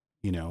coming.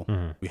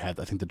 We had,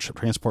 I think the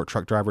transport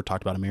truck driver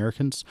talked about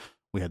Americans.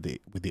 We had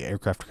the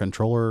aircraft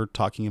controller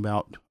talking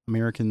about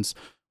Americans.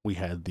 We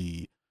had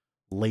the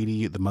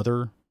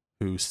mother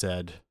who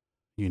said,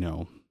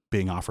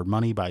 being offered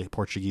money by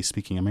Portuguese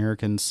speaking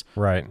Americans.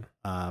 Right.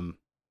 It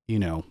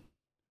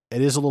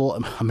is a little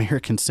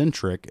American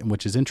centric,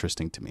 which is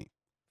interesting to me.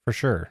 For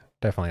sure.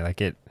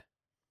 Definitely.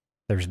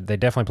 They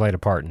definitely played a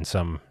part in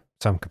some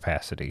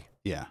capacity.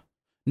 Yeah.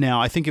 Now,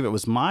 I think if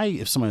somebody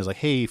was like,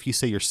 hey, if you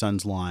say your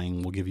son's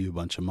lying, we'll give you a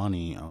bunch of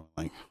money. I'm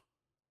like,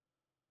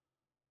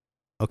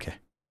 okay,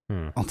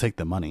 I'll take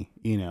the money.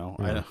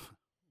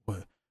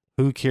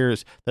 Who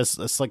cares?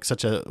 That's like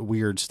such a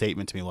weird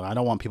statement to me. Like, I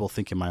don't want people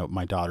thinking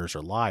my daughters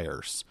are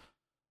liars.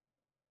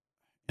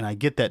 And I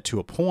get that to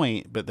a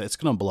point, but that's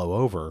going to blow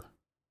over.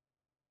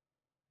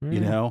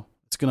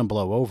 It's going to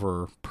blow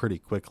over pretty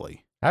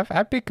quickly.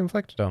 I'd be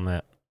conflicted on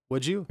that.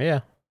 Would you? Yeah.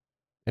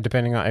 And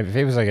depending on if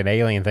it was like an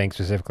alien thing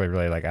specifically,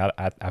 really, like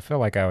I feel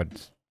like I would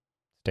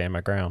stand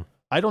my ground.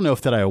 I don't know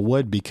if that I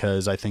would,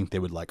 because I think they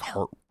would like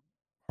heart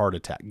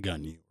attack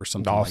gun you or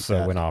something like that.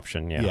 Also an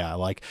option, yeah. Yeah,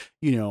 like,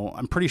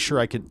 I'm pretty sure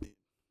I could.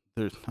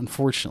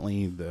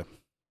 Unfortunately, the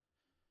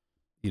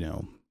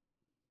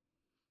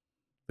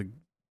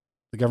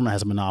government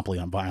has a monopoly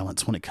on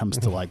violence when it comes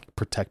to like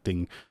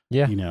protecting,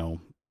 Yeah.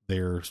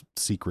 their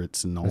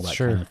secrets and all That's that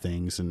true. kind of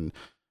things. And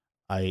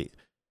I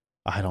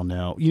don't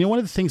know. One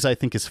of the things I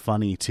think is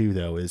funny too,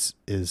 though, is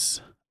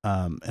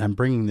and I'm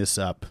bringing this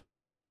up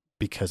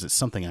because it's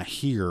something I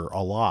hear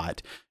a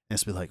lot. And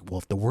it's be like, well,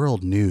 if the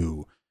world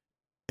knew,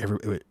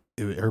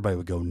 everybody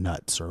would go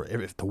nuts. Or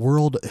if the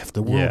world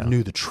Yeah.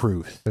 knew the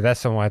truth, But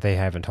that's the one they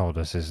haven't told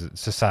us is that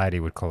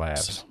society would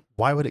collapse.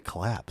 why would it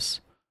collapse?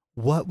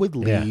 What would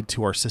lead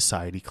to our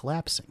society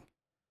collapsing?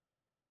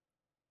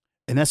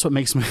 And that's what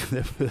makes me.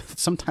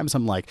 Sometimes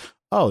I'm like,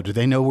 oh, do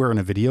they know we're in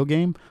a video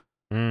game?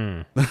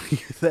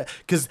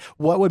 Because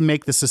what would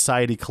make the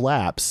society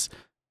collapse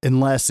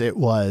unless it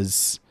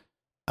was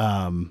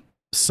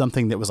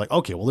something that was like,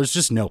 okay, well, there's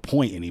just no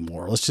point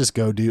anymore. Let's just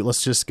go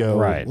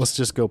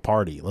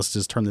party. Let's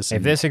just turn this.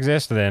 If this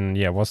exists, then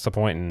yeah, what's the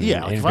point in?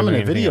 Yeah, like if I'm in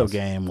a video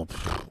game,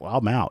 well,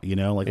 I'm out.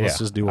 Let's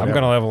just do whatever. I'm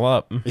gonna level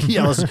up.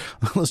 Yeah,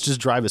 let's just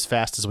drive as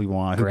fast as we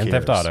want. Who Grand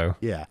cares? Theft Auto.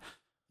 Yeah,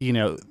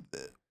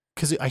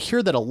 because I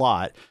hear that a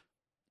lot.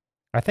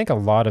 I think a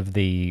lot of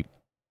the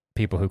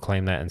people who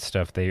claim that and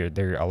stuff,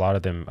 they're a lot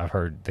of them I've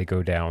heard they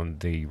go down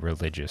the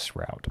religious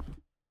route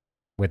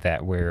with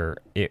that, where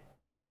it,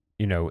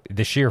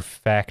 the sheer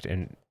fact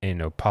and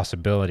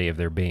possibility of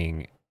there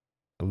being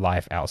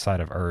life outside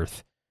of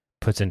Earth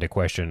puts into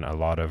question a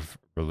lot of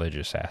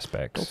religious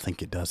aspects. I don't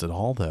think it does at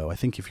all, though. I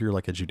think if you're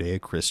like a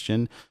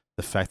Judeo-Christian,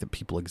 the fact that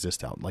people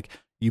exist out, like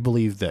you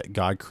believe that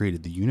God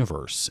created the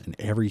universe and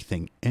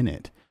everything in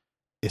it,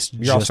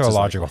 you're also a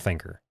logical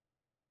thinker.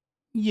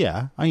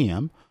 Yeah, I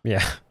am.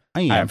 Yeah.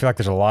 I am. I feel like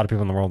there's a lot of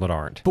people in the world that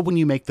aren't. But when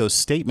you make those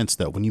statements,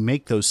 though,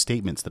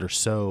 that are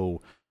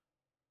so,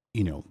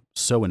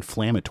 so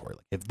inflammatory,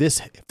 like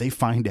if they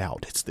find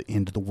out it's the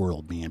end of the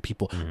world, man,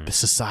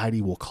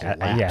 society will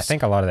collapse. I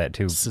think a lot of that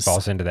too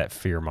falls into that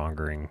fear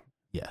mongering.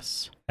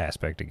 Yes.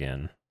 Aspect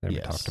again that we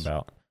talked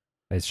about.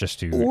 It's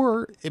just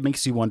or it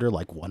makes you wonder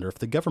if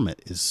the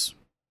government is,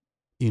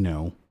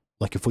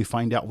 like if we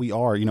find out we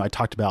are, I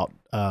talked about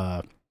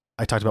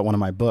one of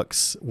my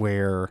books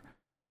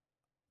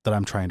that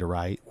I'm trying to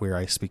write, where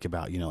I speak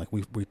about, like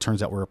we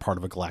turns out we're a part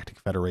of a galactic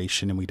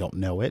federation and we don't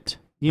know it,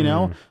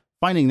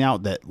 finding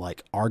out that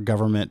like our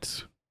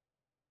government,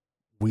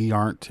 we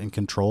aren't in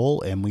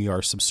control and we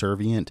are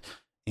subservient,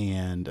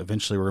 and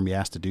eventually we're going to be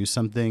asked to do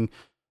something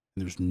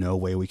and there's no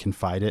way we can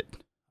fight it.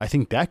 I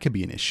think that could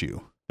be an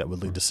issue that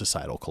would lead to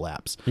societal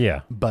collapse.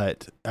 Yeah.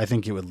 But I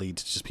think it would lead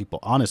to just people,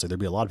 honestly,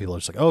 there'd be a lot of people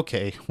just like,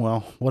 okay,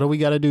 well, what do we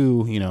got to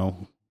do?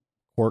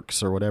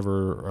 Quarks or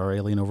whatever our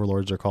alien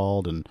overlords are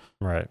called, and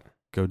right.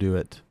 Go do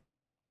it.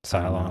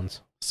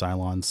 Cylons.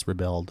 Cylons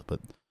rebelled, but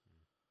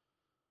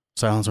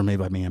Cylons were made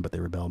by man, but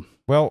they rebelled.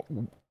 Well,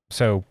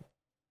 so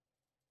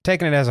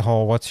taking it as a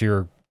whole, what's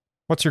your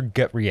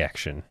gut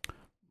reaction?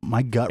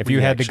 My gut reaction. If you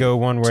had to go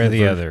one way or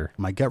the other.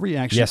 My gut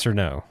reaction. Yes or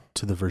no?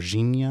 To the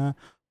Varginha,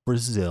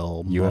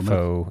 Brazil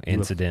UFO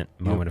incident,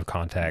 moment of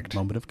contact.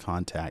 Moment of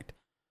contact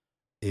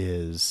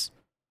is.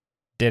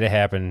 Did it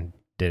happen?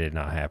 Did it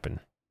not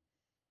happen?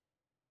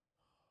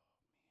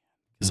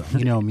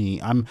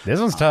 Me, this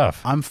one's tough.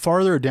 I'm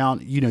farther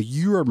down.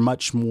 You are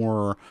much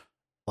more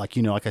like,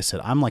 like I said,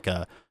 I'm like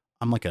a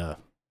 51%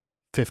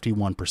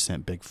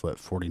 Bigfoot,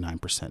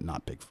 49%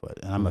 not Bigfoot,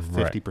 and I'm a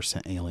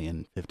 50%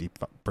 alien,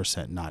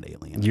 50% not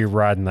alien. You're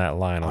riding that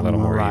line a little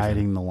more. I'm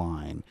riding the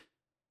line.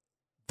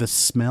 The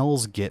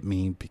smells get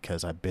me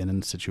because I've been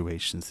in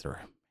situations that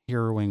are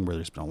harrowing, where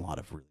there's been a lot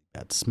of really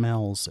bad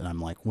smells, and I'm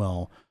like,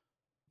 well,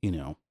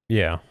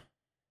 yeah,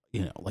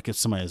 like if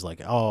somebody is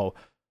like, oh.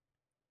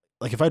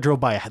 Like if I drove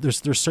by,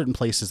 there's certain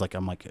places, like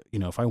I'm like,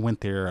 if I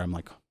went there, I'm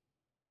like,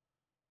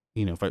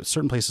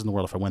 certain places in the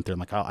world, if I went there, I'm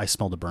like, I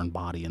smelled a burned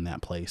body in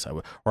that place.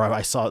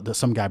 I saw that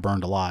some guy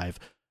burned alive,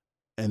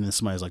 and then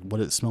somebody's like, what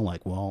did it smell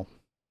like? Well,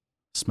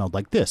 it smelled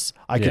like this.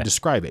 I could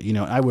describe it.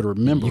 I would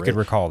remember. You could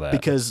recall that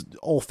because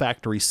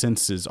olfactory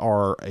senses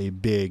are a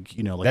big,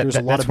 there's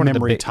a lot of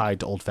memory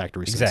tied to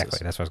olfactory senses. Exactly.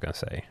 That's what I was going to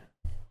say.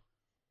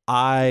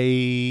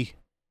 I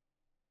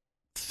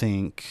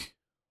think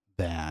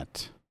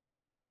that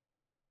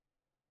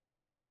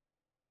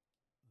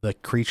the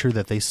creature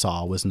that they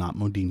saw was not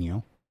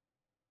Modinho.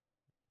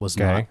 Was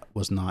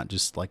not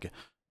just like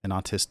an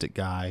autistic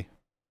guy,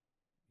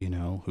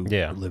 who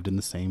lived in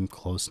the same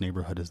close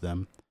neighborhood as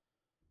them.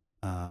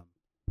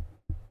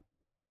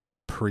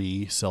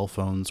 Pre-cell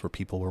phones, where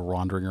people were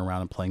wandering around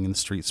and playing in the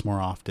streets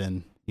more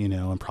often,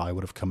 and probably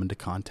would have come into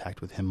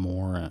contact with him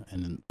more,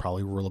 and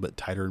probably were a little bit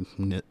tighter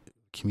knit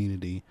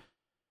community.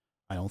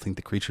 I don't think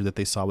the creature that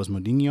they saw was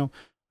Modinho.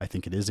 I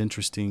think it is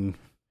interesting.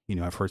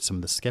 I've heard some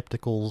of the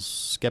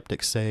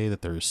skeptics say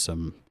that there's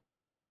some,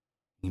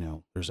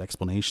 there's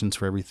explanations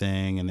for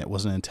everything. And it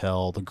wasn't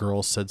until the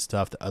girls said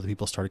stuff that other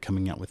people started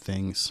coming out with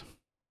things.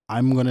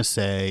 I'm going to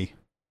say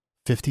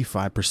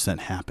 55%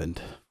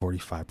 happened,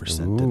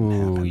 45% didn't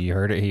happen. You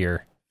heard it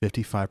here.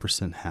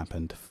 55%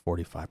 happened,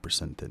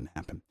 45% didn't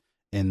happen.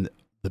 And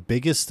the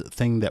biggest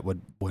thing that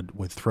would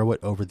throw it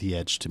over the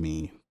edge to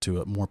me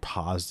to a more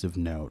positive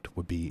note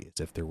would be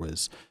as if there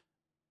was,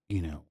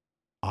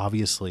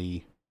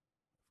 obviously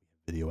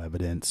video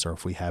evidence, or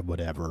if we had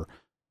whatever,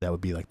 that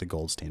would be like the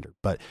gold standard.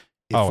 But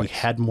if we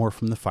had more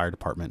from the fire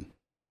department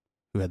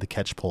who had the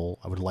catch pole,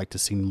 I would like to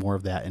see more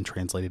of that and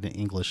translated in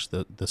English,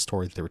 the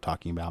story that they were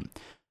talking about.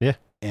 Yeah.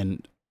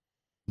 And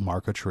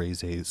Marco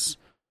Terese's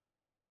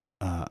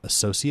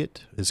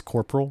associate, his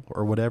corporal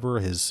or whatever,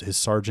 his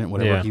sergeant,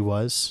 whatever he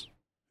was,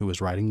 who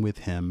was riding with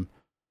him,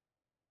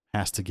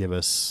 has to give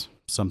us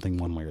something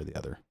one way or the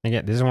other.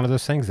 Again, this is one of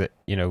those things that,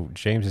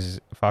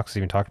 Fox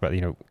even talked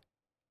about,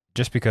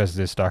 just because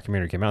this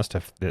documentary came out and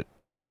stuff, that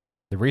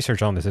the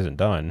research on this isn't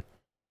done.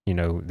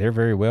 They're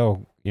very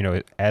well,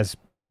 as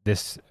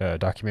this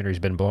documentary's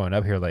been blowing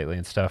up here lately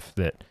and stuff,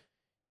 that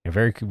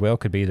very well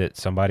could be that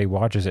somebody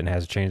watches it and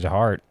has a change of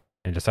heart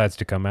and decides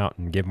to come out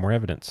and give more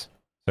evidence.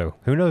 So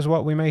who knows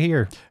what we may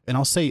hear. And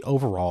I'll say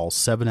overall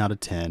 7 out of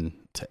 10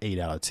 to 8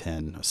 out of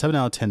 10. 7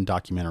 out of 10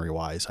 documentary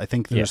wise. I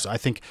think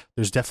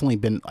there's definitely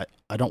been,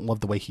 I don't love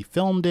the way he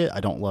filmed it. I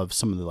don't love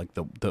some of the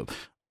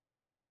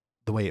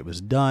way it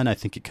was done. I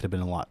think it could have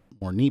been a lot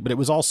more neat, but it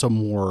was also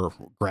more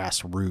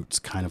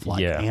grassroots, kind of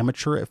like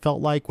amateur, it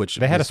felt like, which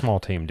they had a small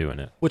team doing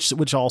it,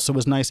 which also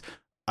was nice.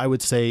 I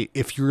would say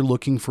if you're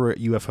looking for a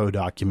UFO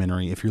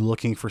documentary, if you're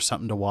looking for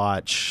something to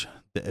watch,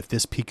 if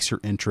this piques your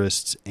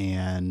interest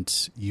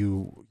and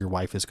your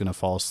wife is going to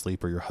fall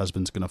asleep, or your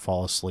husband's going to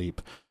fall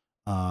asleep,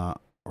 or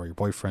your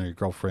boyfriend or your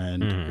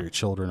girlfriend or your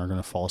children are going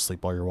to fall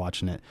asleep while you're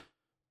watching it,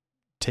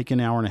 take an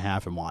hour and a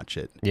half and watch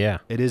it. Yeah.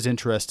 It is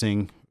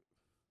interesting,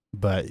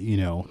 but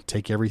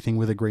take everything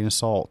with a grain of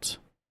salt.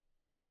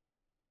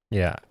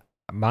 Yeah.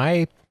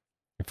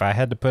 If I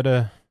had to put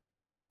a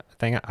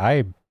thing,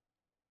 I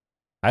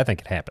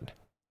think it happened.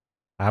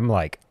 I'm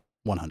like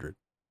 100.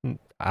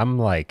 I'm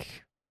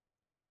like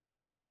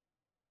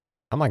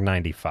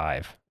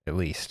 95 at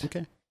least.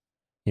 Okay.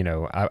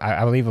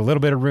 I leave a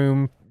little bit of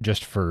room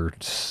just for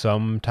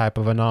some type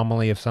of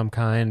anomaly of some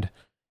kind,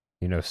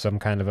 some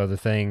kind of other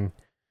thing,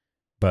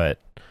 but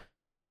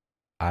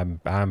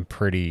I'm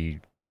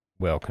pretty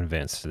well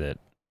convinced that,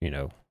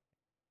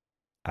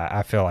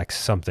 I feel like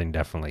something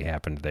definitely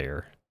happened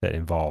there that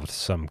involved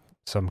some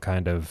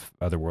kind of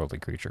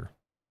otherworldly creature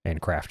and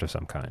craft of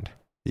some kind.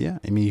 Yeah.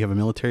 I mean, you have a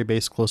military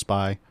base close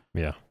by.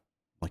 Yeah.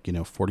 Like,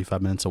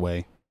 45 minutes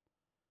away.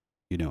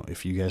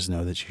 If you guys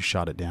know that you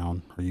shot it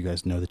down, or you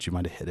guys know that you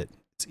might have hit it,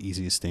 it's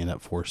easy to stand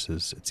up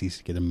forces. It's easy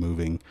to get them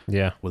moving.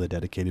 Yeah. With a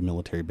dedicated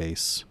military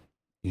base.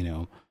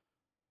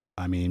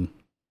 I mean,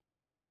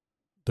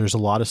 there's a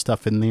lot of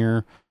stuff in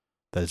there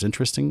that is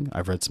interesting.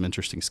 I've read some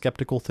interesting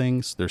skeptical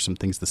things. There's some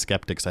things the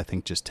skeptics, I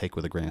think, just take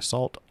with a grain of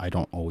salt. I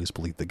don't always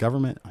believe the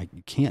government.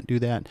 You can't do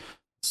that.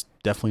 It's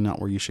definitely not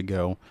where you should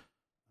go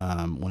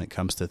when it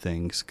comes to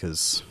things,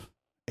 because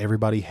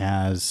everybody's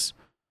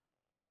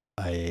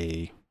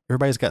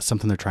got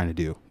something they're trying to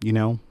do,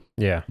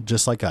 Yeah.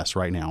 Just like us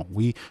right now.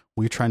 We're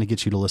trying to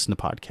get you to listen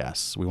to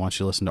podcasts. We want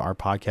you to listen to our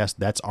podcast.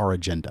 That's our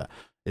agenda,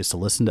 is to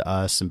listen to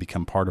us and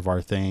become part of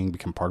our thing,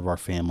 become part of our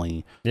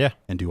family. Yeah.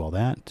 And do all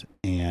that.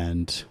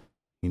 And,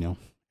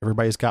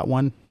 everybody's got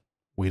one.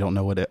 We don't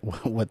know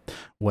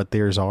what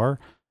theirs are.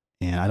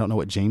 And I don't know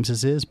what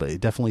James's is, but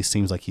it definitely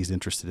seems like he's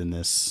interested in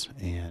this.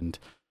 And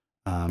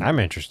I'm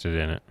interested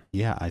in it.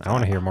 Yeah. I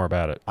want to hear more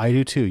about it. I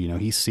do too.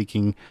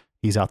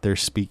 He's out there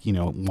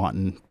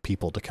wanting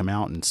people to come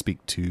out and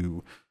speak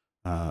to,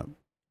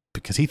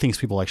 because he thinks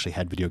people actually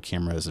had video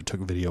cameras or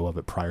took video of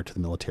it prior to the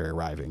military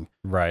arriving.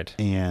 Right.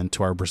 And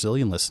to our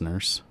Brazilian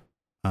listeners,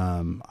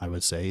 I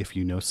would say if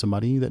you know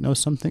somebody that knows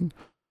something,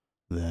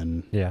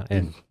 then yeah.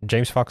 And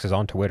James Fox is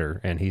on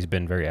Twitter, and he's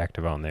been very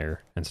active on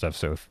there and stuff.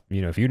 So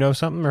if you know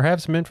something or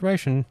have some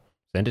information,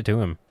 send it to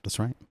him. That's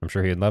right. I'm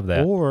sure he'd love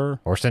that. Or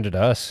send it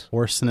to us.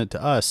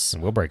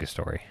 And we'll break a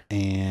story.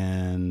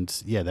 And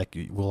yeah,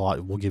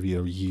 we'll give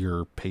you a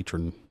year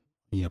Patreon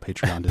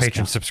discount.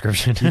 Patreon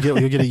subscription.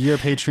 You'll get a year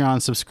Patreon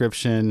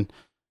subscription,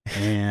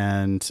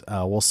 and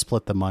we'll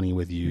split the money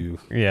with you.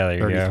 Yeah,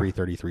 there you 33, go.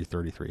 33,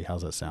 33.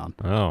 How's that sound?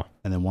 Oh.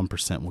 And then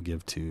 1% we'll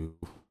give to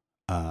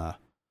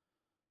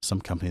some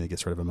company that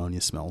gets rid of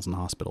ammonia smells in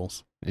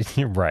hospitals.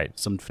 Right.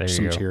 Some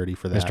charity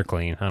for that. Mr.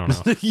 Clean. I don't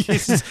know.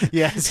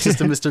 Yeah, it's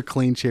just a Mr.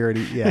 Clean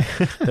charity. Yeah,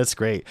 that's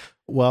great.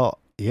 Well,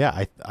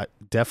 yeah, I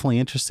definitely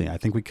interesting. I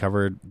think we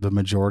covered the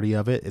majority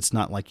of it. It's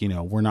not like,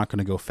 we're not going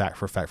to go fact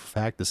for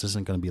fact. This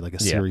isn't going to be like a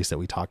series that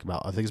we talk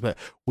about other things, but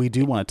we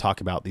do want to talk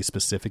about these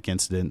specific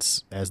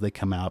incidents as they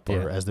come up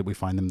or as that we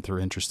find them through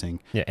interesting.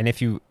 Yeah. And if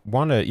you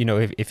want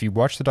to, if you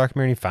watch the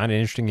documentary and find it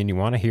interesting and you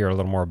want to hear a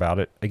little more about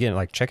it, again,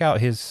 like check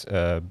out his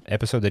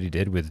episode that he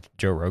did with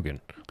Joe Rogan.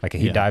 Like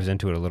he dives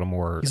into it a little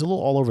more. He's a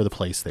little all over the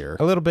place there.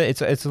 A little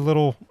bit. It's a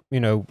little,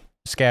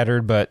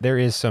 scattered, but there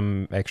is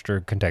some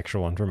extra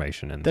contextual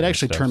information in that there.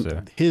 Actually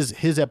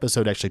his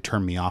episode actually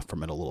turned me off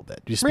from it a little bit.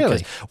 Just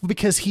really?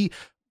 Because he,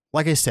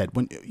 like I said,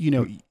 when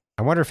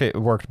I wonder if it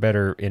worked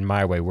better in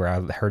my way where I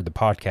heard the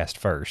podcast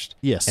first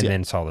Yes, and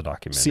then saw the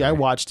documentary. See, I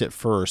watched it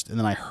first and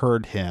then I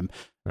heard him.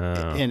 Oh.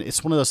 And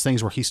it's one of those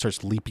things where he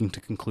starts leaping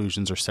to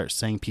conclusions or starts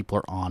saying people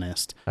are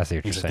honest. I see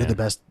what you're He's saying. They're the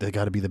best. They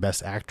got to be the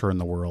best actor in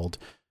the world.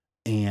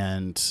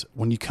 And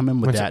when you come in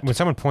with that, when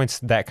someone points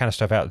that kind of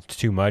stuff out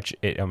too much,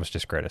 it almost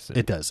discredits it.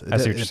 it does. I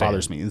see what you're It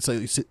bothers me. And so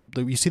you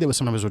see that with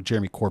sometimes with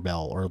Jeremy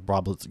Corbell or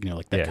Rob,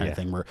 like that kind of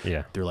thing where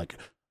they're like,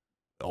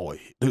 oh,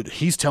 dude,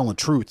 he's telling the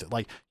truth.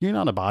 Like, you're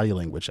not a body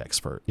language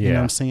expert. You know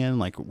what I'm saying?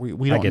 Like,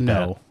 we don't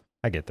know.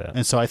 I get that.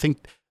 And so I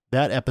think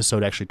that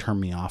episode actually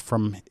turned me off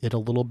from it a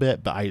little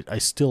bit, but I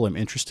still am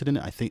interested in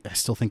it. I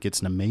still think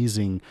it's an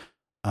amazing,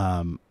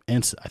 and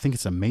I think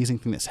it's an amazing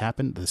thing that's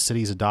happened. The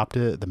city's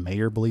adopted it. The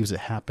mayor believes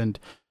it happened,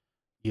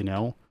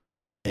 and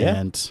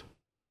it's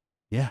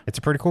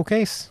a pretty cool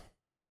case.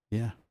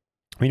 Yeah.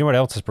 You know what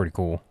else is pretty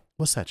cool?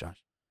 What's that, Josh?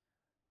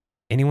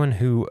 Anyone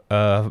who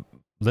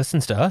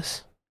listens to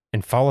us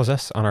and follows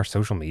us on our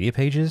social media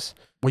pages.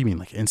 What do you mean,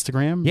 like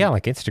Instagram? Yeah,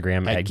 like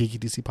Instagram. At Geeky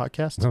DC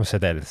Podcast? I almost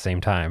said that at the same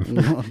time.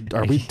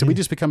 Did we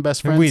just become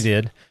best friends? We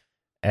did.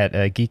 At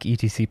Geek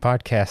ETC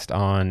Podcast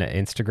on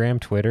Instagram,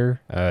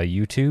 Twitter,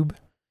 YouTube.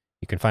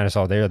 You can find us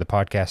all there. The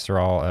podcasts are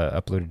all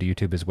uploaded to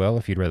YouTube as well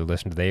if you'd rather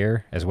listen to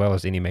there, as well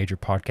as any major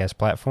podcast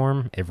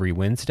platform every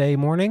Wednesday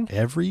morning.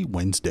 Every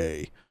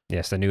Wednesday.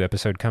 Yes, the new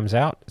episode comes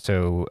out.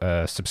 So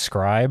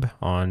subscribe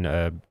on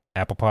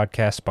Apple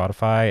Podcasts,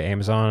 Spotify,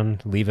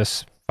 Amazon. Leave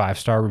us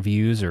 5-star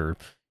reviews or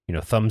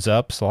thumbs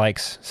ups,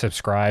 likes,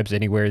 subscribes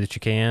anywhere that you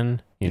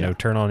can.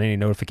 Turn on any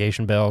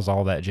notification bells,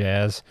 all that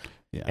jazz.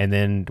 Yeah. And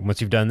then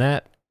once you've done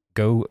that,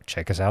 go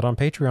check us out on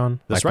Patreon.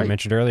 That's like we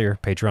mentioned earlier,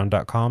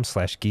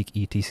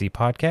 patreon.com/geeketc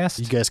podcast.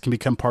 You guys can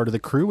become part of the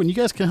crew and you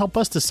guys can help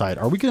us decide.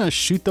 Are we going to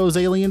shoot those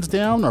aliens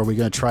down or are we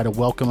going to try to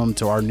welcome them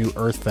to our new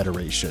Earth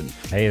Federation?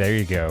 Hey, there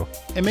you go.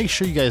 And make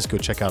sure you guys go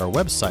check out our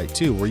website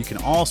too, where you can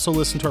also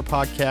listen to our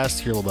podcast,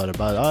 hear a little bit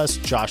about us.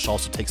 Josh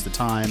also takes the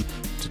time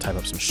to type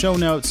up some show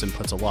notes and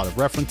puts a lot of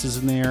references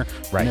in there.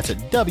 Right. And that's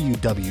at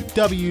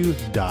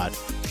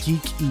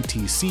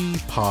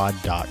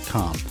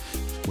www.geeketcpod.com.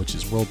 which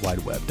is World Wide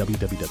Web,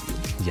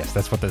 www. Yes,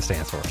 that's what that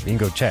stands for. You can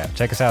go check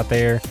us out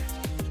there.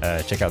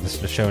 Check out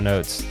the show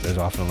notes. There's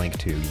often a link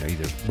to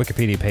either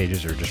Wikipedia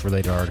pages or just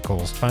related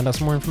articles to find out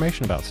some more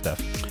information about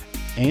stuff.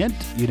 And,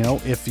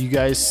 if you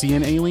guys see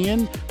an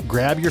alien,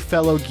 grab your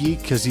fellow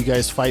geek because you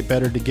guys fight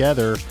better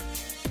together.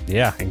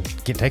 Yeah, and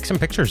take some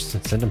pictures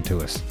and send them to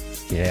us.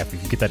 Yeah, if you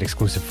can get that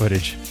exclusive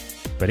footage.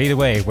 But either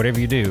way, whatever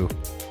you do,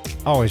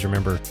 always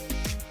remember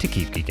to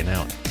keep geeking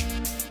out.